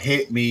 Marvel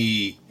hit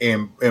me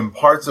in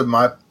parts of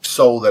my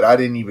soul that I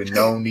didn't even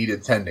know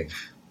needed tending.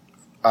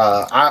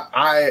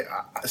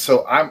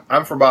 So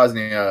I'm from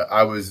Bosnia.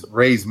 I was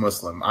raised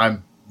Muslim.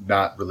 I'm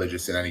not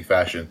religious in any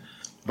fashion,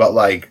 but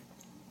like,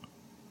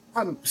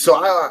 I'm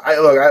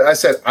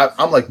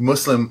like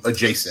Muslim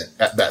adjacent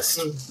at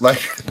best.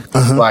 Like,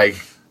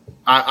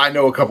 I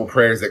know a couple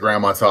prayers that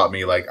grandma taught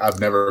me. Like, I've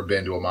never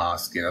been to a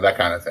mosque, you know, that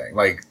kind of thing.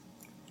 But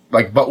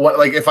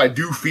if I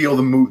do feel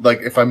the mood,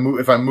 like if I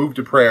move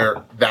to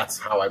prayer, that's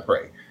how I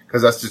pray.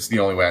 Cause that's just the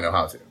only way I know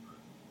how to.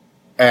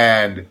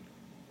 And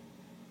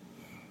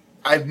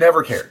I've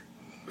never cared.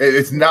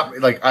 It's not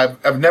like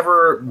I've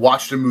never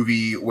watched a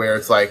movie where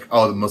it's like,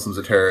 oh, the Muslims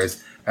are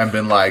terrorists, and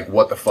been like,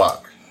 what the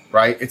fuck,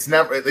 right? It's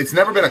never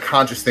been a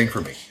conscious thing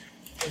for me.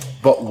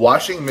 But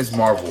watching Ms.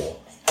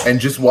 Marvel and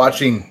just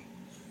watching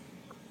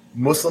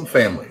Muslim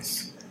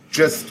families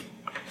just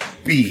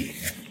be,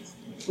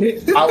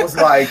 I was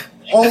like,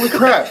 holy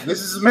crap,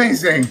 this is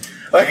amazing.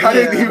 Like I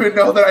didn't even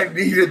know that I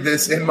needed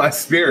this in my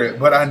spirit,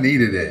 but I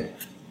needed it.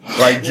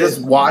 Like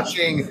just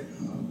watching.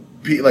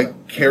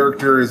 Like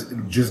characters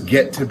just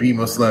get to be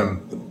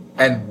Muslim,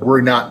 and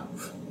we're not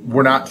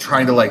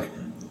trying to like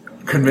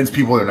convince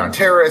people they're not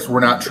terrorists. We're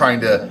not trying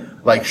to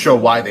like show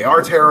why they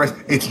are terrorists.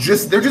 It's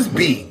just they're just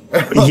being.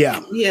 Yeah.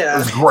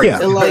 It's great.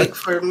 Yeah. And like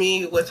for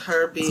me, with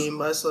her being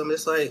Muslim,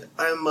 it's like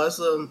I'm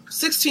Muslim,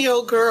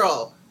 16-year-old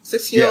girl,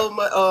 16-year-old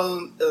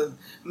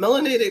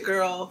melanated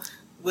girl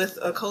with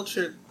a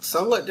culture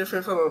somewhat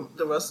different from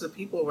the rest of the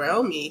people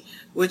around me,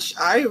 which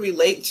I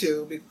relate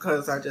to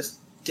because I just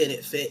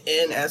didn't fit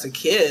in as a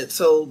kid.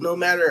 So no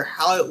matter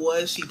how it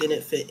was, she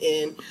didn't fit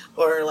in,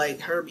 or like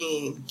her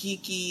being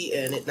geeky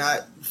and it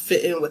not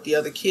fitting with the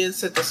other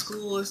kids at the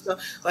school and stuff.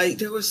 Like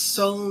there was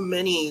so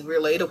many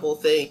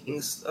relatable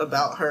things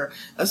about her.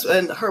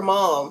 And her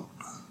mom,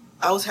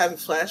 I was having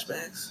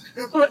flashbacks.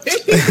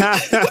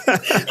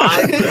 I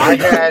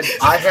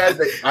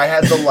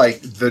had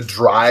the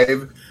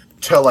drive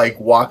to like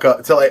walk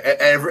up to like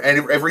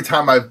every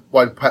time I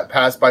would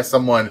pass by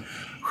someone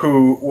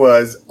who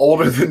was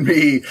older than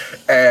me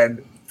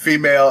and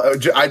female,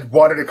 I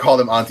wanted to call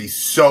them auntie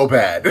so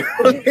bad.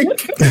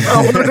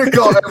 I wanted to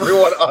call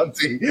everyone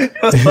auntie.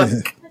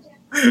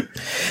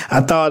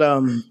 I thought,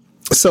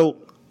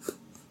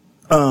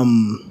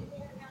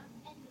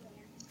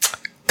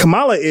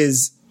 Kamala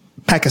is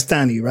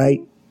Pakistani,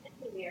 right?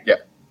 Yeah.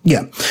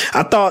 Yeah.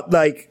 I thought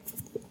like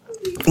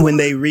when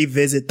they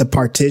revisit the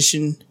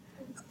partition,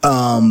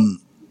 and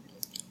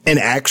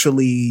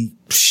actually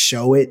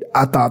show it,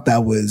 I thought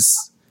that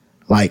was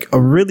like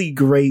a really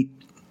great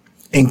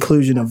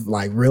inclusion of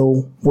like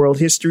real world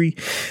history,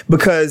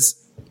 because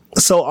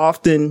so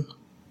often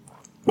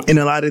in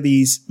a lot of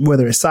these,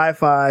 whether it's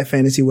sci-fi,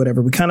 fantasy,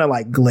 whatever, we kind of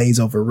like glaze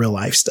over real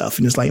life stuff.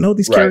 And it's like, no,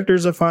 these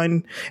characters are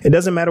fine. It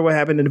doesn't matter what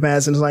happened in the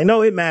past. And it's like,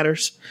 no, it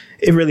matters.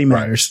 It really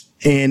matters.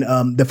 Right.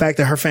 And the fact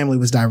that her family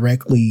was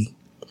directly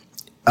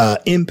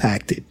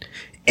impacted,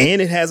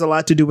 and it has a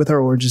lot to do with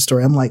her origin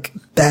story. I'm like,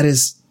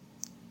 that's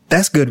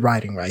good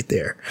writing right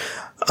there.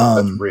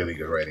 That's really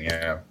good writing.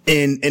 Yeah.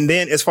 And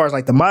then as far as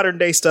like the modern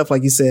day stuff,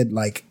 like you said,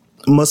 like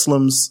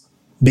Muslims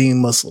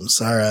being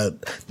Muslims, or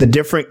the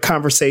different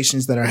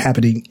conversations that are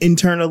happening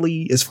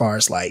internally as far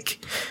as like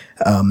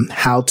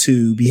how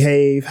to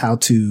behave, how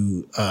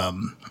to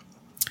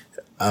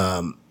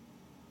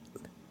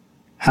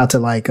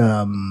like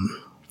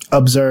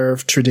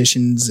observe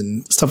traditions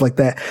and stuff like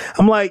that.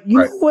 I'm like, you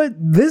know what?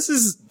 This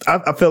is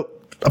I felt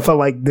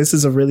like this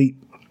is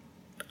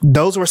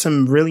those were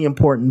some really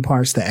important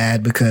parts to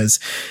add, because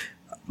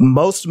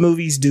most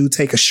movies do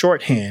take a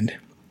shorthand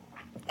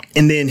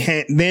and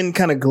then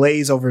kind of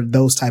glaze over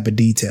those type of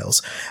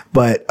details.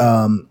 But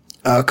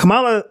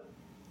Kamala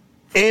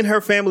and her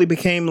family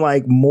became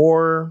like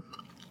more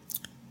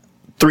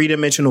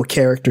three-dimensional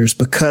characters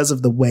because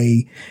of the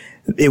way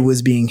it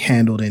was being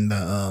handled in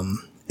the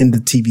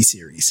TV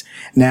series.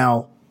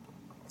 Now,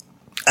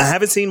 I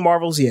haven't seen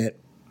Marvels yet.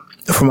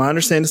 From what I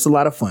understand, it's a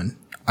lot of fun.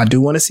 I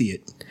do want to see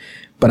it.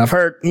 But I've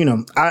heard,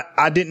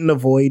 I didn't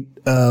avoid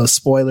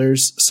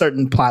spoilers,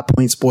 certain plot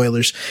point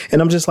spoilers.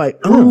 And I'm just like,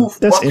 oh,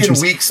 that's fucking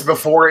interesting. Weeks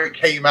before it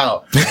came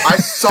out. I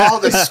saw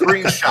the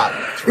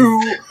screenshot 2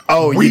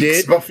 weeks you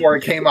did? before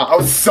it came out. I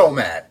was so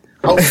mad.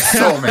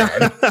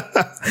 Mad.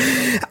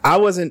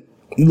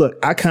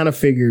 I kind of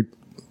figured,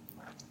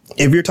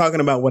 if you're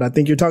talking about what I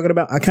think you're talking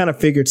about, I kind of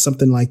figured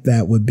something like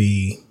that would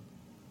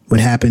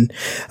happen.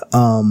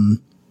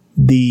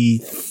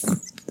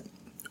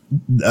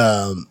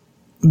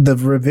 The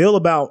reveal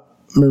about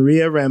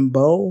Maria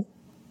Rambeau,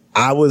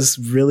 I was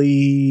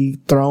really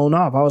thrown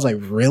off. I was like,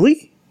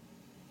 really?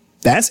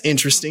 That's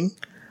interesting.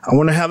 I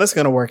wonder how that's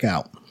going to work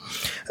out.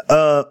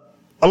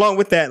 Along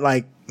with that,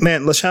 like,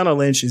 man, Lashana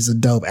Lynch is a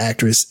dope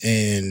actress,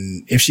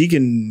 and if she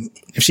can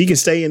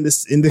stay in the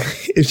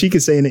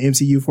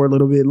MCU for a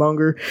little bit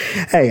longer,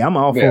 hey, I'm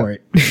all for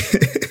it.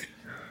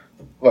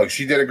 Look,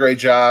 she did a great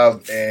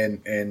job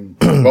in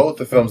both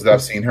the films that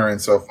I've seen her in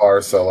so far.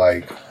 So,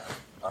 like,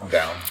 I'm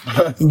down.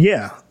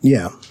 Yeah.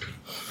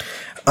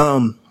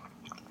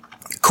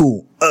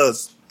 Cool.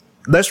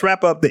 Let's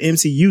wrap up the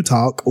MCU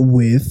talk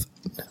with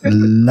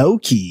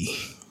Loki.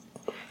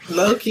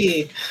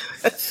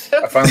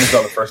 I finally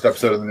saw the first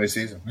episode of the new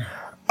season.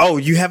 Oh,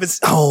 you haven't?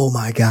 Oh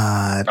my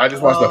God. I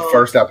just watched the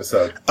first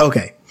episode.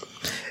 Okay.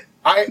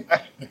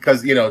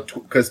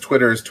 Because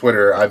Twitter is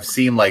Twitter. I've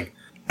seen like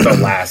the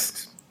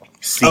last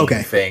scene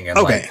thing,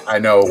 and like I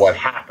know what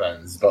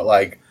happens, but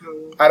like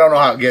I don't know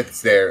how it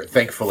gets there,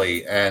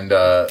 thankfully, and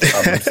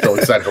I'm still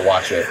excited to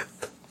watch it.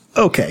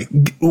 Okay.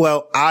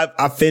 Well,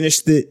 I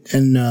finished it,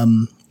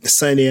 and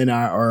Sunday and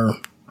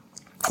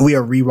we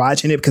are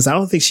rewatching it because I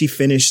don't think she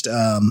finished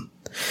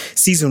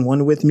season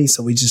 1 with me,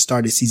 so we just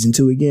started season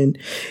 2 again.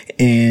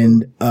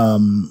 And I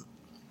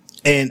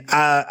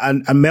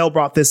Mel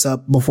brought this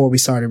up before we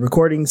started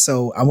recording,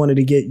 so I wanted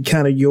to get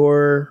kind of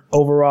your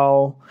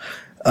overall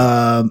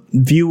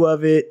view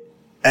of it,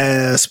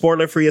 as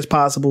spoiler free as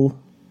possible.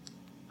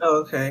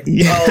 Oh, okay.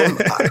 Yeah.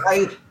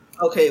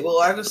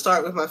 Well, I can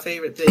start with my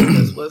favorite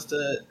thing was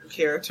the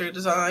character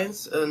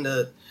designs and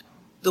the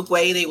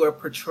way they were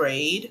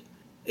portrayed.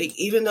 Like,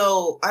 even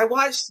though I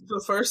watched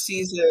the first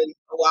season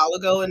a while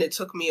ago and it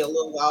took me a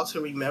little while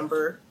to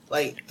remember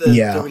like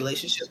the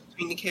relationship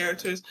between the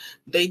characters,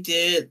 they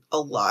did a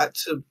lot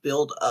to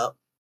build up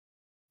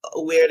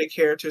where the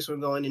characters were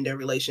going in their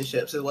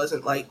relationships. It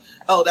wasn't like,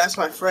 oh, that's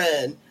my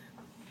friend,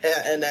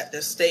 and that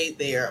just stayed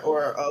there,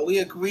 or we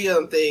agree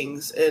on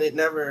things, and it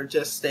never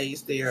just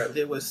stays there.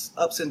 There was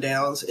ups and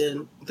downs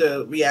in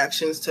the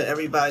reactions to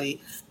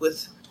everybody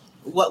with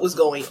what was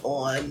going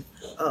on.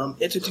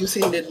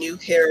 Introducing the new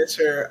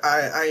character,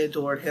 I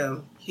adored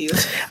him. He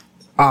was.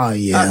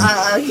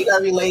 I think I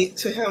relate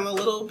to him a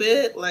little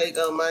bit. Like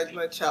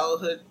my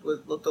childhood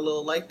looked a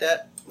little like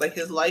that, like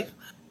his life.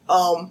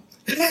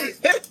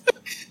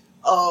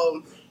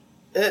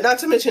 Not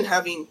to mention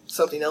having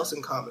something else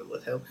in common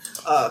with him.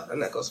 I'm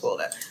not gonna spoil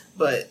that,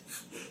 but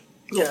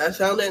yeah, I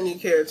found that new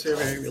character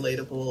very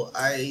relatable.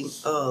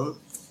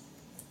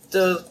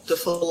 The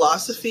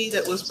philosophy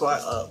that was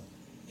brought up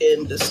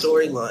in the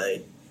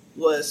storyline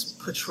was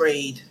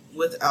portrayed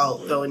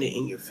without throwing it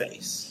in your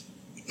face.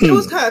 It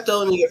was kind of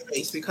thrown in your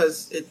face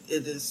because it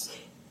is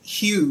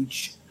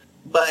huge,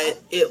 but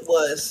it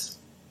was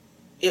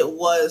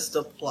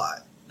the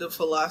plot. The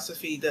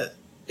philosophy that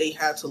they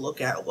had to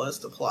look at was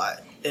the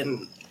plot,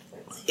 and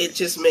it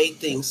just made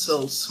things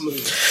so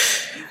smooth.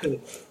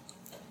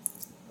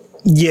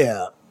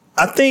 Yeah,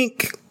 I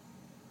think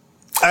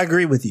I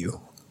agree with you,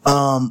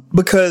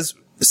 because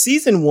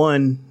season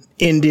 1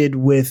 ended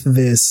with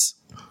this.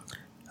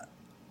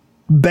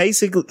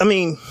 Basically, I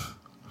mean,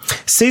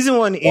 season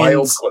 1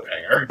 ends.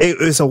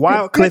 It's a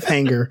wild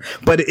cliffhanger,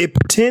 but it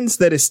pretends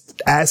that it's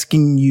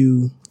asking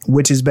you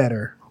which is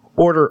better,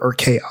 order or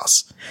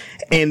chaos.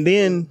 And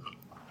then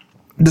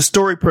the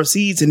story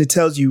proceeds and it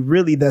tells you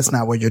really that's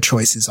not what your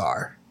choices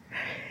are.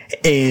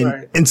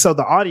 And so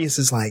the audience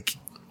is like,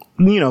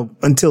 you know,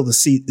 until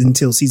season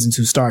 2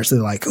 starts, they're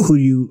like,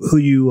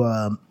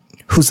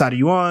 whose side are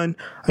you on?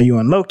 Are you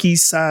on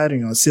Loki's side? Are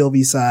you on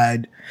Sylvie's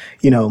side?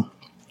 You know,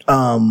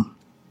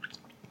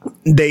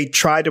 they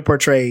try to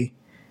portray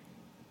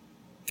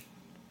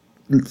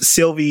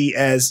Sylvie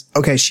as,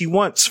 okay, she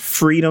wants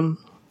freedom.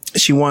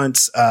 She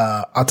wants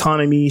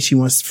autonomy. She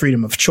wants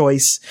freedom of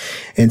choice.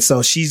 And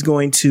so she's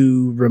going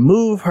to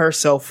remove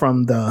herself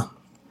from the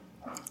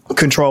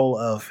control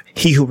of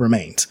He Who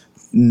Remains.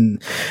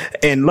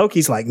 And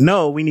Loki's like,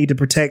 no, we need to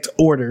protect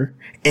order.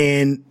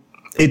 And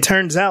it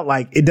turns out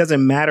like it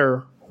doesn't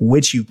matter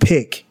which you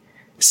pick.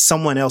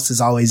 Someone else is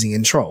always in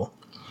control.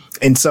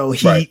 And so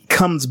he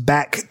comes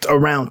back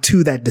around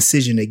to that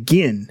decision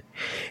again.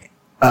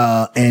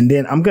 And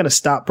then I'm going to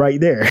stop right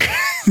there.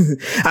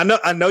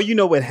 I know, you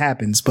know what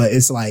happens, but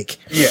it's like,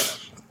 yeah.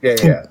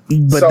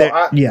 But so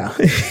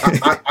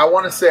I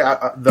want to say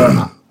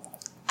I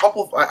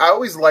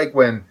always like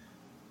when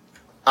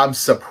I'm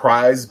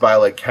surprised by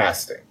like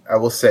casting. I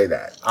will say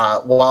that.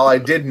 While I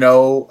did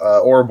know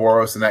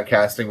Ouroboros in that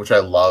casting, which I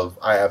love,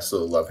 I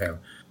absolutely love him.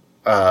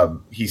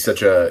 He's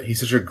such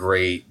a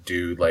great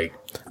dude. Like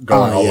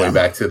going all the way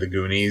back to the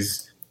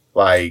Goonies.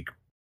 Like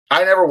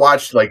I never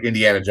watched like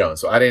Indiana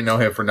Jones, so I didn't know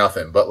him for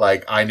nothing. But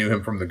like I knew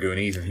him from the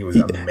Goonies, and he was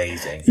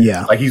amazing.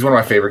 Yeah, like he's one of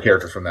my favorite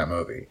characters from that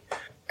movie.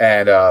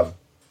 And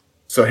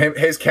so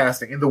his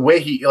casting and the way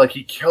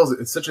he kills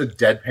it. It's such a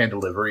deadpan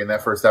delivery in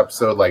that first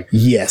episode. Like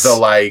so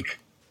like.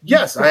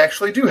 Yes, I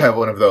actually do have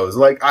one of those.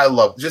 Like, I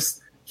love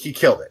he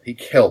killed it. He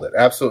killed it.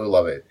 Absolutely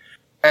love it.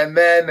 And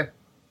then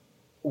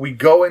we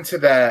go into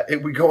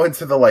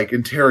the like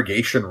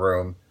interrogation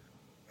room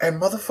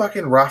and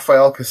motherfucking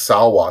Rafael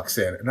Casal walks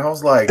in. And I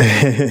was like,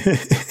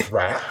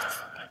 Raph?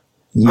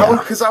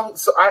 Yeah.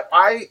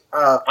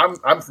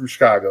 I'm from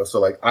Chicago. So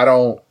like,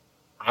 I'm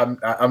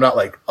not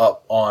like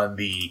up on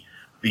the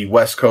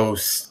West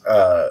Coast,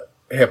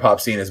 hip hop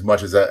scene as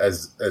much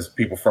as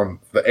people from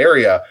the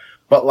area.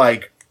 But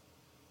like,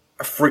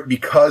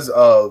 because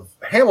of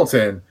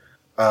Hamilton,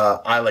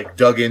 I like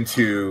dug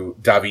into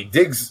Daveed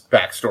Diggs'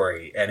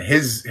 backstory and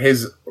his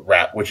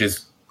rap, which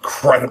is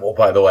incredible,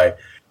 by the way.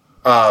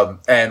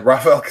 And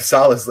Rafael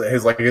Casal is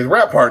his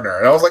rap partner,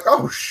 and I was like,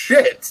 oh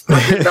shit!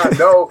 I did not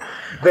know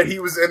that he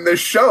was in this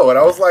show, and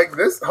I was like,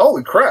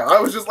 holy crap! I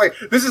was just like,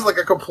 this is like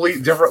a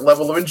complete different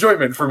level of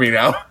enjoyment for me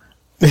now.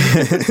 Yeah,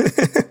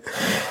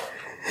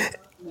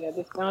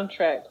 the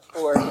soundtrack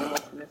for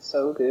Hamilton is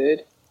so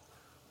good.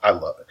 I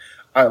love it.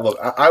 I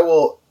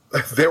will.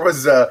 There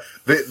was the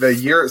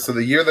year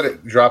that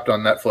it dropped on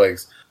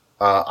Netflix.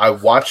 I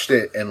watched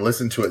it and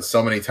listened to it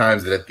so many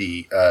times that at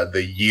the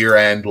year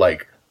end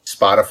like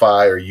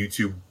Spotify or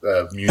YouTube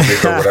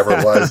music or whatever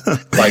it was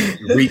like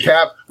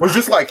recap was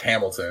just like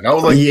Hamilton. I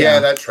was like, yeah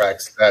that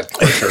tracks. That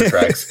for sure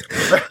tracks.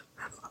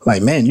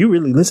 Like, man, you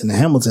really listen to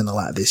Hamilton a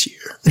lot this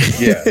year.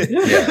 Yeah.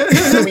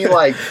 I mean,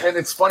 like, and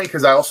it's funny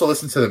because I also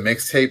listened to the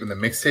mixtape, and the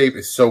mixtape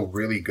is so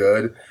really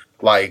good.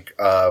 Like,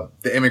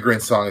 the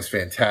Immigrant Song is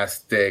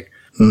fantastic.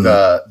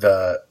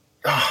 Mm.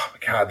 Oh my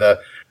God,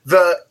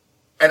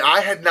 and I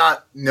had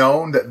not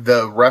known that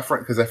the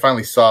reference, because I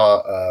finally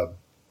saw,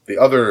 the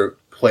other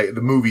play,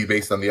 the movie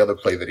based on the other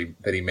play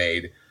that he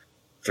made,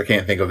 which I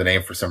can't think of the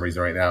name for some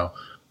reason right now,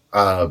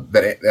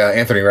 that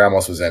Anthony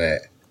Ramos was in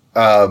it.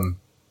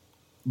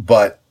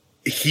 But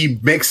he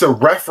makes a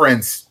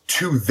reference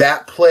to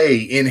that play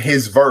in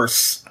his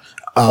verse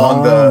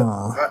on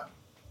the,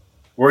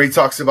 where he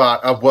talks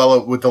about,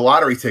 with the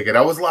lottery ticket.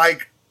 I was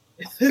like,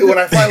 when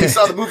I finally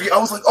saw the movie, I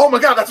was like, oh my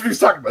God, that's what he was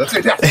talking about. That's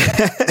fantastic.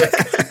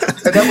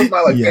 And that was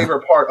my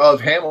favorite part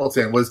of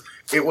Hamilton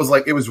it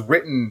was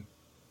written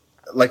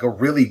like a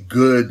really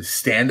good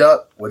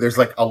stand-up where there's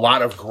like a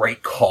lot of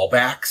great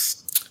callbacks.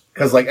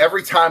 Cause like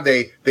every time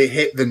they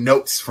hit the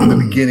notes from the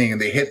beginning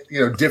and they hit,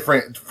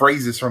 different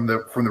phrases from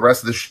the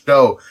rest of the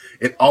show,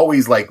 it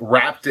always like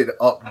wrapped it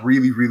up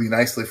really, really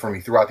nicely for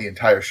me throughout the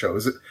entire show.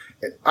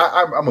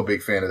 I'm a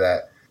big fan of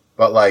that.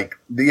 But like,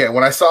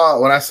 when I saw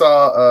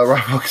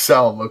Rafael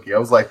Casal and Loki, I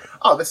was like,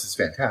 oh, this is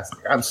fantastic.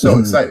 I'm so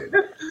excited.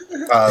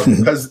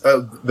 Because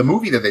the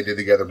movie that they did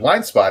together,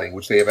 Blind Spotting,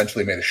 which they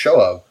eventually made a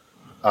show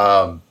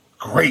of,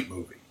 great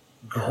movie.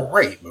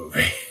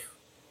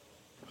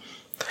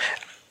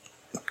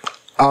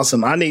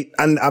 Awesome. I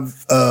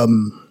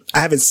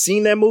haven't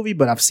seen that movie,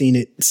 but I've seen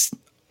it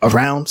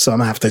around, so I'm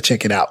gonna have to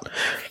check it out.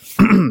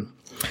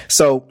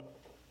 So,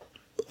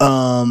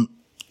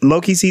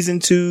 Loki season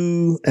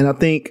 2, and I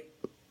think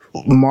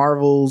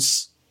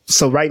Marvel's.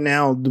 So right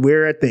now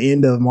we're at the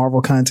end of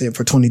Marvel content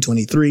for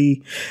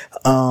 2023.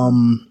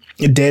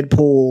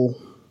 Deadpool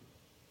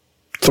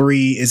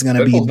 3 is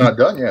gonna be not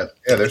done yet.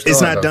 Yeah,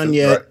 it's not done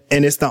yet, right.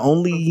 And it's the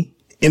only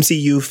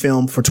MCU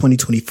film for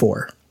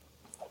 2024.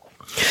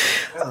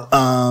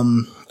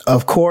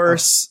 Of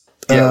course.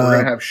 We're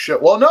gonna have show.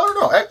 Well,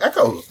 no.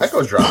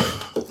 Echo's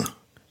dropping.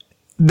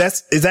 I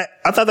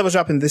thought that was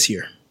dropping this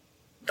year.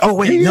 Oh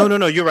wait,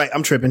 no, you're right.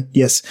 I'm tripping.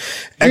 Yes,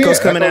 Echo's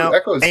coming out,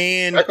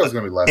 and Echo's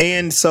gonna be last.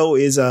 And so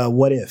is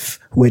What If,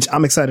 which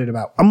I'm excited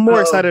about. I'm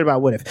more excited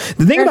about What If.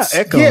 The thing about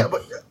Echo,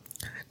 but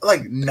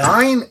like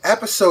 9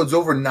 episodes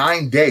over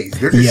 9 days.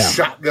 They're just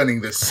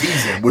shotgunning this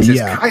season, which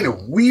is kind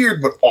of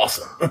weird but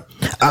awesome.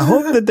 I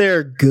hope that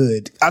they're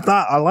good.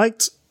 I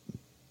liked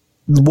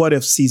What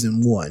If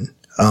season 1.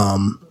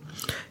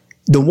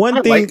 The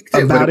one thing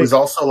about it was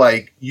also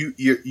like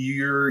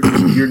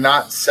you're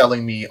not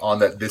selling me on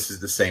that this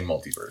is the same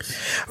multiverse.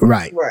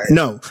 Right.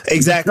 No,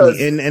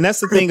 exactly. And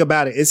that's the thing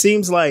about it. It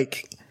seems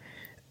like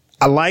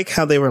I like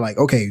how they were like,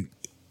 okay,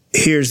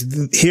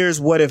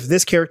 here's what if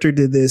this character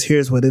did this,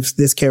 here's what if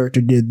this character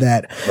did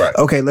that. Right.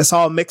 Okay, let's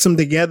all mix them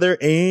together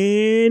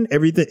and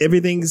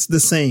everything's the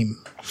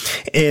same.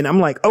 And I'm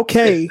like,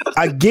 okay,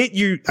 I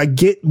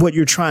get what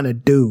you're trying to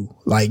do.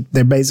 Like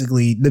they're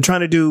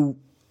trying to do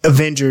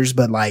Avengers,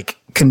 but like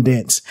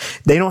condensed.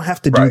 They don't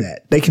have to do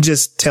that. They can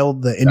just tell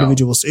the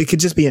individuals. It could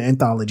just be an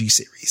anthology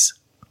series,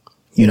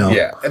 you know?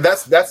 Yeah. And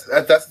that's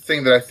the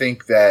thing that I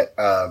think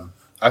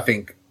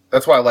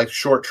that's why I like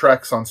short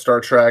treks on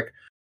Star Trek.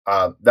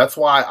 That's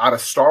why out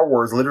of Star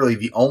Wars, literally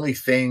the only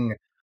thing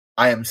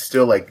I am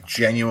still like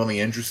genuinely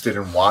interested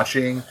in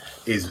watching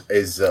is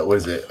what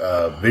is it?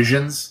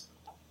 Visions.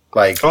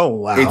 Like, oh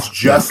wow. It's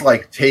just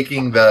like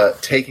taking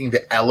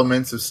the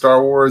elements of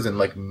Star Wars and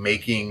like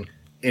making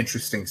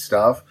interesting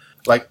stuff.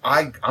 Like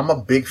I'm a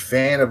big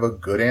fan of a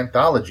good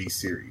anthology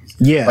series.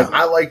 Yeah. Like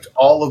I liked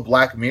all of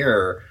Black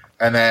Mirror,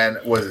 and then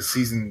was it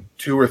season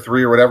 2 or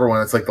 3 or whatever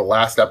when it's like the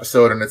last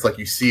episode and it's like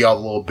you see all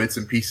the little bits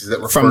and pieces that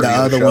refer from the to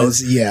other shows.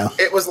 ones. Yeah.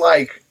 It was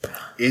like,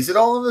 is it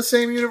all in the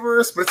same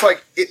universe? But it's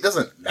like it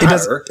doesn't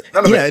matter.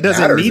 It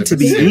doesn't need to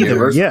be either.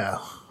 Universe. Yeah.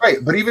 Right,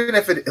 but even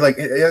if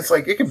it's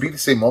like it could be the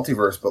same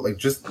multiverse, but like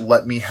just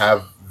let me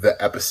have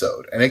the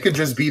episode, and it could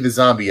just be the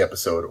zombie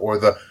episode or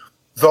the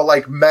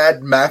like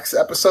Mad Max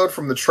episode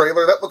from the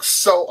trailer. That looks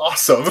so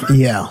awesome.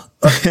 Yeah.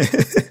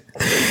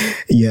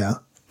 Yeah.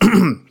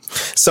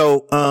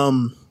 So,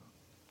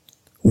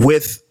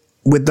 with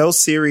those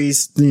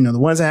series, you know, the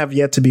ones that have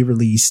yet to be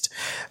released,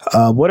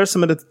 what are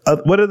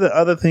the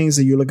other things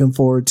that you're looking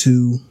forward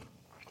to,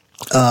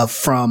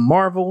 from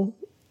Marvel,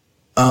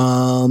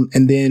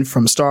 and then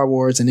from Star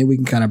Wars, and then we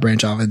can kind of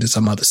branch off into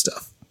some other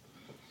stuff.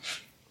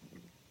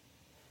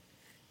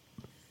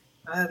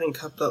 I haven't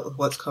kept up with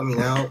what's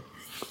coming out.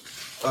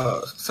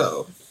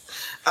 So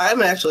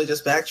I'm actually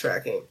just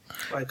backtracking.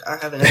 Like I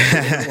haven't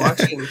actually been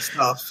watching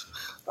stuff.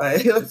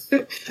 Like I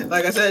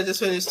said, I just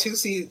finished two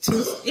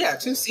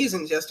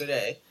seasons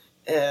yesterday,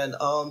 and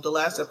the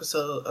last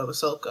episode of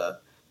Ahsoka,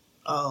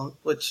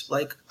 which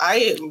like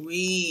I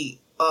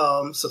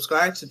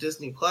subscribed to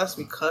Disney Plus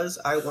because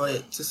I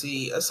wanted to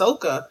see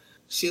Ahsoka.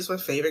 She was my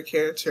favorite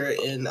character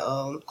in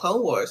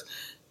Clone Wars,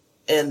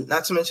 and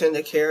not to mention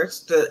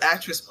the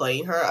actress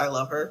playing her. I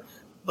love her,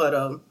 but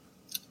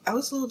I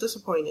was a little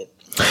disappointed.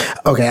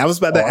 Okay, I was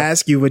about to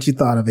ask you what you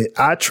thought of it.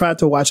 I tried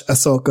to watch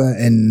Ahsoka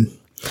and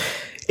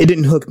it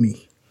didn't hook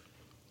me.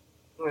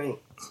 Right.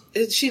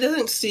 She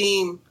doesn't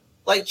seem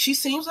like she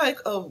seems like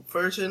a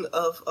version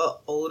of an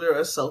older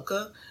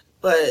Ahsoka,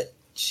 but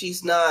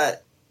she's not.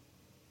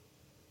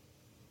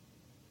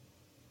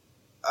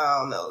 I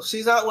don't know.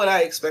 She's not what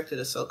I expected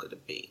Ahsoka to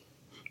be.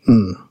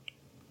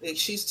 Like,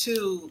 she's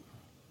too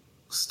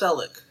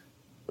stoic.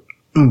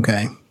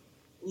 Okay.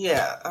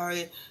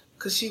 Yeah,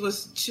 because she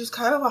was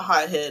kind of a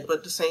hothead, but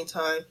at the same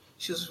time,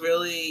 she was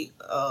really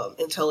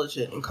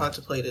intelligent and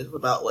contemplative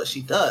about what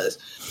she does.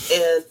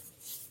 And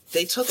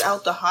they took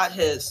out the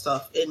hothead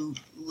stuff and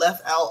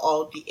left out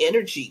all the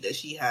energy that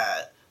she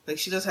had. Like,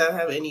 she doesn't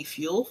have any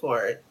fuel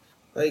for it.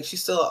 Like,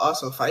 she's still an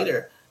awesome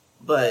fighter.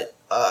 But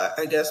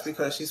I guess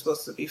because she's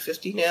supposed to be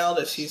 50 now,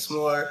 that she's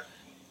more...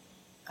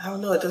 I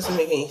don't know, it doesn't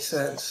make any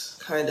sense,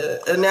 kind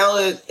of. And now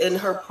in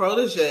her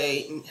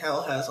protege,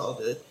 Hal has all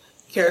the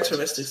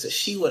characteristics that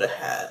she would have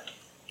had.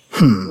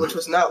 Which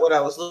was not what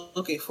I was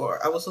looking for.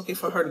 I was looking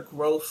for her to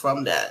grow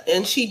from that.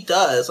 And she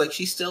does. Like,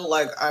 she's still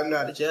like, I'm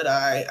not a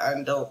Jedi.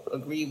 I don't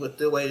agree with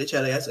the way the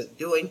Jedi are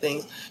doing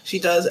things. She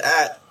does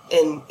act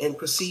and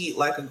proceed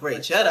like a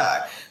great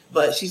Jedi.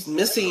 But she's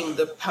missing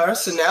the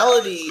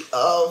personality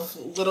of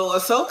little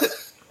Ahsoka.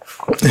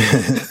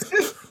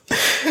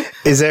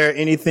 Is there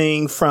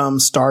anything from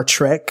Star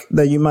Trek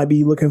that you might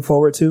be looking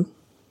forward to?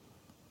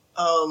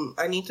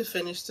 I need to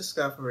finish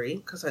Discovery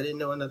because I didn't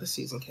know another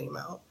season came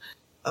out.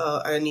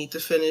 I need to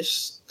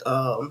finish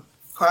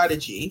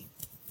Prodigy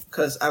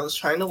because I was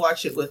trying to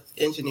watch it with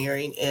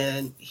engineering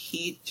and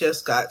he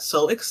just got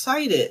so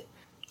excited.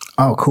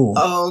 Oh, cool.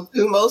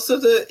 Who most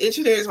of the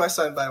engineer is my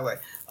son, by the way.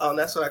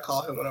 That's what I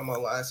call him when I'm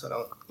online, so I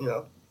don't,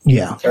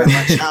 yeah, turn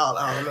my child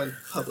out in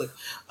public.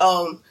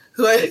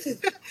 But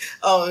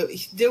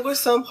there were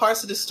some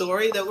parts of the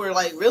story that were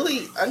like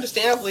really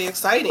understandably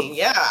exciting.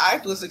 Yeah, I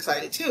was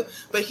excited too.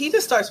 But he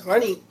just starts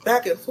running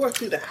back and forth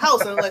through the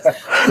house, and I'm like,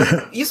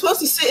 "You're supposed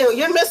to sit.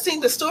 You're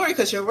missing the story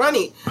because you're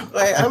running."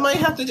 Like, I might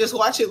have to just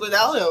watch it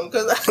without him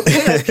because I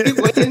keep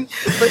waiting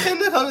for him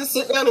to come and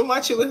sit down and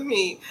watch it with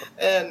me.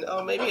 And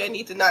maybe I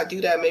need to not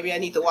do that. Maybe I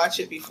need to watch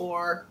it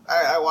before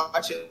I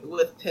watch it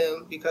with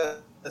him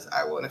because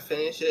I want to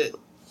finish it.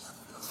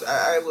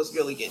 I was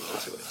really getting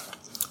into it.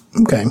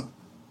 Okay.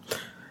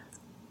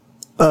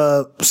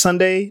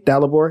 Sunday,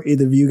 Dalibor,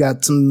 either of you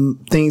got some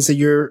things that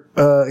you're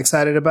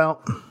excited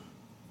about?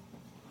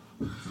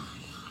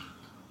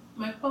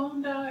 My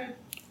phone died.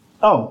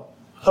 Oh,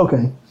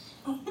 okay.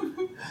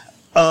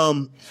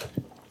 Oh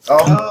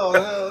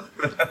no.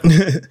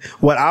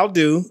 What I'll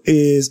do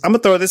is I'm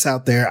gonna throw this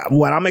out there.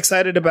 What I'm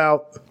excited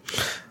about,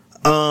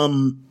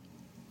 one,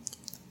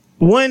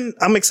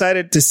 I'm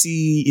excited to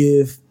see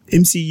if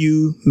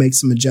MCU makes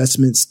some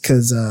adjustments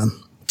because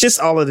just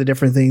all of the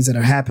different things that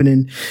are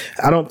happening.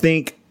 I don't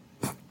think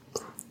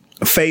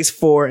Phase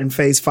 4 and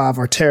Phase 5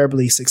 are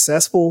terribly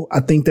successful. I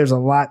think there's a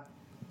lot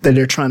that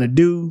they're trying to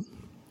do,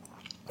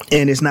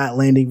 and it's not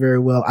landing very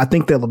well. I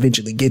think they'll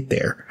eventually get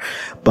there,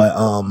 but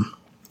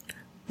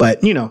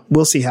you know,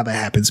 we'll see how that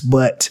happens.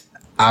 But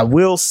I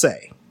will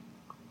say,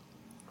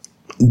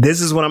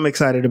 this is what I'm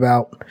excited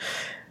about.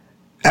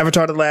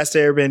 Avatar: The Last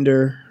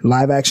Airbender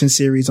live action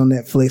series on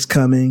Netflix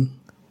coming.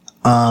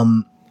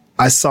 I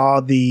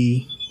saw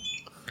the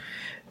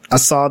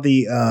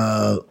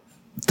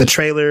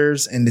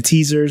trailers and the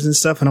teasers and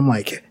stuff, and I'm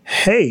like,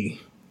 hey,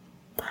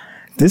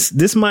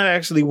 this might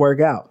actually work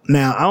out.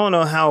 Now, I don't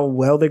know how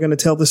well they're going to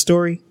tell the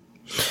story,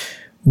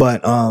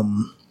 but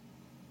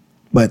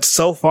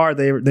so far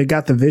they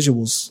got the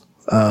visuals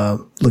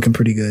looking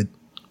pretty good.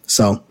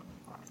 So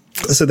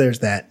there's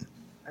that.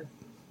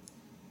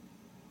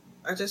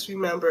 I just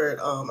remembered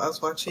I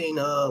was watching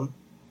Retro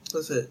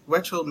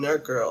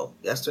Nerd Girl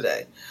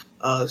yesterday.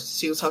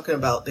 She was talking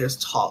about there's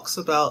talks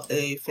about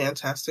a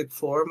Fantastic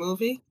Four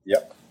movie.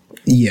 Yep.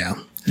 Yeah.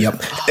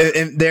 Yep.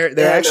 And they're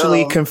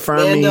actually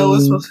confirming.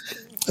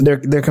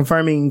 They're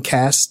confirming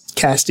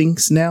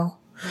castings now.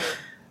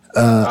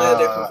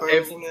 If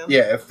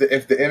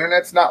the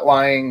internet's not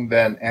lying,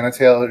 then Anna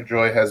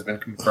Taylor-Joy has been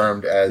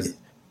confirmed as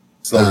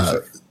Silver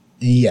Surfer.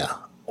 Yeah.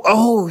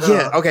 Oh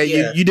yeah. Okay.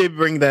 Yeah. You did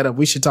bring that up.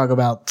 We should talk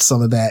about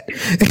some of that.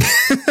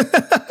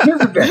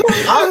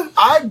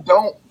 I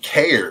don't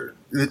care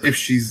if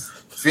she's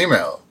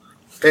female.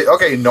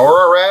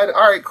 Nora Rad.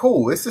 All right,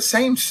 cool. It's the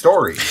same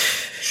story.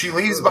 She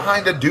leaves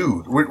behind a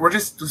dude. We're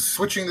just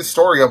switching the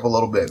story up a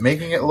little bit,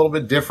 making it a little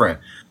bit different.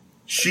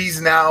 So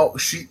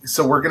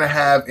we're gonna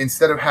have,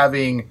 instead of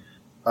having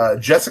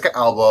Jessica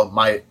Alba,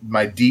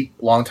 my deep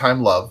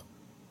longtime love,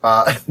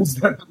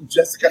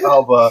 Jessica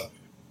Alba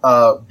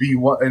be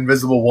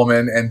Invisible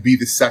Woman and be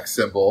the sex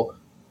symbol,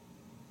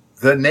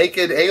 the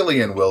naked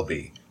alien will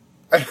be.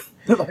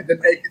 Like the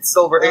naked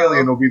silver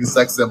alien will be the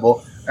sex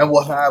symbol, and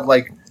we'll have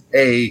not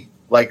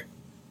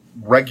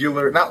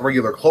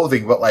regular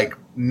clothing, but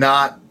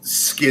not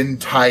skin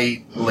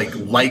tight,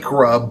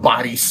 lycra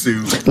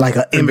bodysuit, like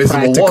an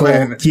Invisible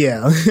Woman.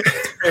 Yeah.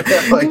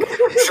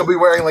 She'll be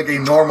wearing a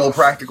normal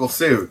practical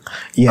suit.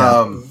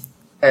 Yeah.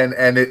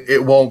 And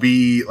it won't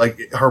be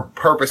her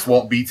purpose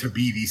won't be to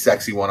be the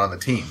sexy one on the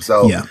team.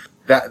 So yeah.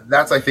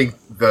 That's I think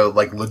the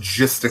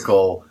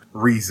logistical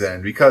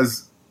reason,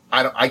 because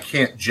I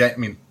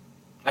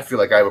feel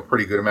like I have a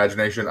pretty good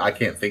imagination. I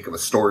can't think of a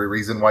story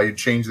reason why you'd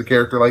change the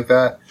character like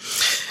that.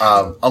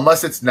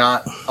 Unless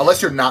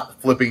you're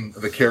not flipping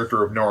the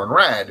character of Norrin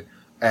Rad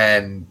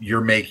and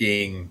you're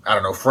making, I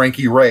don't know,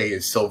 Frankie Ray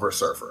is Silver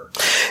Surfer.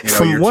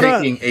 You're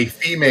taking a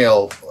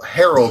female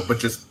herald, but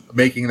just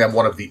making them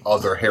one of the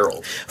other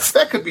heralds.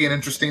 That could be an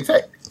interesting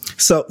take.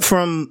 So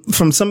from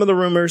some of the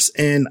rumors,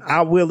 and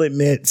I will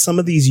admit, some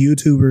of these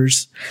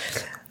YouTubers,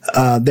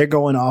 they're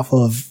going off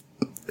of,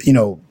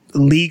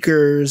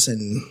 leakers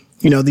and,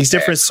 these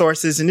different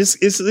sources, and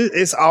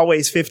it's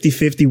always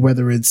 50-50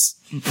 whether it's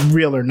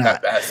real or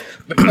not.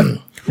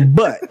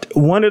 But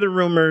one of the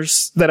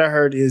rumors that I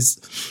heard is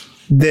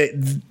that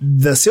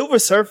the Silver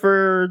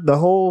Surfer, the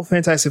whole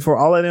Fantastic Four,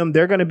 all of them,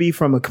 they're going to be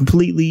from a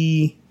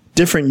completely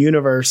different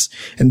universe,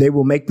 and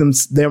they'll make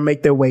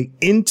their way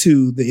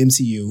into the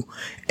MCU,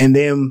 and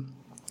then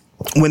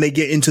when they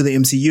get into the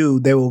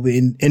MCU, they will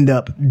end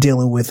up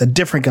dealing with a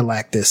different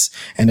Galactus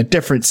and a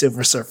different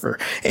Silver Surfer.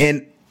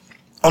 And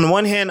on the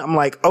one hand, I'm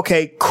like,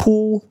 okay,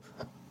 cool.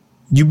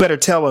 You better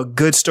tell a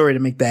good story to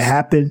make that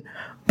happen.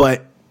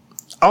 But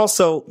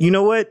also, you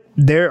know what?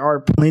 There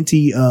are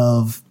plenty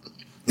of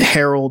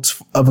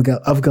heralds of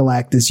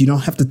Galactus. You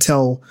don't have to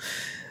tell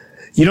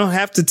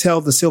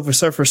the Silver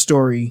Surfer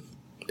story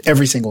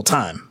every single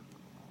time.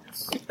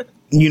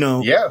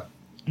 Yeah.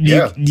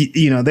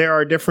 There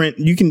are different,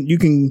 you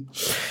can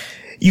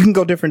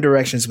go different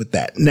directions with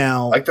that.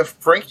 Now, the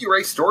Frankie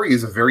Ray story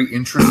is a very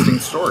interesting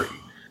story.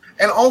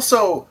 And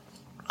also,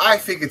 I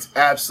think it's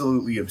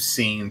absolutely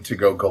obscene to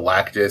go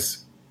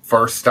Galactus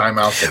first time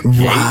out the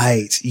gate.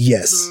 Right.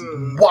 Yes.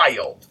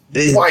 Wild.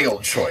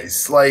 wild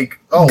choice. Like,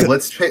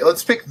 let's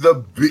pick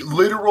the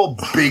literal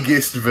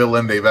biggest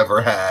villain they've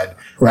ever had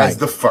as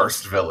the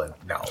first villain.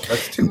 No,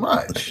 that's too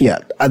much. Yeah,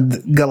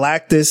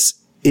 Galactus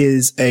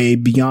is a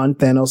beyond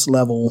Thanos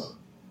level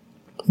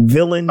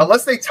villain.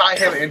 Unless they tie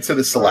him into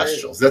the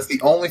Celestials. That's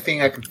the only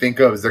thing I can think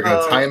of is they're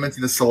going to tie him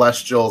into the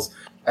Celestials,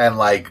 and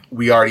like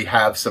we already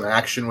have some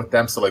action with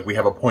them, so like we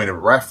have a point of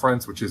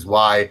reference, which is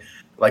why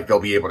like they'll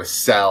be able to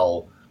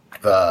sell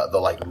the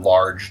like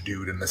large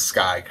dude in the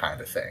sky kind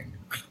of thing.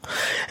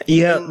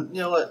 Yeah, and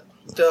you know what?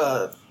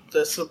 The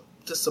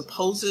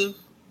supposed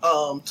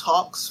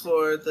talks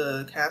for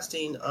the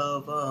casting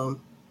of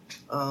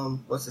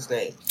what's his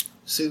name?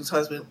 Sue's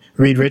husband,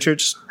 Reed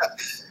Richards.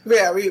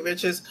 Yeah, Reed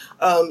Richards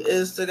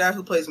is the guy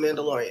who plays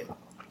Mandalorian.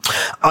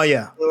 Oh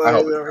yeah, I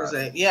remember his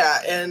name. Yeah,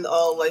 and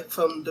like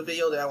from the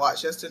video that I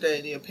watched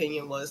yesterday, the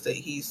opinion was that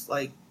he's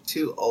like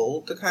too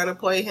old to kind of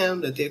play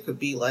him. That there could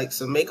be like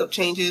some makeup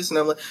changes, and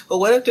I'm like, well,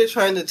 what if they're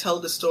trying to tell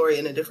the story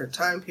in a different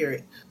time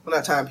period? Well,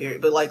 not time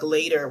period, but like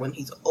later when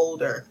he's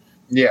older.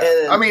 Yeah,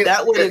 and I mean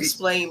that would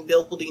explain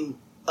building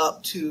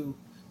up to.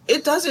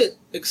 It doesn't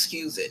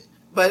excuse it,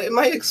 but it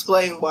might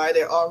explain why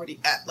they're already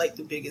at like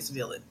the biggest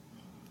villain.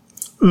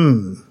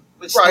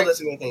 Which still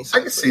doesn't make any sense.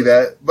 I can see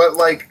that, but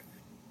like,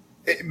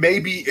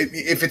 maybe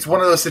if it's one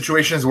of those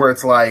situations where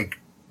it's like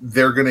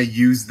they're gonna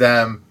use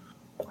them.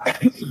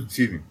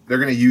 Excuse me. They're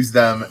gonna use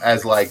them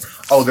as like,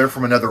 oh, they're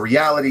from another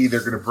reality. They're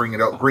gonna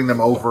bring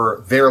them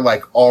over. They're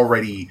like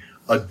already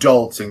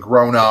adults and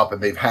grown up, and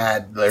they've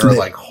had their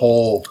like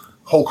whole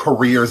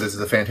careers as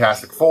the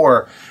Fantastic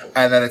Four,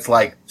 and then it's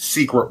like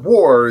Secret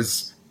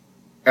Wars,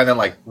 and then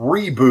like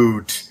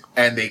reboot.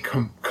 And they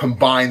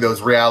combine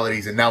those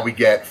realities, and now we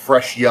get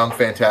fresh young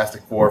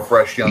Fantastic Four,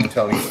 fresh young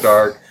Tony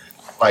Stark,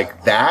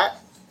 like that,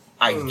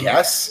 I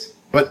guess.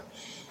 But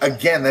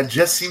again, that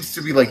just seems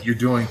to be like you're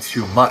doing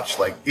too much.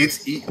 Like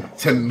it's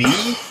to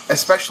me,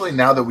 especially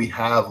now that we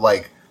have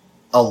like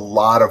a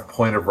lot of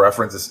point of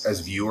reference as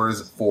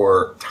viewers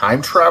for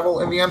time travel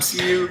in the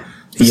MCU,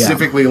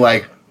 specifically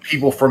like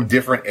people from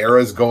different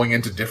eras going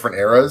into different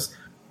eras.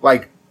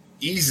 Like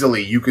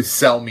easily, you could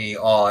sell me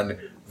on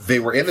they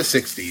were in the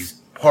 60s.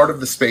 Part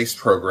of the space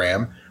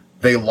program,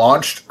 they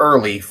launched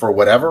early for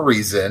whatever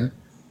reason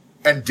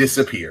and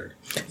disappeared.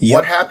 Yep.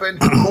 What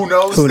happened? Who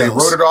knows? They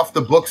wrote it off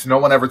the books. No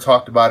one ever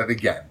talked about it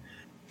again.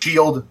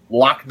 S.H.I.E.L.D.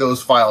 locked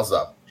those files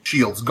up.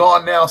 S.H.I.E.L.D.'s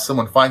gone now.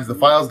 Someone finds the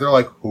files. They're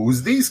like,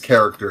 who's these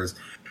characters?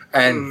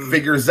 And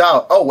figures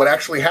out, oh, what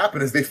actually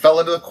happened is they fell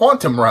into the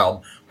quantum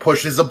realm.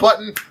 Pushes a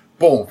button.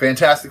 Boom.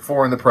 Fantastic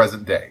Four in the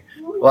present day.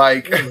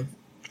 Like,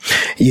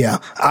 yeah.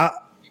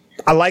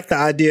 I like the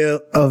idea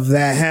of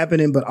that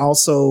happening, but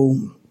also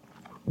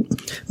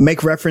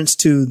make reference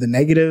to the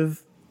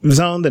negative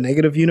zone, the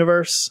negative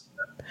universe.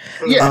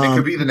 Yeah, and it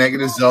could be the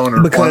negative zone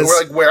or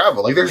like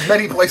wherever. Like, there's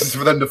many places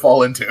for them to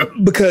fall into.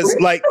 Because,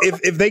 like,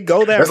 if they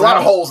go that there's a lot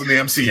of holes in the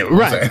MCU.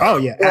 Right. Oh,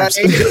 yeah,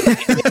 absolutely.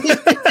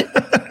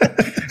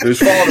 There's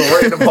fallen a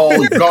random hole.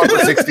 He's gone for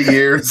 60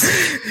 years.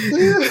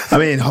 I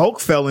mean,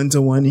 Hulk fell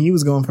into one. He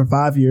was gone for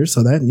 5 years,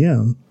 so that,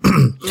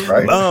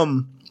 right.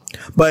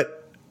 But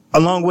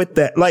along with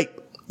that, like,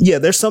 yeah,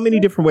 there's so many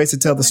different ways to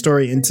tell the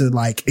story and to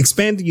like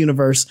expand the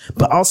universe,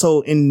 but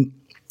also introduce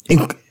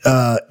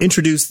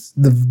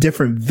the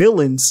different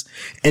villains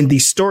and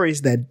these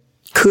stories that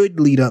could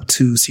lead up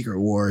to Secret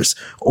Wars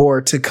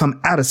or to come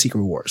out of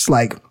Secret Wars.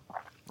 Like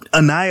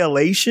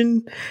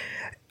Annihilation,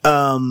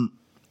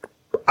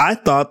 I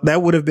thought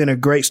that would have been a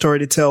great story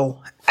to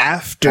tell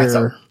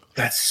after.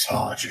 That's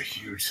such a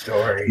huge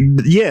story.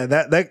 Yeah,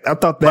 that I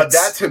thought that. But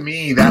that to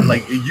me, that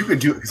like you could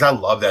do because I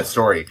love that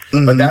story.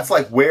 But that's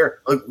like where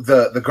like,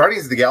 the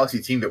Guardians of the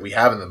Galaxy team that we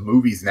have in the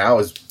movies now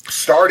is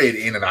started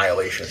in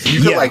Annihilation. So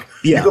you could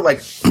you could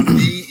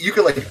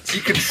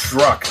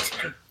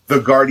deconstruct the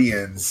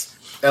Guardians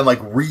and like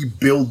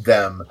rebuild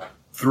them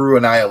through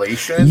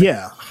Annihilation.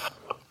 Yeah,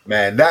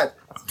 man, that.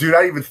 Dude,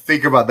 I didn't even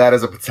think about that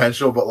as a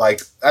potential, but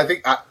like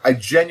I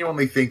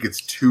genuinely think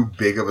it's too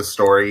big of a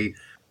story.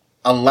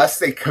 Unless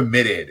they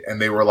committed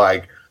and they were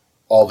like,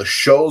 all the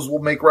shows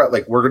will make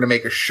like we're going to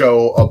make a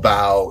show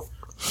about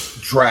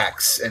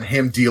Drax and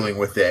him dealing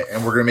with it,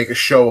 and we're going to make a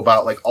show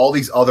about like all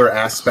these other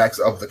aspects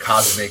of the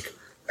cosmic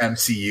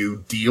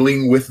MCU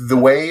dealing with the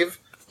wave,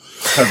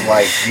 because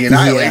like the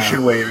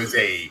Annihilation Wave is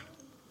a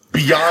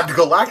beyond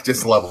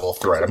Galactus level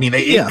threat. I mean,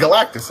 they ate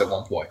Galactus at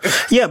one point.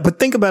 Yeah, but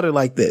think about it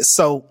like this.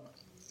 So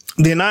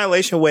the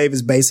Annihilation Wave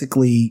is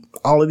basically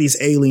all of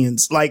these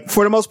aliens. Like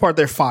for the most part,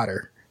 they're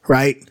fodder,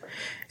 right?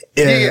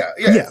 Yeah.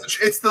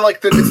 It's the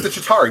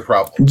Chitauri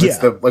problem. It's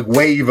the like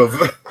wave of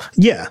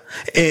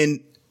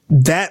and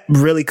that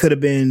really could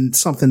have been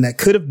something that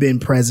could have been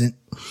present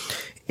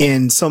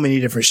in so many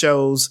different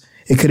shows.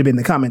 It could have been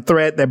the common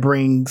thread that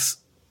brings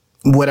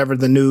whatever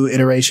the new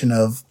iteration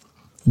of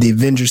the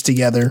Avengers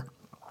together,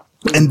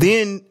 and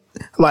then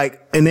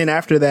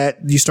after that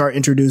you start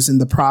introducing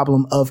the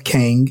problem of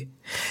Kang.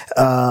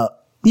 All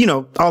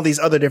these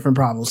other different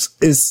problems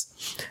there's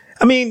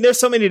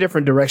so many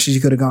different directions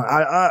you could have gone.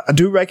 I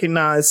do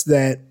recognize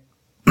that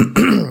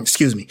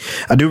excuse me,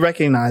 I do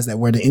recognize that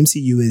where the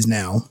MCU is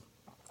now,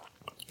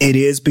 it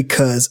is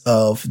because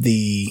of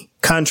the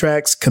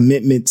contracts,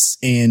 commitments,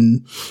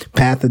 and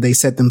path that they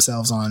set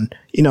themselves on,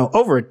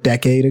 over a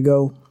decade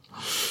ago.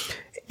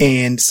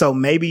 And so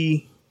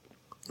maybe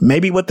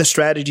what the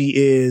strategy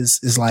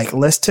is like,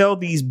 let's tell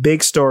these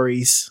big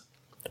stories,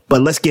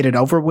 but let's get it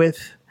over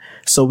with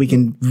so we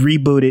can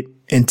reboot it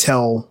and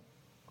tell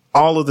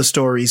all of the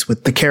stories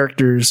with the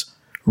characters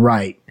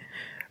right.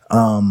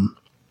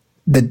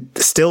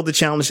 The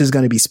challenge is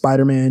going to be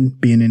Spider-Man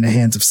being in the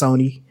hands of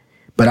Sony,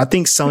 but I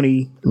think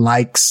Sony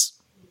likes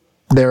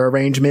their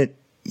arrangement.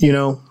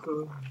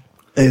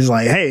 It's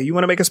like, hey, you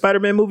want to make a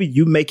Spider-Man movie?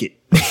 You make it.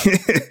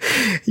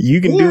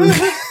 You can do.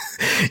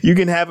 You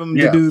can have them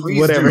to do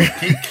whatever.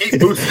 Keep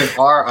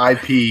boosting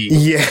RIP.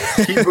 Yeah.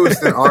 Keep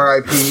boosting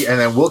RIP, and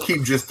then we'll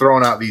keep just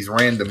throwing out these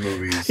random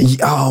movies.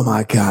 Oh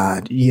my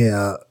God.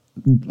 Yeah.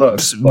 Look,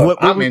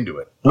 I'm into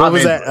it. What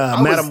was that?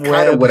 Madam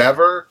Web?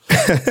 Whatever.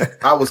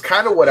 I was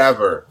kind of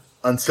whatever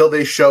until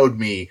they showed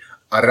me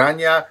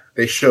Araña.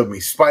 They showed me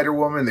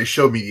Spider-Woman. They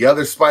showed me the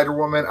other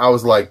Spider-Woman. I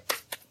was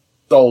like,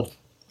 sold.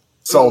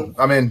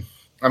 I'm in.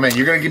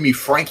 You're going to give me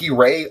Frankie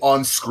Ray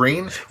on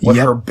screen with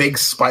her big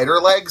spider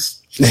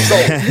legs? Sold.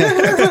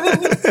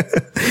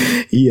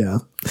 Yeah.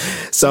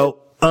 So,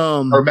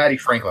 or Maddie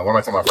Franklin. What am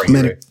I talking about?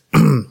 Frankie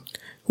Ray?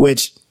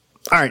 Which,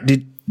 all right.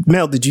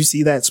 Mel, did you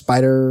see that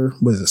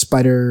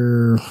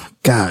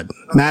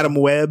Madam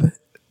Web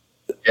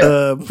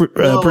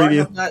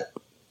preview?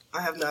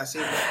 I have not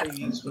seen the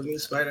previews for new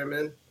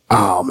Spider-Man.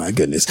 Oh my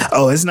goodness.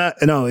 Oh, it's not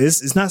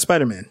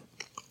Spider-Man.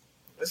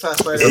 It's not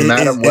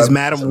Spider-Man. It's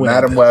Madam Web.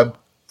 Madam Web.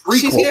 Prequel.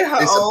 She's getting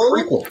her own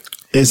prequel.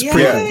 It's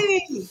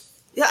prequel.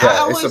 Yeah, I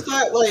always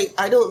thought,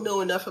 I don't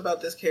know enough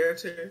about this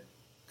character.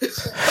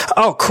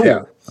 Oh, cool.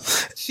 Yeah.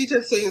 She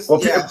just seems. Well,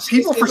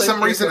 people for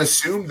some reason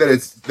assume that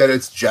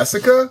it's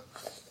Jessica,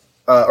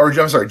 or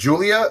I'm sorry,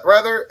 Julia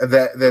rather.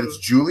 That it's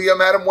Julia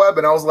Madam Web,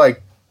 and I was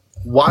like,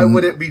 why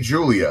would it be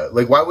Julia?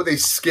 Like, why would they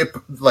skip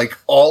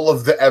all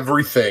of the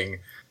everything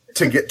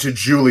to get to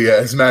Julia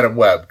as Madam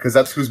Web? Because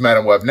that's who's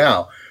Madam Web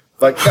now.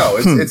 No,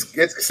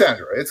 it's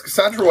Cassandra. It's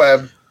Cassandra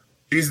Webb.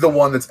 She's the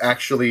one that's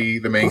actually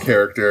the main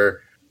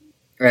character.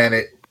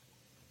 And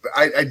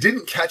I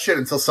didn't catch it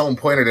until someone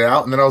pointed it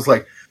out, and then I was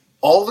like,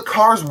 all the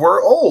cars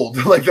were old,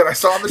 that I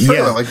saw in the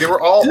trailer. Yeah. They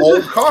were all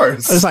old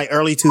cars. It's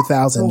early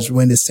 2000s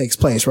when this takes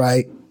place,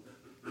 right?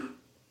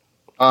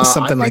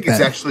 Something like that.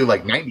 It's actually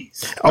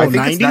 90s. Oh, I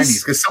think 90s? It's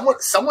 90s because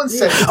someone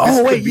said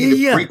this could be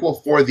the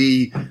prequel for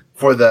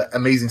the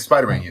Amazing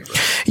Spider-Man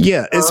universe.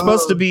 Yeah, it's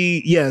supposed to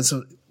be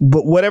So,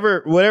 but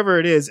whatever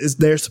it is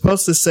they're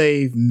supposed to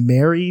save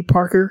Mary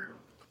Parker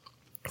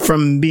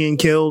from being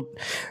killed.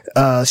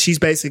 She's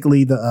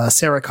basically the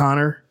Sarah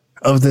Connor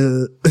of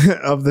the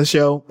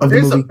show of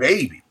the movie. A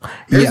baby.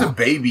 There's a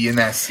baby in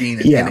that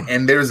scene,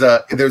 and there's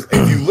if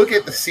you look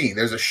at the scene,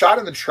 there's a shot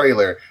in the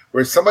trailer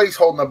where somebody's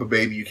holding up a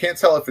baby. You can't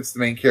tell if it's the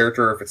main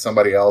character or if it's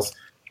somebody else.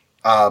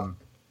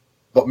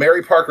 But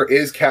Mary Parker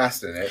is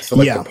cast in it, so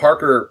the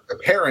Parker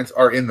parents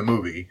are in the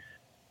movie,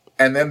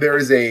 and then there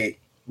is this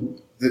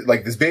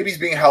baby's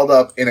being held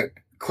up in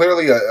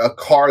clearly a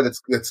car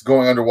that's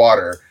going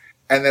underwater,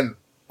 and then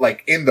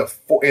in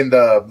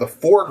the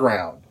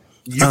foreground,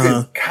 you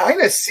can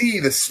kind of see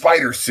the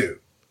spider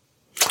suit.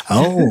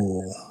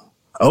 Oh,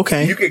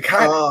 okay. You can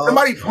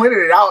somebody pointed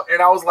it out,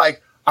 and I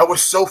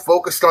was so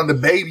focused on the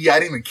baby, I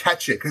didn't even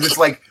catch it because it's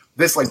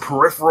this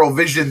peripheral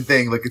vision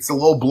thing. It's a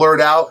little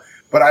blurred out,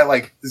 but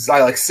I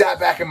sat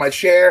back in my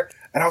chair,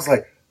 and I was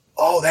like,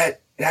 oh,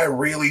 that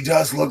really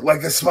does look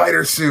like the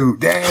spider suit.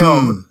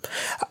 Damn.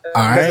 All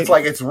right.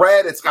 It's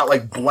red. It's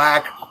got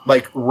black,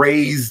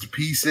 raised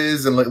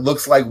pieces, and it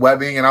looks like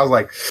webbing. And I was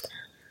like,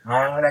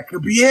 that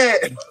could be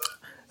it.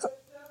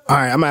 All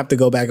right, I'm gonna have to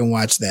go back and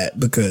watch that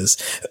because,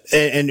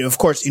 and of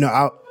course,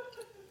 I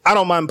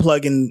don't mind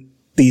plugging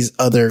these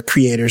other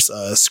creators.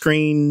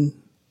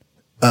 Screen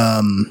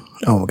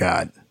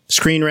Rant,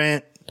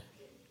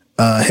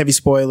 Heavy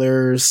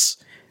Spoilers,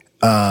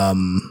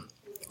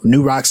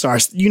 New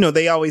Rockstars.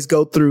 They always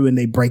go through and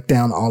they break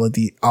down all of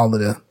the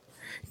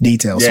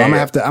details. So I'm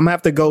gonna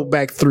have to go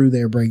back through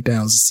their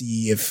breakdowns to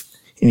see if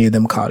any of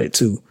them caught it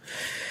too.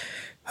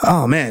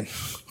 Oh man,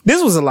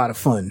 this was a lot of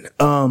fun.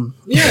 But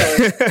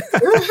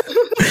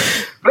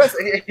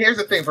here's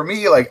the thing for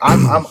me.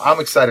 I'm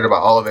excited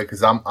about all of it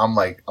because I'm a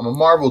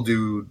Marvel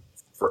dude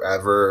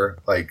forever.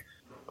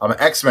 I'm an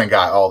X-Men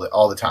guy all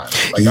the time.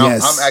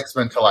 I'm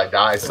X-Men till I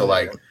die. So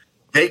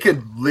they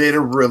could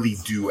literally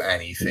do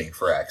anything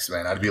for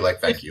X-Men. I'd be like,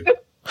 thank you.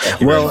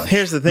 Well,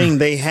 here's the thing.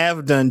 They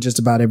have done just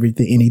about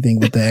anything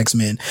with the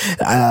X-Men.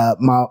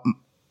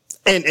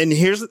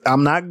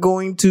 I'm not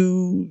going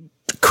to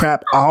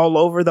crap all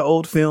over the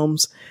old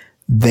films.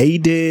 They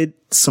did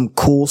some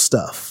cool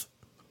stuff.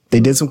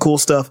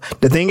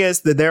 The thing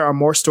is that there are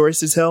more stories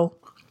to tell.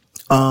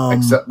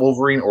 Except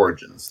Wolverine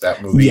Origins,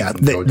 that movie. Yeah,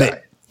 they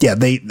already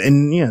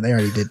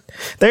did.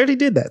 They already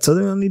did that, so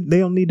they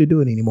don't need to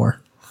do it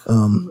anymore.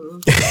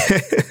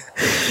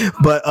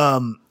 But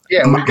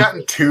Yeah, we've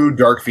gotten 2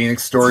 Dark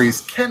Phoenix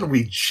stories. Can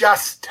we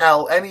just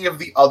tell any of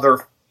the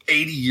other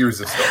 80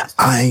 years of stories?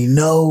 I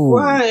know.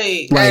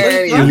 Right.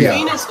 Like Dark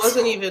Phoenix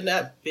wasn't even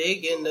that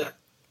big in the...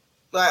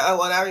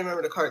 I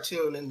remember the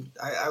cartoon, and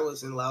I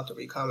wasn't allowed to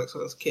read comics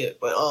when I was a kid.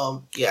 But,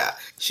 yeah.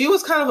 She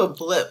was kind of a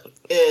blip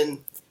in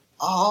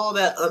all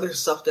that other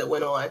stuff that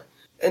went on.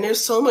 And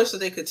there's so much that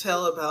they could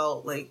tell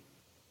about, like,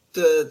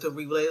 the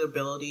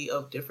relatability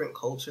of different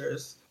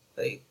cultures.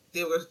 Like,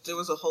 there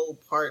was a whole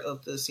part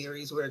of the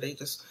series where they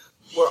just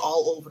were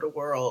all over the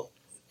world.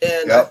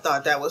 And I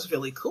thought that was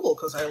really cool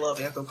because I love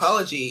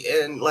anthropology.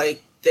 And,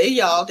 like,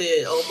 y'all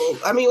did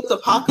almost... I mean, with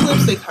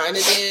Apocalypse, they kind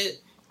of did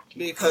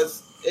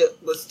because it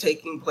was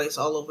taking place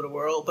all over the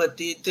world, but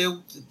they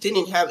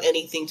didn't have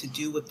anything to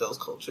do with those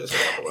cultures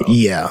around the world.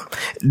 Yeah.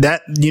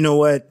 That, you know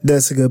what?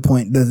 That's a good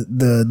point.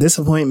 The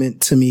disappointment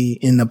to me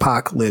in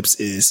Apocalypse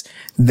is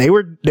they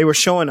were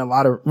showing a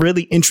lot of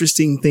really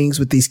interesting things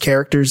with these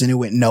characters and it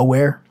went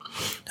nowhere.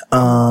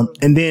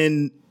 And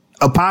then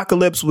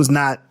Apocalypse was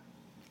not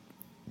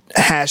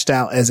hashed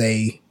out as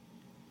a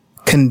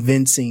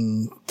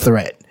convincing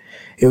threat.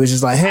 It was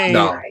just like, hey,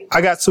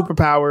 I got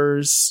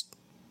superpowers.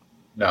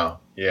 No.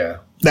 Yeah.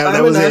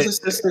 That was it. That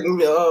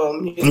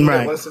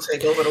wants to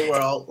take over the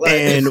world. Like,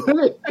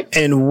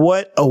 and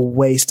what a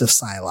waste of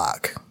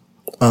Psylocke.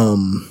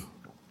 Can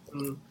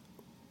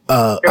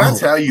I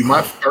tell you,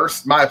 my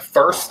first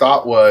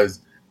thought was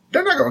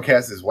they're not going to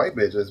cast this white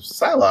bitch as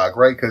Psylocke,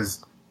 right?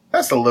 Because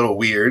that's a little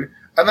weird.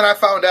 And then I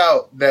found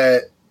out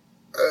that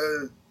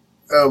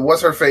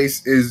what's her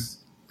face is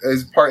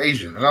part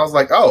Asian, and I was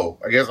like, oh,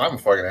 I guess I'm a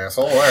fucking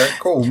asshole. All right,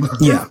 cool.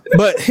 Yeah,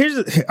 but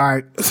all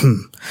right.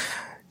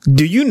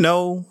 Do you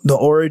know the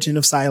origin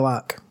of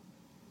Psylocke?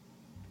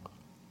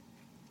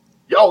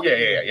 Oh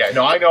yeah.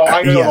 No, I know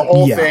the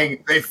whole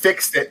thing. They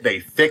fixed it.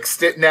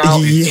 Now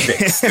it's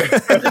fixed.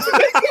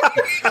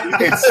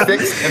 It's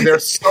fixed, and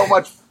there's so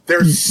much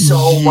better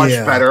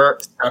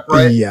separate.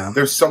 Yeah.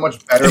 There's so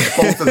much better.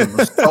 Both of them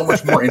are so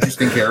much more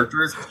interesting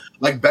characters.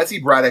 Like Betsy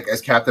Braddock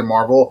as Captain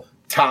Marvel,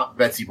 top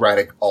Betsy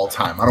Braddock all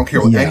time. I don't care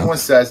what anyone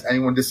says.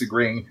 Anyone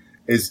disagreeing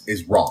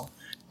is wrong.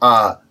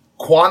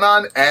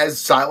 Quanon as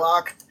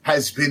Psylocke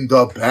has been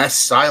the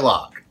best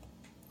Psylocke.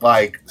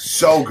 Like,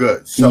 so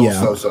good. So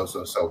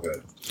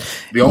good.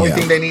 The only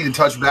thing they need to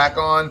touch back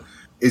on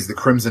is the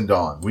Crimson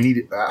Dawn.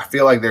 I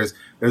feel like there's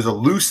a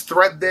loose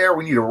thread there.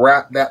 We need to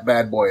wrap that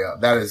bad boy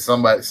up. That is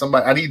somebody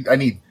I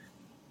need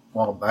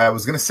well, I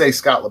was gonna say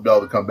Scott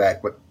Lobdell to come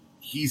back, but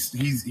he's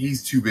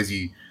too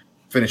busy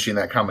finishing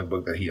that comic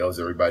book that he owes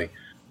everybody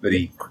that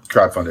he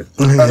crowdfunded.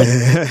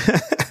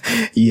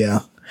 Yeah.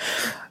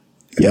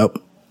 Yep.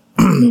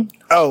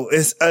 Oh,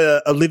 it's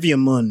Olivia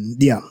Munn.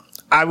 Yeah.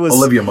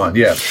 Olivia Munn,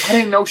 yeah. I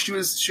didn't know she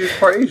was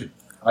part Asian.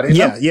 I didn't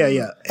know.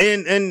 Yeah.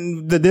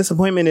 And the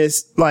disappointment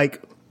is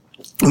like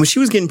when she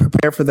was getting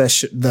prepared for that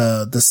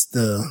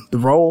the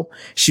role,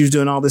 she was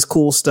doing all this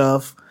cool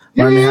stuff,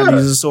 learning how to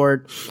use a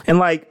sword, and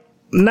like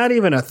not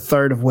even a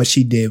third of what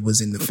she did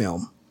was in the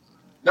film.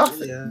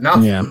 Nothing.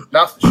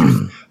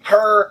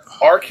 Her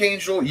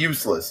Archangel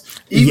useless.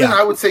 Even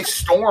I would say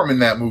Storm in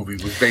that movie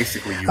was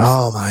basically useless.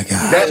 Oh my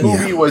god, that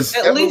movie was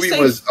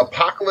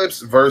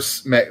Apocalypse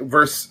versus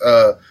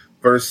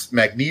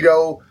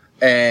Magneto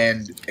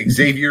and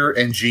Xavier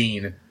and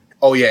Jean.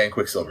 Oh yeah, and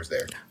Quicksilver's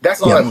there.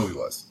 That's all that movie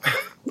was.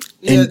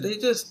 Yeah, they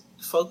just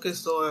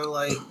focused on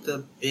like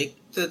the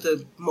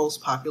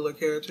most popular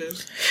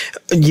characters.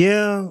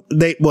 Yeah,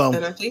 they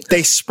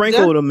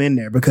sprinkled them in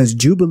there because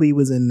Jubilee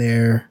was in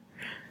there.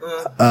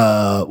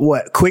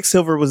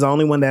 Quicksilver was the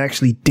only one that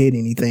actually did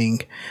anything.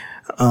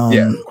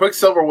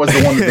 Quicksilver was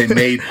the one that they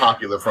made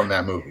popular from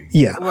that movie.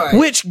 Yeah, right.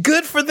 Which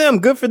good for them,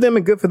 and good for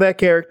that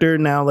character.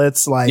 Now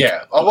let's of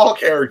all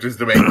characters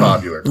to make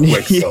popular,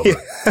 Quicksilver.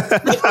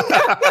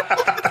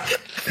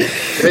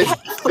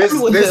 This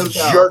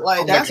jerk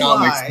from the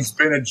comics has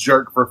been a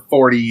jerk for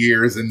 40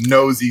 years and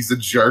knows he's a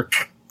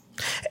jerk.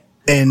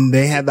 And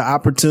they had the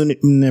opportunity.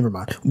 Never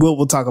mind.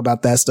 We'll talk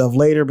about that stuff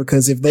later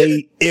because if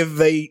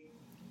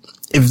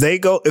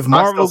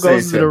Marvel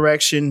goes the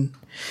direction,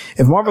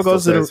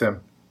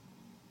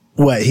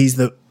 what he's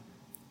the.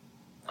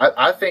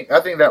 I think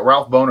that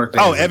Ralph Boner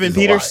thing. Oh, Evan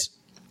Peters.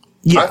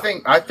 Yeah,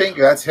 I think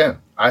that's him.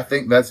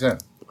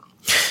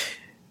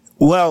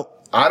 Well,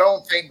 I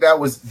don't think that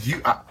was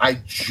you.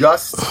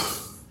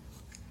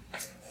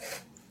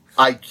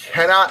 I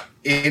cannot,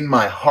 in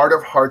my heart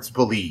of hearts,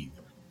 believe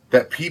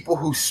that people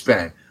who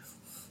spent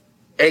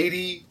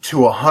 $80 to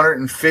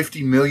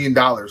 $150 million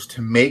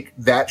to make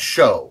that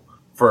show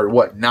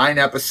for 9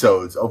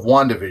 episodes of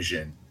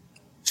WandaVision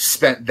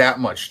spent that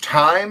much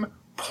time,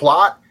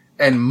 plot,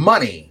 and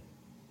money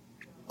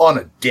on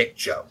a dick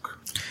joke.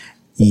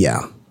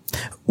 Yeah.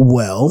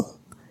 Well,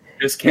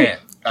 just can't.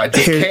 I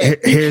just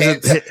can't.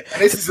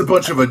 This is a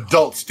bunch of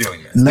adults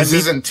doing this. This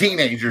isn't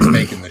teenagers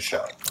making the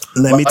show.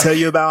 Let me tell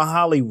you about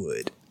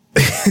Hollywood.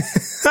 Like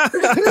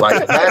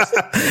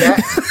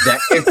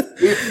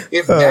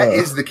if that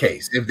is the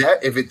case,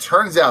 if it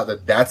turns out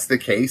that that's the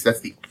case, that's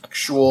the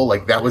actual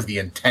that was the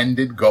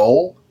intended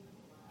goal.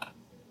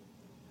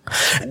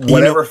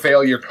 whatever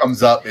failure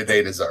comes up,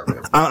 they deserve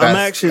it.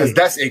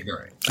 That's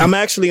ignorant. I'm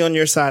actually on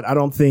your side.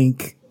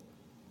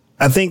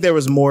 I think there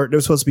was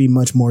supposed to be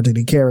much more to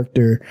the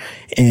character,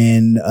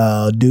 and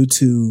due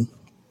to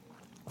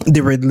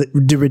the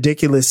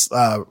ridiculous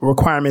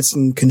requirements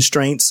and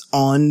constraints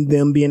on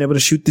them being able to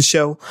shoot the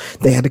show,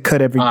 they had to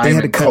cut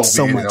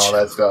so much. And all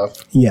that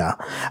stuff. Yeah,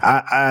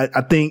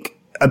 I think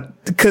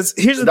because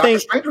here's the thing: Doctor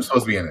Strange was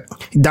supposed to be in it.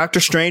 Doctor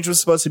Strange was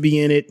supposed to be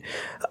in it.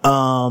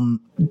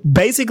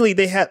 Basically,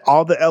 they had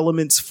all the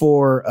elements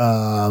for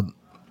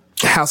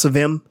House of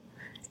M,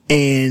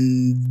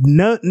 and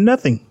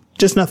nothing.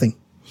 Just nothing.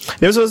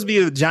 There was supposed to be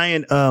a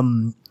giant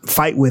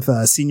fight with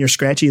Senior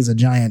Scratchy as a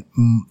giant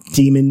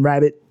demon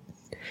rabbit.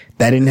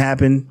 That didn't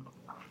happen.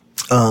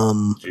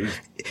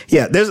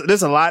 Yeah,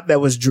 there's a lot that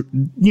was, a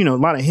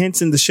lot of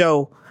hints in the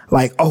show.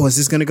 Like, oh, is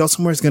this going to go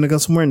somewhere? It's going to go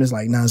somewhere. And it's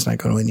like, no, it's not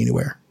going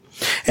anywhere.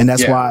 And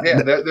that's why.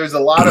 Yeah, there's a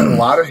lot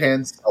of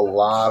hints, a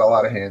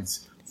lot of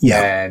hints.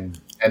 Yeah.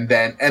 And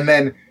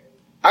then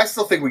I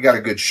still think we got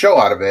a good show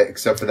out of it,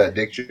 except for that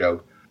dick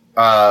joke.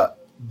 But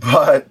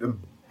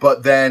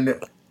then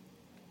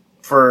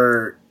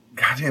for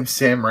goddamn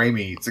Sam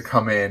Raimi to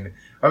come in,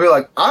 I'd be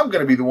like, I'm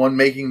going to be the one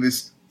making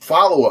this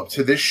follow-up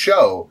to this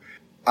show,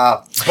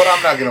 but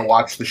I'm not going to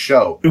watch the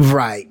show.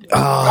 Right.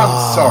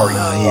 I'm sorry.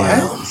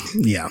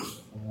 Yeah.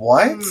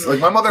 What? Like,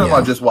 my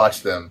mother-in-law just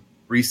watched them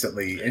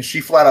recently, and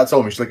she flat out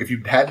told me, she's like, if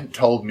you hadn't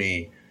told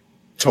me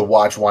to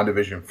watch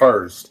WandaVision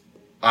first,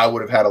 I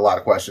would have had a lot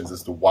of questions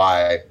as to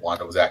why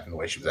Wanda was acting the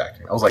way she was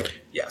acting. I was like,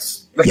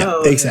 yes.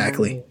 Yeah,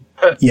 exactly.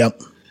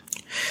 Yep.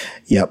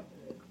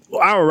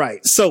 All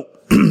right. So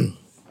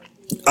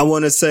I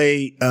want to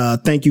say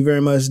thank you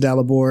very much,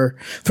 Dalibor,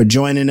 for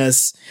joining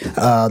us.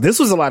 This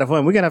was a lot of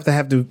fun. We're gonna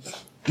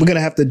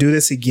have to do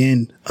this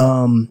again.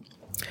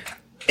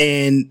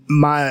 And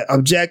my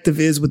objective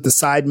is with the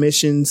side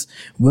missions,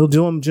 we'll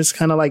do them just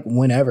kind of like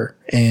whenever.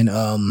 And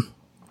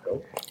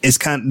it's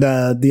kind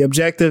of the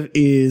objective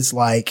is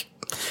like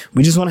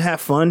we just want to have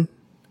fun,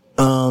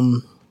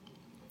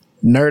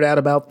 nerd out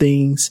about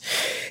things,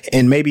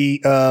 and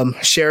maybe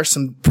share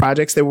some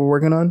projects that we're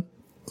working on.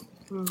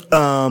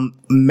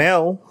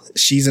 Mel,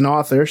 she's an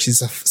author.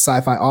 She's a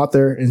sci-fi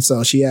author, and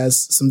so she has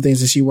some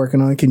things that she's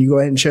working on. Can you go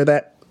ahead and share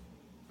that?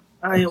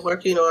 I am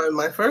working on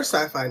my first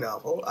sci-fi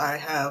novel. I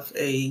have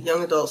a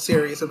young adult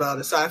series about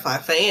a sci-fi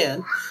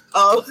fan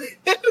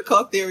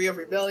called Theory of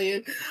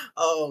Rebellion.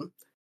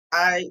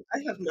 I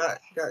have not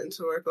gotten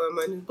to work on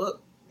my new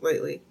book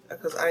lately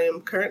because I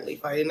am currently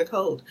fighting the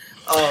cold.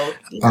 Oh,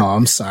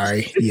 I'm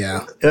sorry.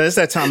 Yeah, it's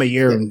that time of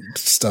year and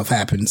stuff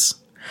happens.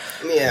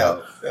 Yeah,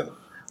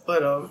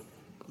 but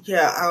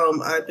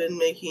I've been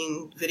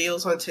making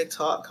videos on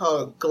TikTok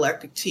called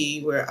Galactic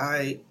Tea, where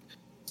I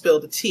spill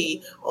the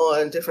tea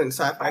on different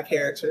sci-fi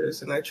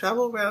characters, and I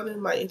travel around in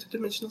my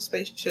interdimensional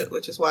spaceship,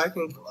 which is why I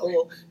can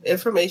pull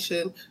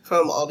information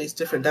from all these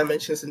different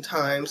dimensions and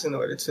times in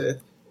order to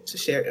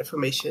share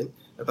information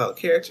about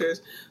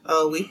characters.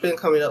 We've been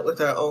coming up with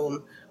our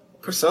own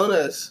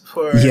personas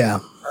for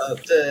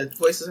the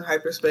Voices of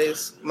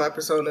Hyperspace. My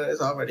persona is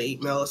already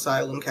Mel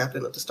Asylum,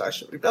 captain of the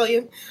Starship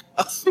Rebellion.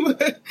 It's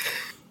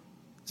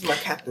my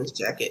captain's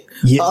jacket.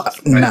 Yeah,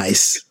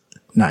 nice.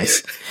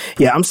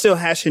 Yeah, I'm still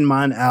hashing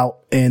mine out,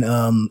 and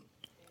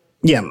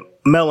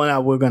Mel and I,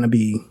 we're gonna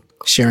be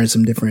sharing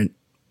some different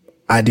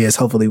ideas.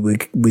 Hopefully,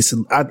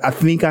 I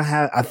think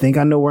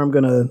I know where I'm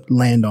gonna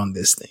land on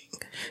this thing.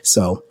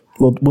 So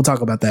we'll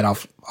talk about that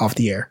off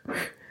the air.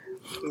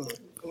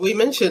 We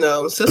mentioned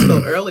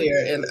Cisco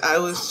earlier, and I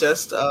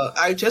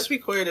just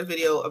recorded a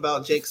video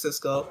about Jake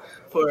Sisko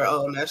for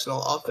National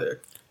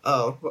Author.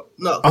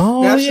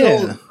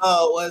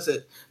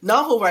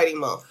 Novel Writing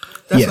Month.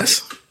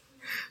 That's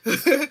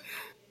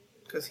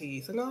because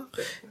he's an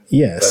author.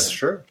 Yes,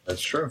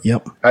 That's true.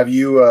 Yep. Have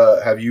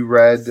you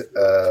read?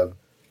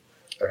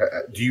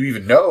 Do you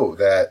even know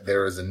that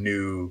there is a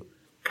new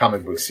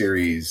comic book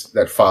series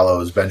that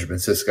follows Benjamin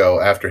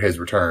Sisko after his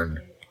return?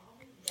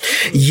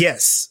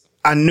 Yes,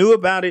 I knew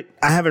about it.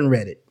 I haven't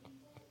read it.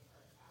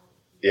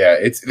 Yeah,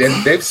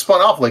 they've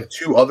spun off like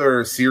 2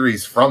 other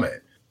series from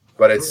it,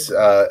 but it's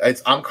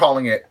I'm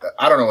calling it.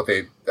 I don't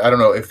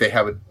know if they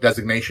have a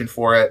designation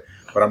for it,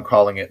 but I'm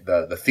calling it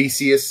the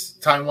Theseus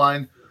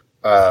timeline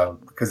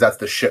because that's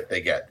the ship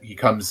they get. He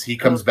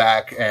comes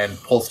back and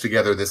pulls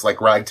together this like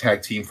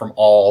ragtag team from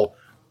all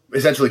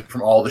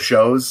the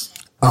shows.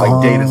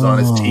 Like Data's on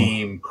his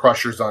team,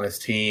 Crusher's on his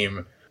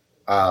team,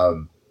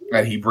 and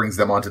he brings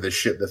them onto this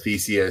ship, the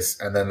Theseus.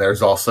 And then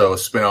there's also a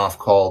spinoff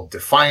called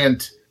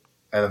Defiant,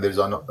 and then there's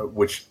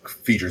which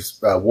features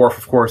Worf,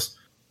 of course.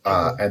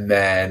 And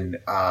then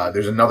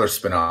there's another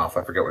spinoff,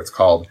 I forget what it's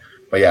called.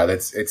 But yeah,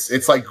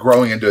 it's like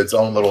growing into its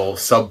own little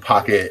sub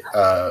pocket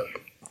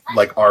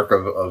like arc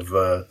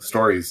of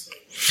stories.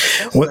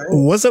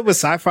 What's up with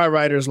sci-fi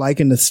writers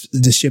liking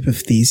the ship of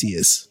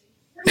Theseus?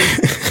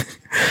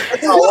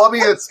 Well, I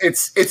mean,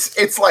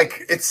 it's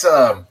like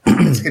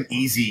an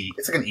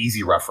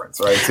easy reference,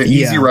 right? It's an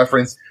easy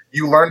reference.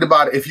 You learned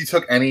about it if you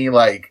took any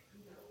like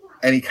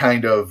any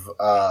kind of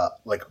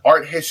like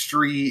art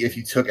history, if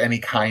you took any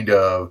kind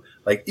of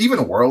like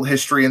even world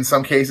history in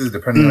some cases,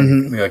 depending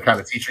on the kind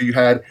of teacher you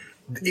had,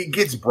 it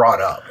gets brought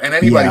up. And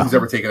anybody who's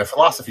ever taken a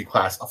philosophy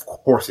class, of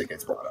course it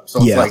gets brought up.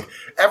 So it's like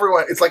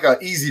everyone, it's like an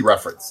easy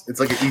reference. It's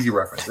like an easy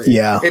reference.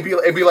 It'd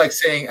be like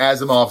saying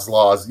Asimov's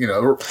laws,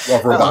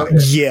 of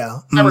robotics.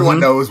 Everyone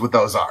knows what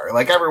those are.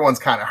 Like everyone's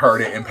kind of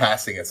heard it in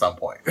passing at some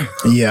point. And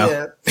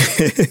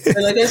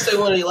I guess they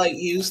want to like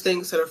use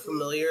things that are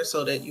familiar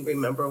so that you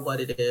remember what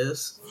it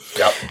is.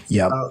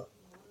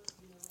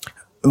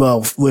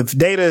 Well, if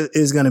data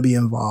is going to be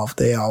involved,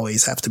 they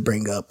always have to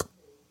bring up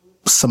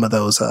some of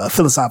those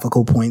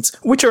philosophical points,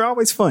 which are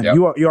always fun.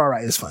 You're all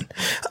right. It's fun.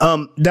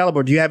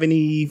 Dalibor, do you have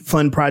any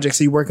fun projects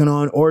that you're working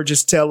on, or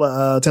just tell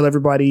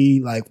everybody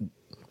like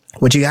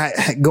what you got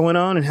going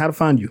on and how to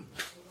find you?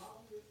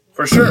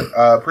 For sure.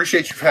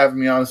 Appreciate you for having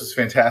me on. This was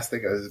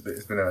fantastic.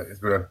 It's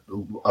been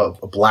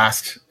a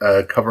blast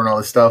covering all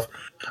this stuff.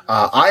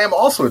 I am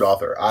also an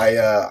author.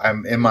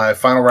 I'm in my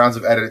final rounds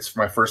of edits for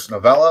my first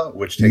novella,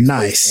 which takes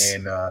place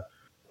in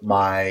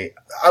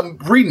I'm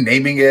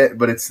renaming it,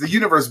 but it's the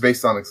universe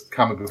based on a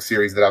comic book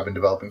series that I've been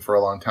developing for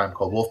a long time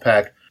called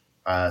Wolfpack.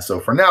 So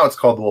for now, it's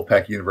called the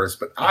Wolfpack Universe,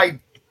 but I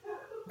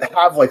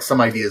have like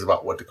some ideas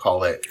about what to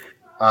call it.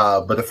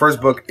 But the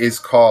first book is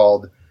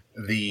called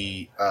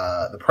The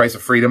Price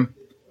of Freedom.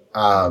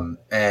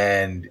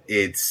 And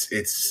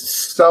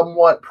it's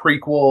somewhat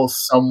prequel,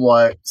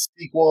 somewhat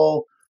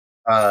sequel,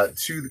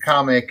 to the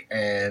comic,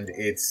 and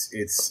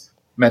it's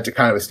meant to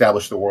kind of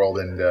establish the world,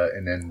 and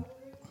then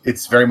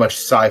it's very much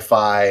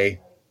sci-fi,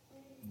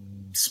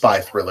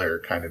 spy thriller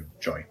kind of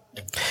joint.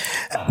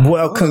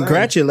 Well,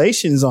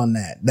 congratulations on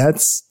that.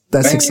 That's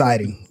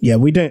exciting. Yeah,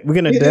 we're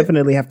gonna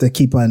definitely have to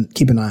keep an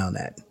eye on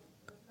that.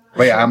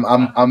 But yeah,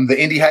 I'm the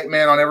indie hype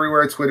man on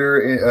everywhere: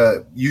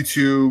 Twitter,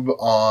 YouTube,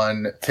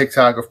 on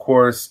TikTok, of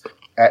course,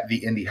 at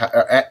indie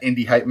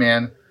hype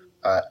man,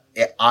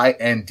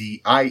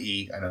 INDIE.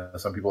 I know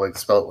some people like to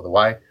spell it with a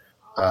Y.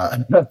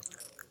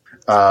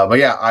 But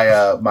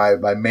yeah,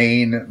 my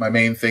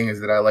main thing is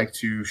that I like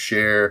to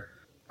share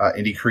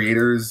indie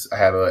creators. I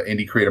have an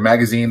indie creator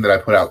magazine that I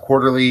put out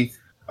quarterly,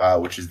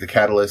 which is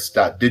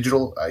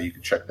thecatalyst.digital. You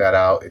can check that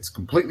out. It's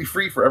completely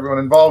free for everyone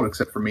involved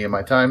except for me and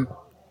my time.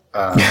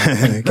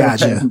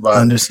 Gotcha.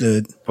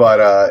 Understood.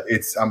 But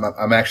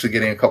I'm actually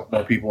getting a couple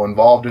more people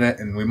involved in it,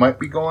 and we might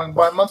be going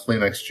bi-monthly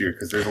next year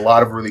because there's a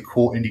lot of really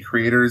cool indie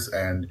creators,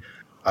 and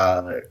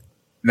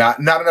not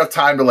enough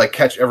time to like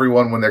catch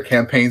everyone when their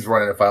campaign's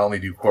running if I only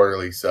do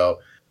quarterly. So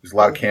there's a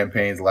lot of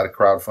campaigns, a lot of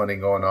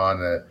crowdfunding going on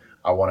that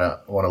I want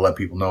to let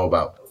people know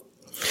about.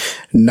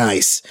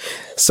 Nice.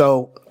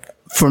 So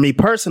for me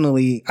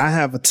personally, I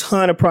have a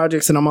ton of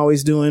projects that I'm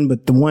always doing,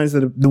 but the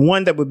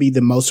one that would be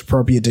the most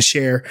appropriate to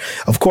share,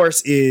 of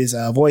course, is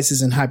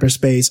Voices in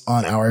Hyperspace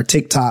on our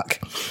TikTok.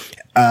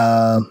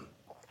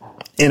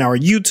 In our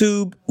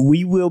YouTube,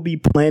 we will be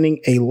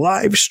planning a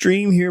live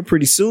stream here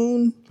pretty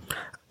soon.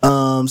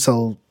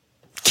 So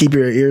keep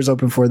your ears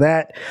open for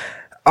that.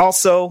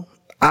 Also,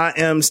 I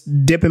am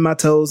dipping my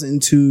toes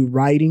into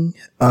writing.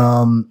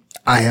 I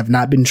have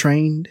not been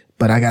trained,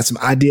 but I got some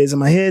ideas in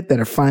my head that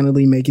are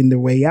finally making their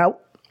way out.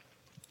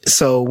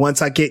 So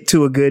once I get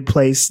to a good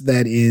place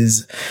that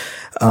is,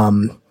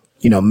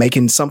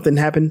 making something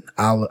happen,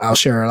 I'll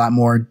share a lot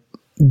more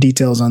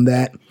details on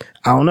that.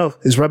 I don't know.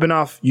 It's rubbing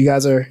off. You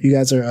guys are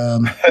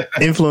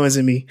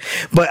influencing me.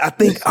 But I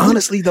think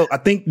honestly though, I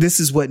think this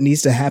is what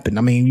needs to happen.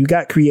 I mean, you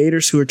got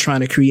creators who are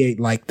trying to create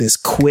like this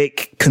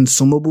quick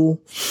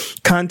consumable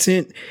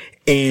content,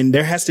 and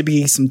there has to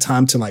be some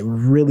time to like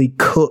really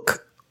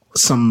cook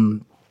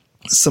some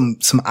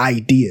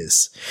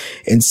ideas.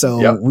 And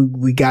so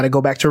we got to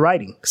go back to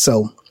writing.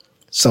 So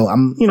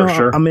I'm,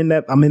 sure. I'm in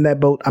that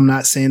boat. I'm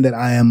not saying that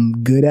I am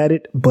good at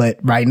it, but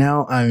right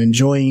now I'm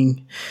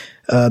enjoying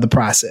the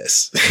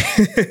process.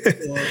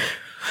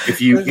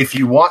 If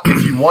you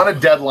want a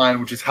deadline,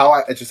 which is how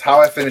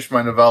I finished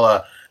my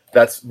novella,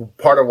 that's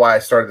part of why I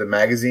started the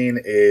magazine,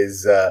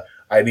 is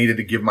I needed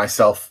to give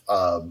myself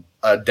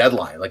a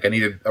deadline. Like I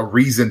needed a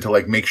reason to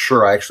like make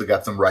sure I actually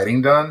got some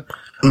writing done.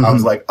 Mm-hmm. I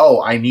was like,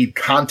 I need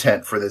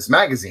content for this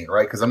magazine,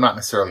 right? Because I'm not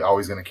necessarily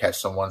always going to catch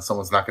someone.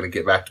 Someone's not going to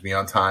get back to me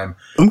on time.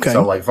 Okay.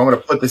 So I'm like, if I'm going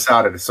to put this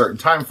out at a certain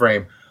time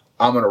frame,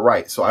 I'm going to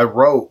write. So I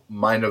wrote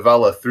my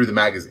novella through the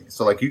magazine.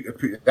 So like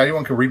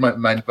anyone can read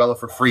my novella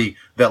for free,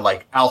 that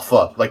like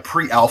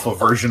pre-alpha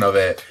version of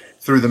it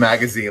through the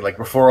magazine, like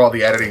before all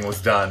the editing was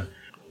done.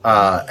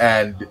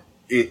 And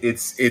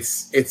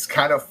it's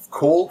kind of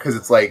cool because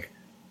it's like,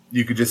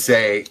 you could just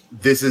say,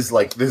 this is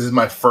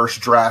my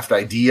first draft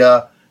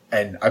idea.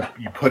 And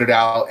you put it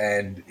out,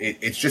 and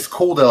it's just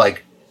cool to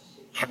like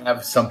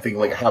have something,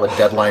 like have a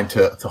deadline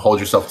to hold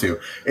yourself to.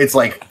 It's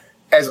like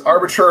as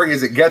arbitrary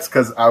as it gets,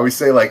 because I always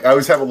say, like, I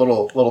always have a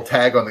little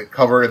tag on the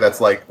cover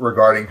that's like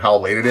regarding how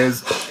late it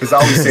is, because I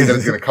always say that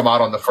it's going to come out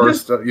on the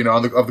first, of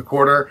the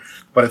quarter,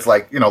 but it's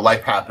like,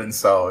 life happens,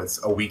 so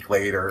it's a week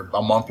late or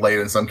a month late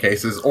in some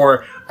cases,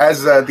 or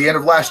as at the end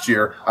of last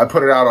year, I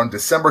put it out on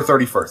December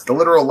 31st, the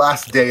literal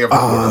last day of the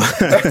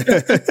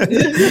quarter.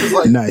 It's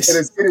like, nice.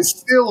 It is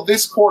still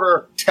this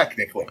quarter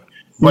technically,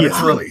 but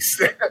it's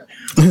released.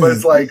 But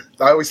it's like,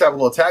 I always have a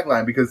little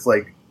tagline because,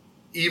 like,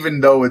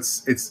 even though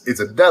it's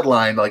a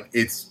deadline, like,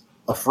 it's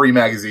a free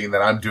magazine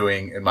that I'm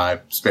doing in my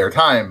spare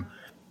time.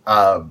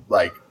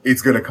 Like,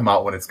 it's going to come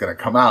out when it's going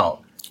to come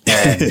out.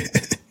 And,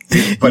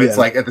 but it's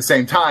like, at the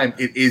same time,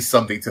 it is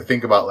something to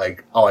think about.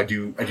 Like, oh, I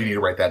do need to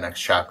write that next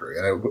chapter.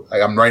 And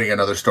I'm writing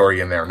another story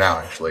in there now,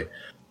 actually.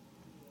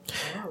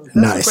 Wow,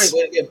 that's a great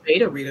way to get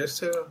beta readers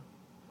too.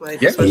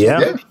 Like, especially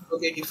when people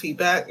give you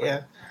feedback.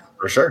 Yeah,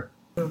 for sure.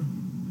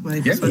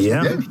 Like, especially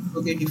when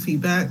people give you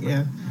feedback.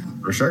 Yeah,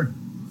 for sure.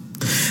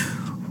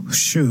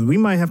 Shoot, we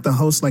might have to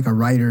host like a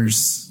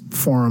writers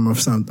forum or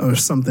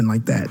something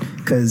like that.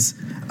 Because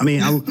I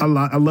mean,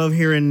 I love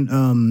hearing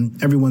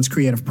everyone's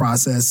creative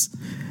process.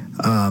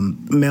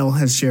 Mel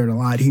has shared a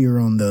lot here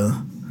on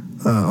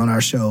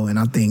our show, and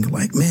I think,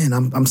 like, man,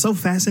 I'm so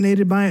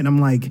fascinated by it. And I'm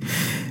like,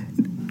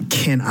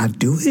 can I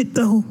do it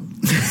though?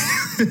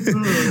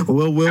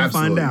 We'll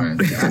find out.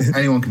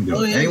 Anyone can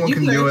do it. Anyone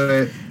can do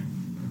it.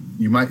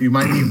 You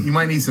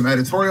might need some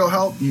editorial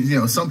help.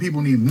 Some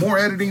people need more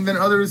editing than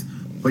others.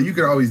 But you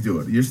could always do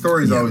it. Your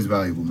story is always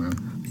valuable, man.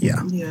 Yeah,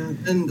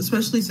 and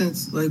especially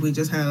since, like, we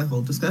just had a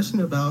whole discussion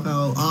about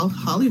how all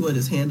Hollywood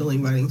is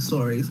handling writing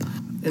stories,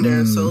 and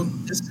they're so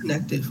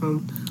disconnected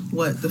from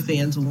what the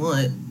fans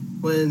want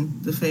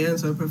when the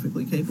fans are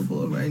perfectly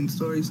capable of writing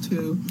stories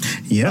too.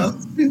 Yeah.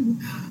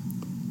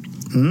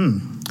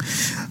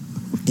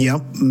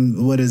 Yep.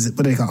 What is it?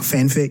 What do they call it?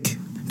 Fanfic?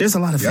 There's a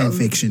lot of fan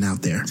fiction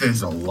out there.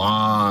 There's a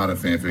lot of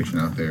fan fiction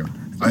out there.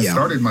 I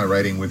started my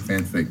writing with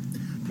fanfic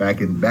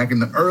back in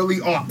the early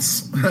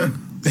aughts.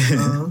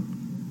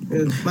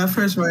 My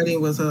first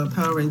writing was a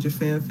Power Ranger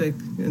fanfic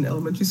in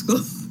elementary school.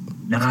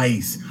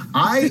 Nice.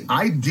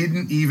 I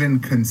didn't even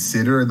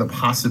consider the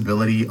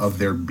possibility of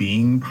there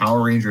being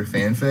Power Ranger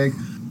fanfic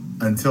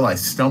until I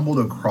stumbled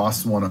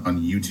across one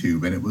on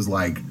YouTube, and it was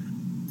like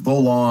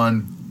full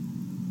on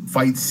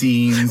fight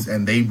scenes,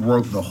 and they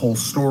wrote the whole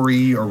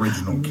story,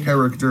 original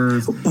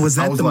characters. Was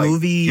that the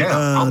movie?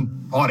 Yeah, I'm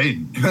bought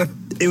in.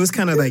 It was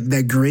kind of like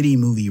that gritty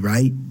movie,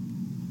 right?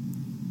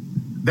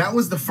 That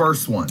was the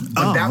first one.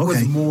 But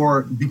was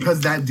more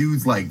because that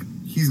dude's like,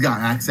 he's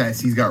got access,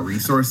 he's got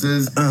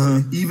resources.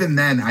 Even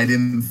then, I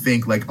didn't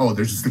think like, oh,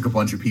 there's just like a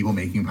bunch of people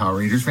making Power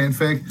Rangers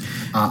fanfic.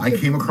 I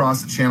came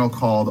across a channel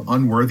called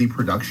Unworthy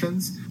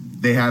Productions.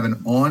 They have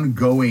an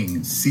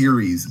ongoing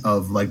series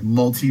of like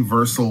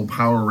multiversal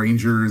Power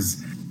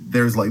Rangers.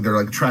 They're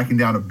like tracking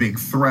down a big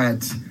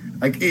threat.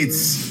 Like,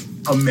 it's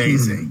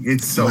amazing.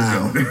 It's so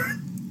good.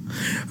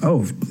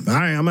 Oh, all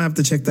right. I'm gonna have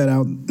to check that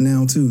out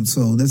now too.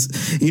 So that's,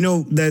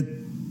 that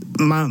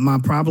my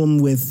problem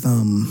with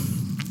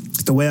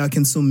the way I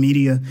consume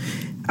media.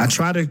 I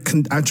try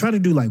to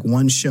do like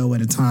one show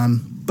at a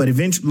time, but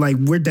eventually, like,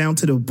 we're down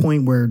to the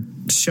point where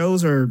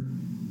shows are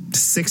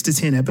 6 to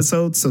 10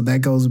 episodes, so that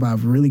goes by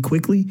really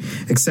quickly.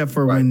 Except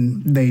for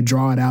when they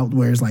draw it out,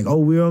 where it's like, oh,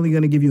 we're only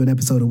gonna give you an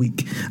episode a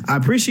week. I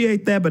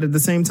appreciate that, but at the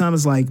same time,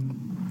 it's like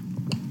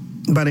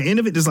by the end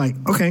of it, it's like,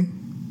 okay,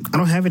 I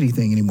don't have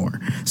anything anymore.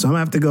 So I'm going to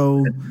have to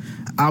go,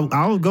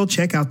 I'll go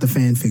check out the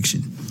fan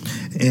fiction.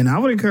 And I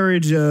would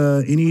encourage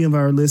any of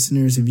our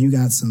listeners, if you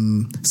got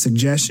some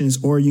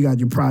suggestions or you got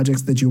your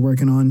projects that you're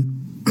working on,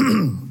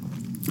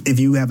 if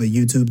you have a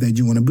YouTube that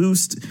you want to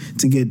boost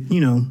to get,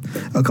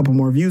 a couple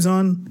more views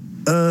on,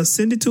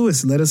 send it to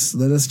us. Let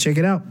us check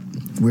it out.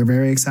 We're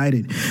very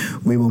excited.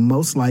 We will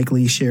most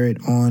likely share it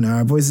on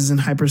our Voices in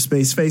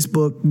Hyperspace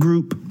Facebook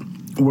group,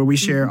 where we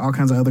share all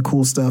kinds of other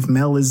cool stuff.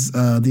 Mel is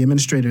the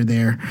administrator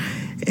there,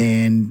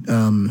 and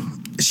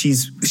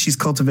she's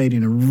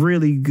cultivating a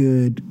really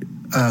good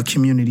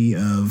community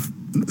of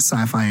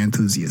sci-fi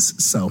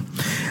enthusiasts. So, all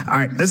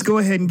right, let's go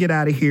ahead and get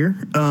out of here.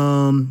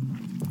 I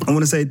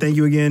want to say thank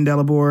you again,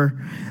 Dalibor.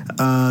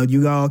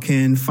 You all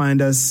can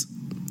find us,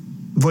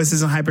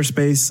 Voices in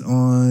Hyperspace,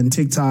 on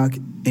TikTok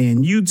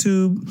and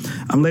YouTube.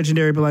 I'm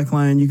Legendary Black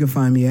Lion. You can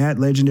find me at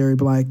Legendary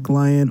Black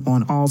Lion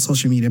on all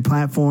social media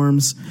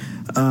platforms,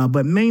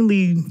 but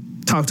mainly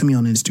talk to me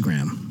on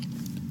Instagram.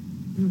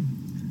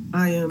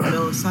 I am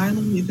Mel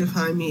Asylum. You can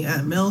find me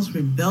at Mel's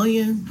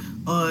Rebellion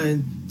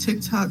on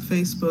TikTok,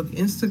 Facebook,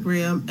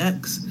 Instagram,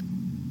 X.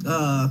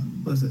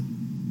 What is it?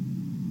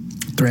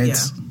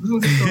 Threads.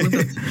 Yeah.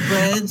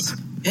 Threads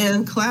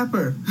and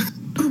Clapper.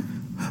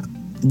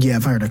 Yeah,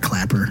 I've heard of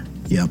Clapper.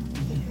 Yep.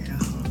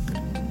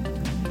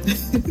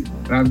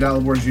 And I'm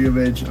Dalibor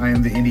Zhiovic. I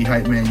am the Indie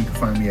Hype Man. You can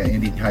find me at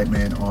Indie Hype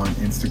Man on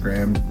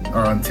Instagram or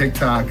on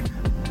TikTok,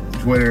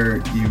 Twitter,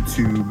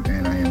 YouTube,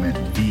 and I am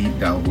at the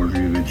Dalibor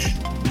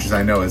Zhiovic, which is as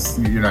I know is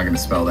you're not going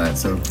to spell that.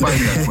 So find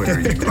me on Twitter.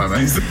 You can find my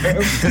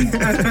Instagram.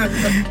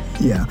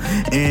 Yeah.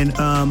 And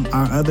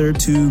our other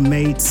two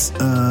mates,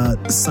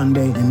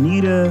 Sunday and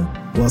Nita.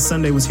 Well,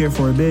 Sunday was here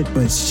for a bit,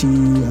 but she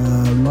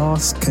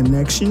lost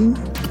connection.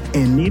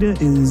 And Nita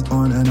is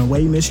on an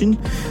away mission.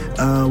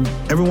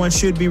 Everyone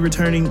should be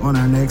returning on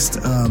our next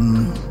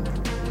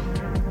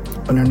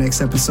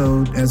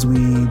episode as we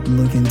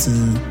look into.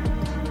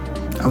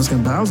 I was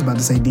about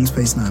to say Deep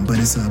Space Nine, but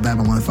it's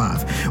Babylon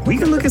 5. We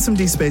can look at some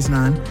Deep Space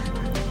Nine.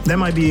 That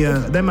might be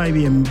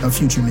a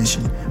future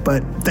mission.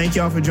 But thank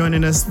y'all for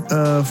joining us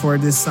for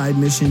this side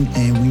mission,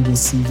 and we will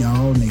see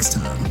y'all next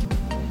time.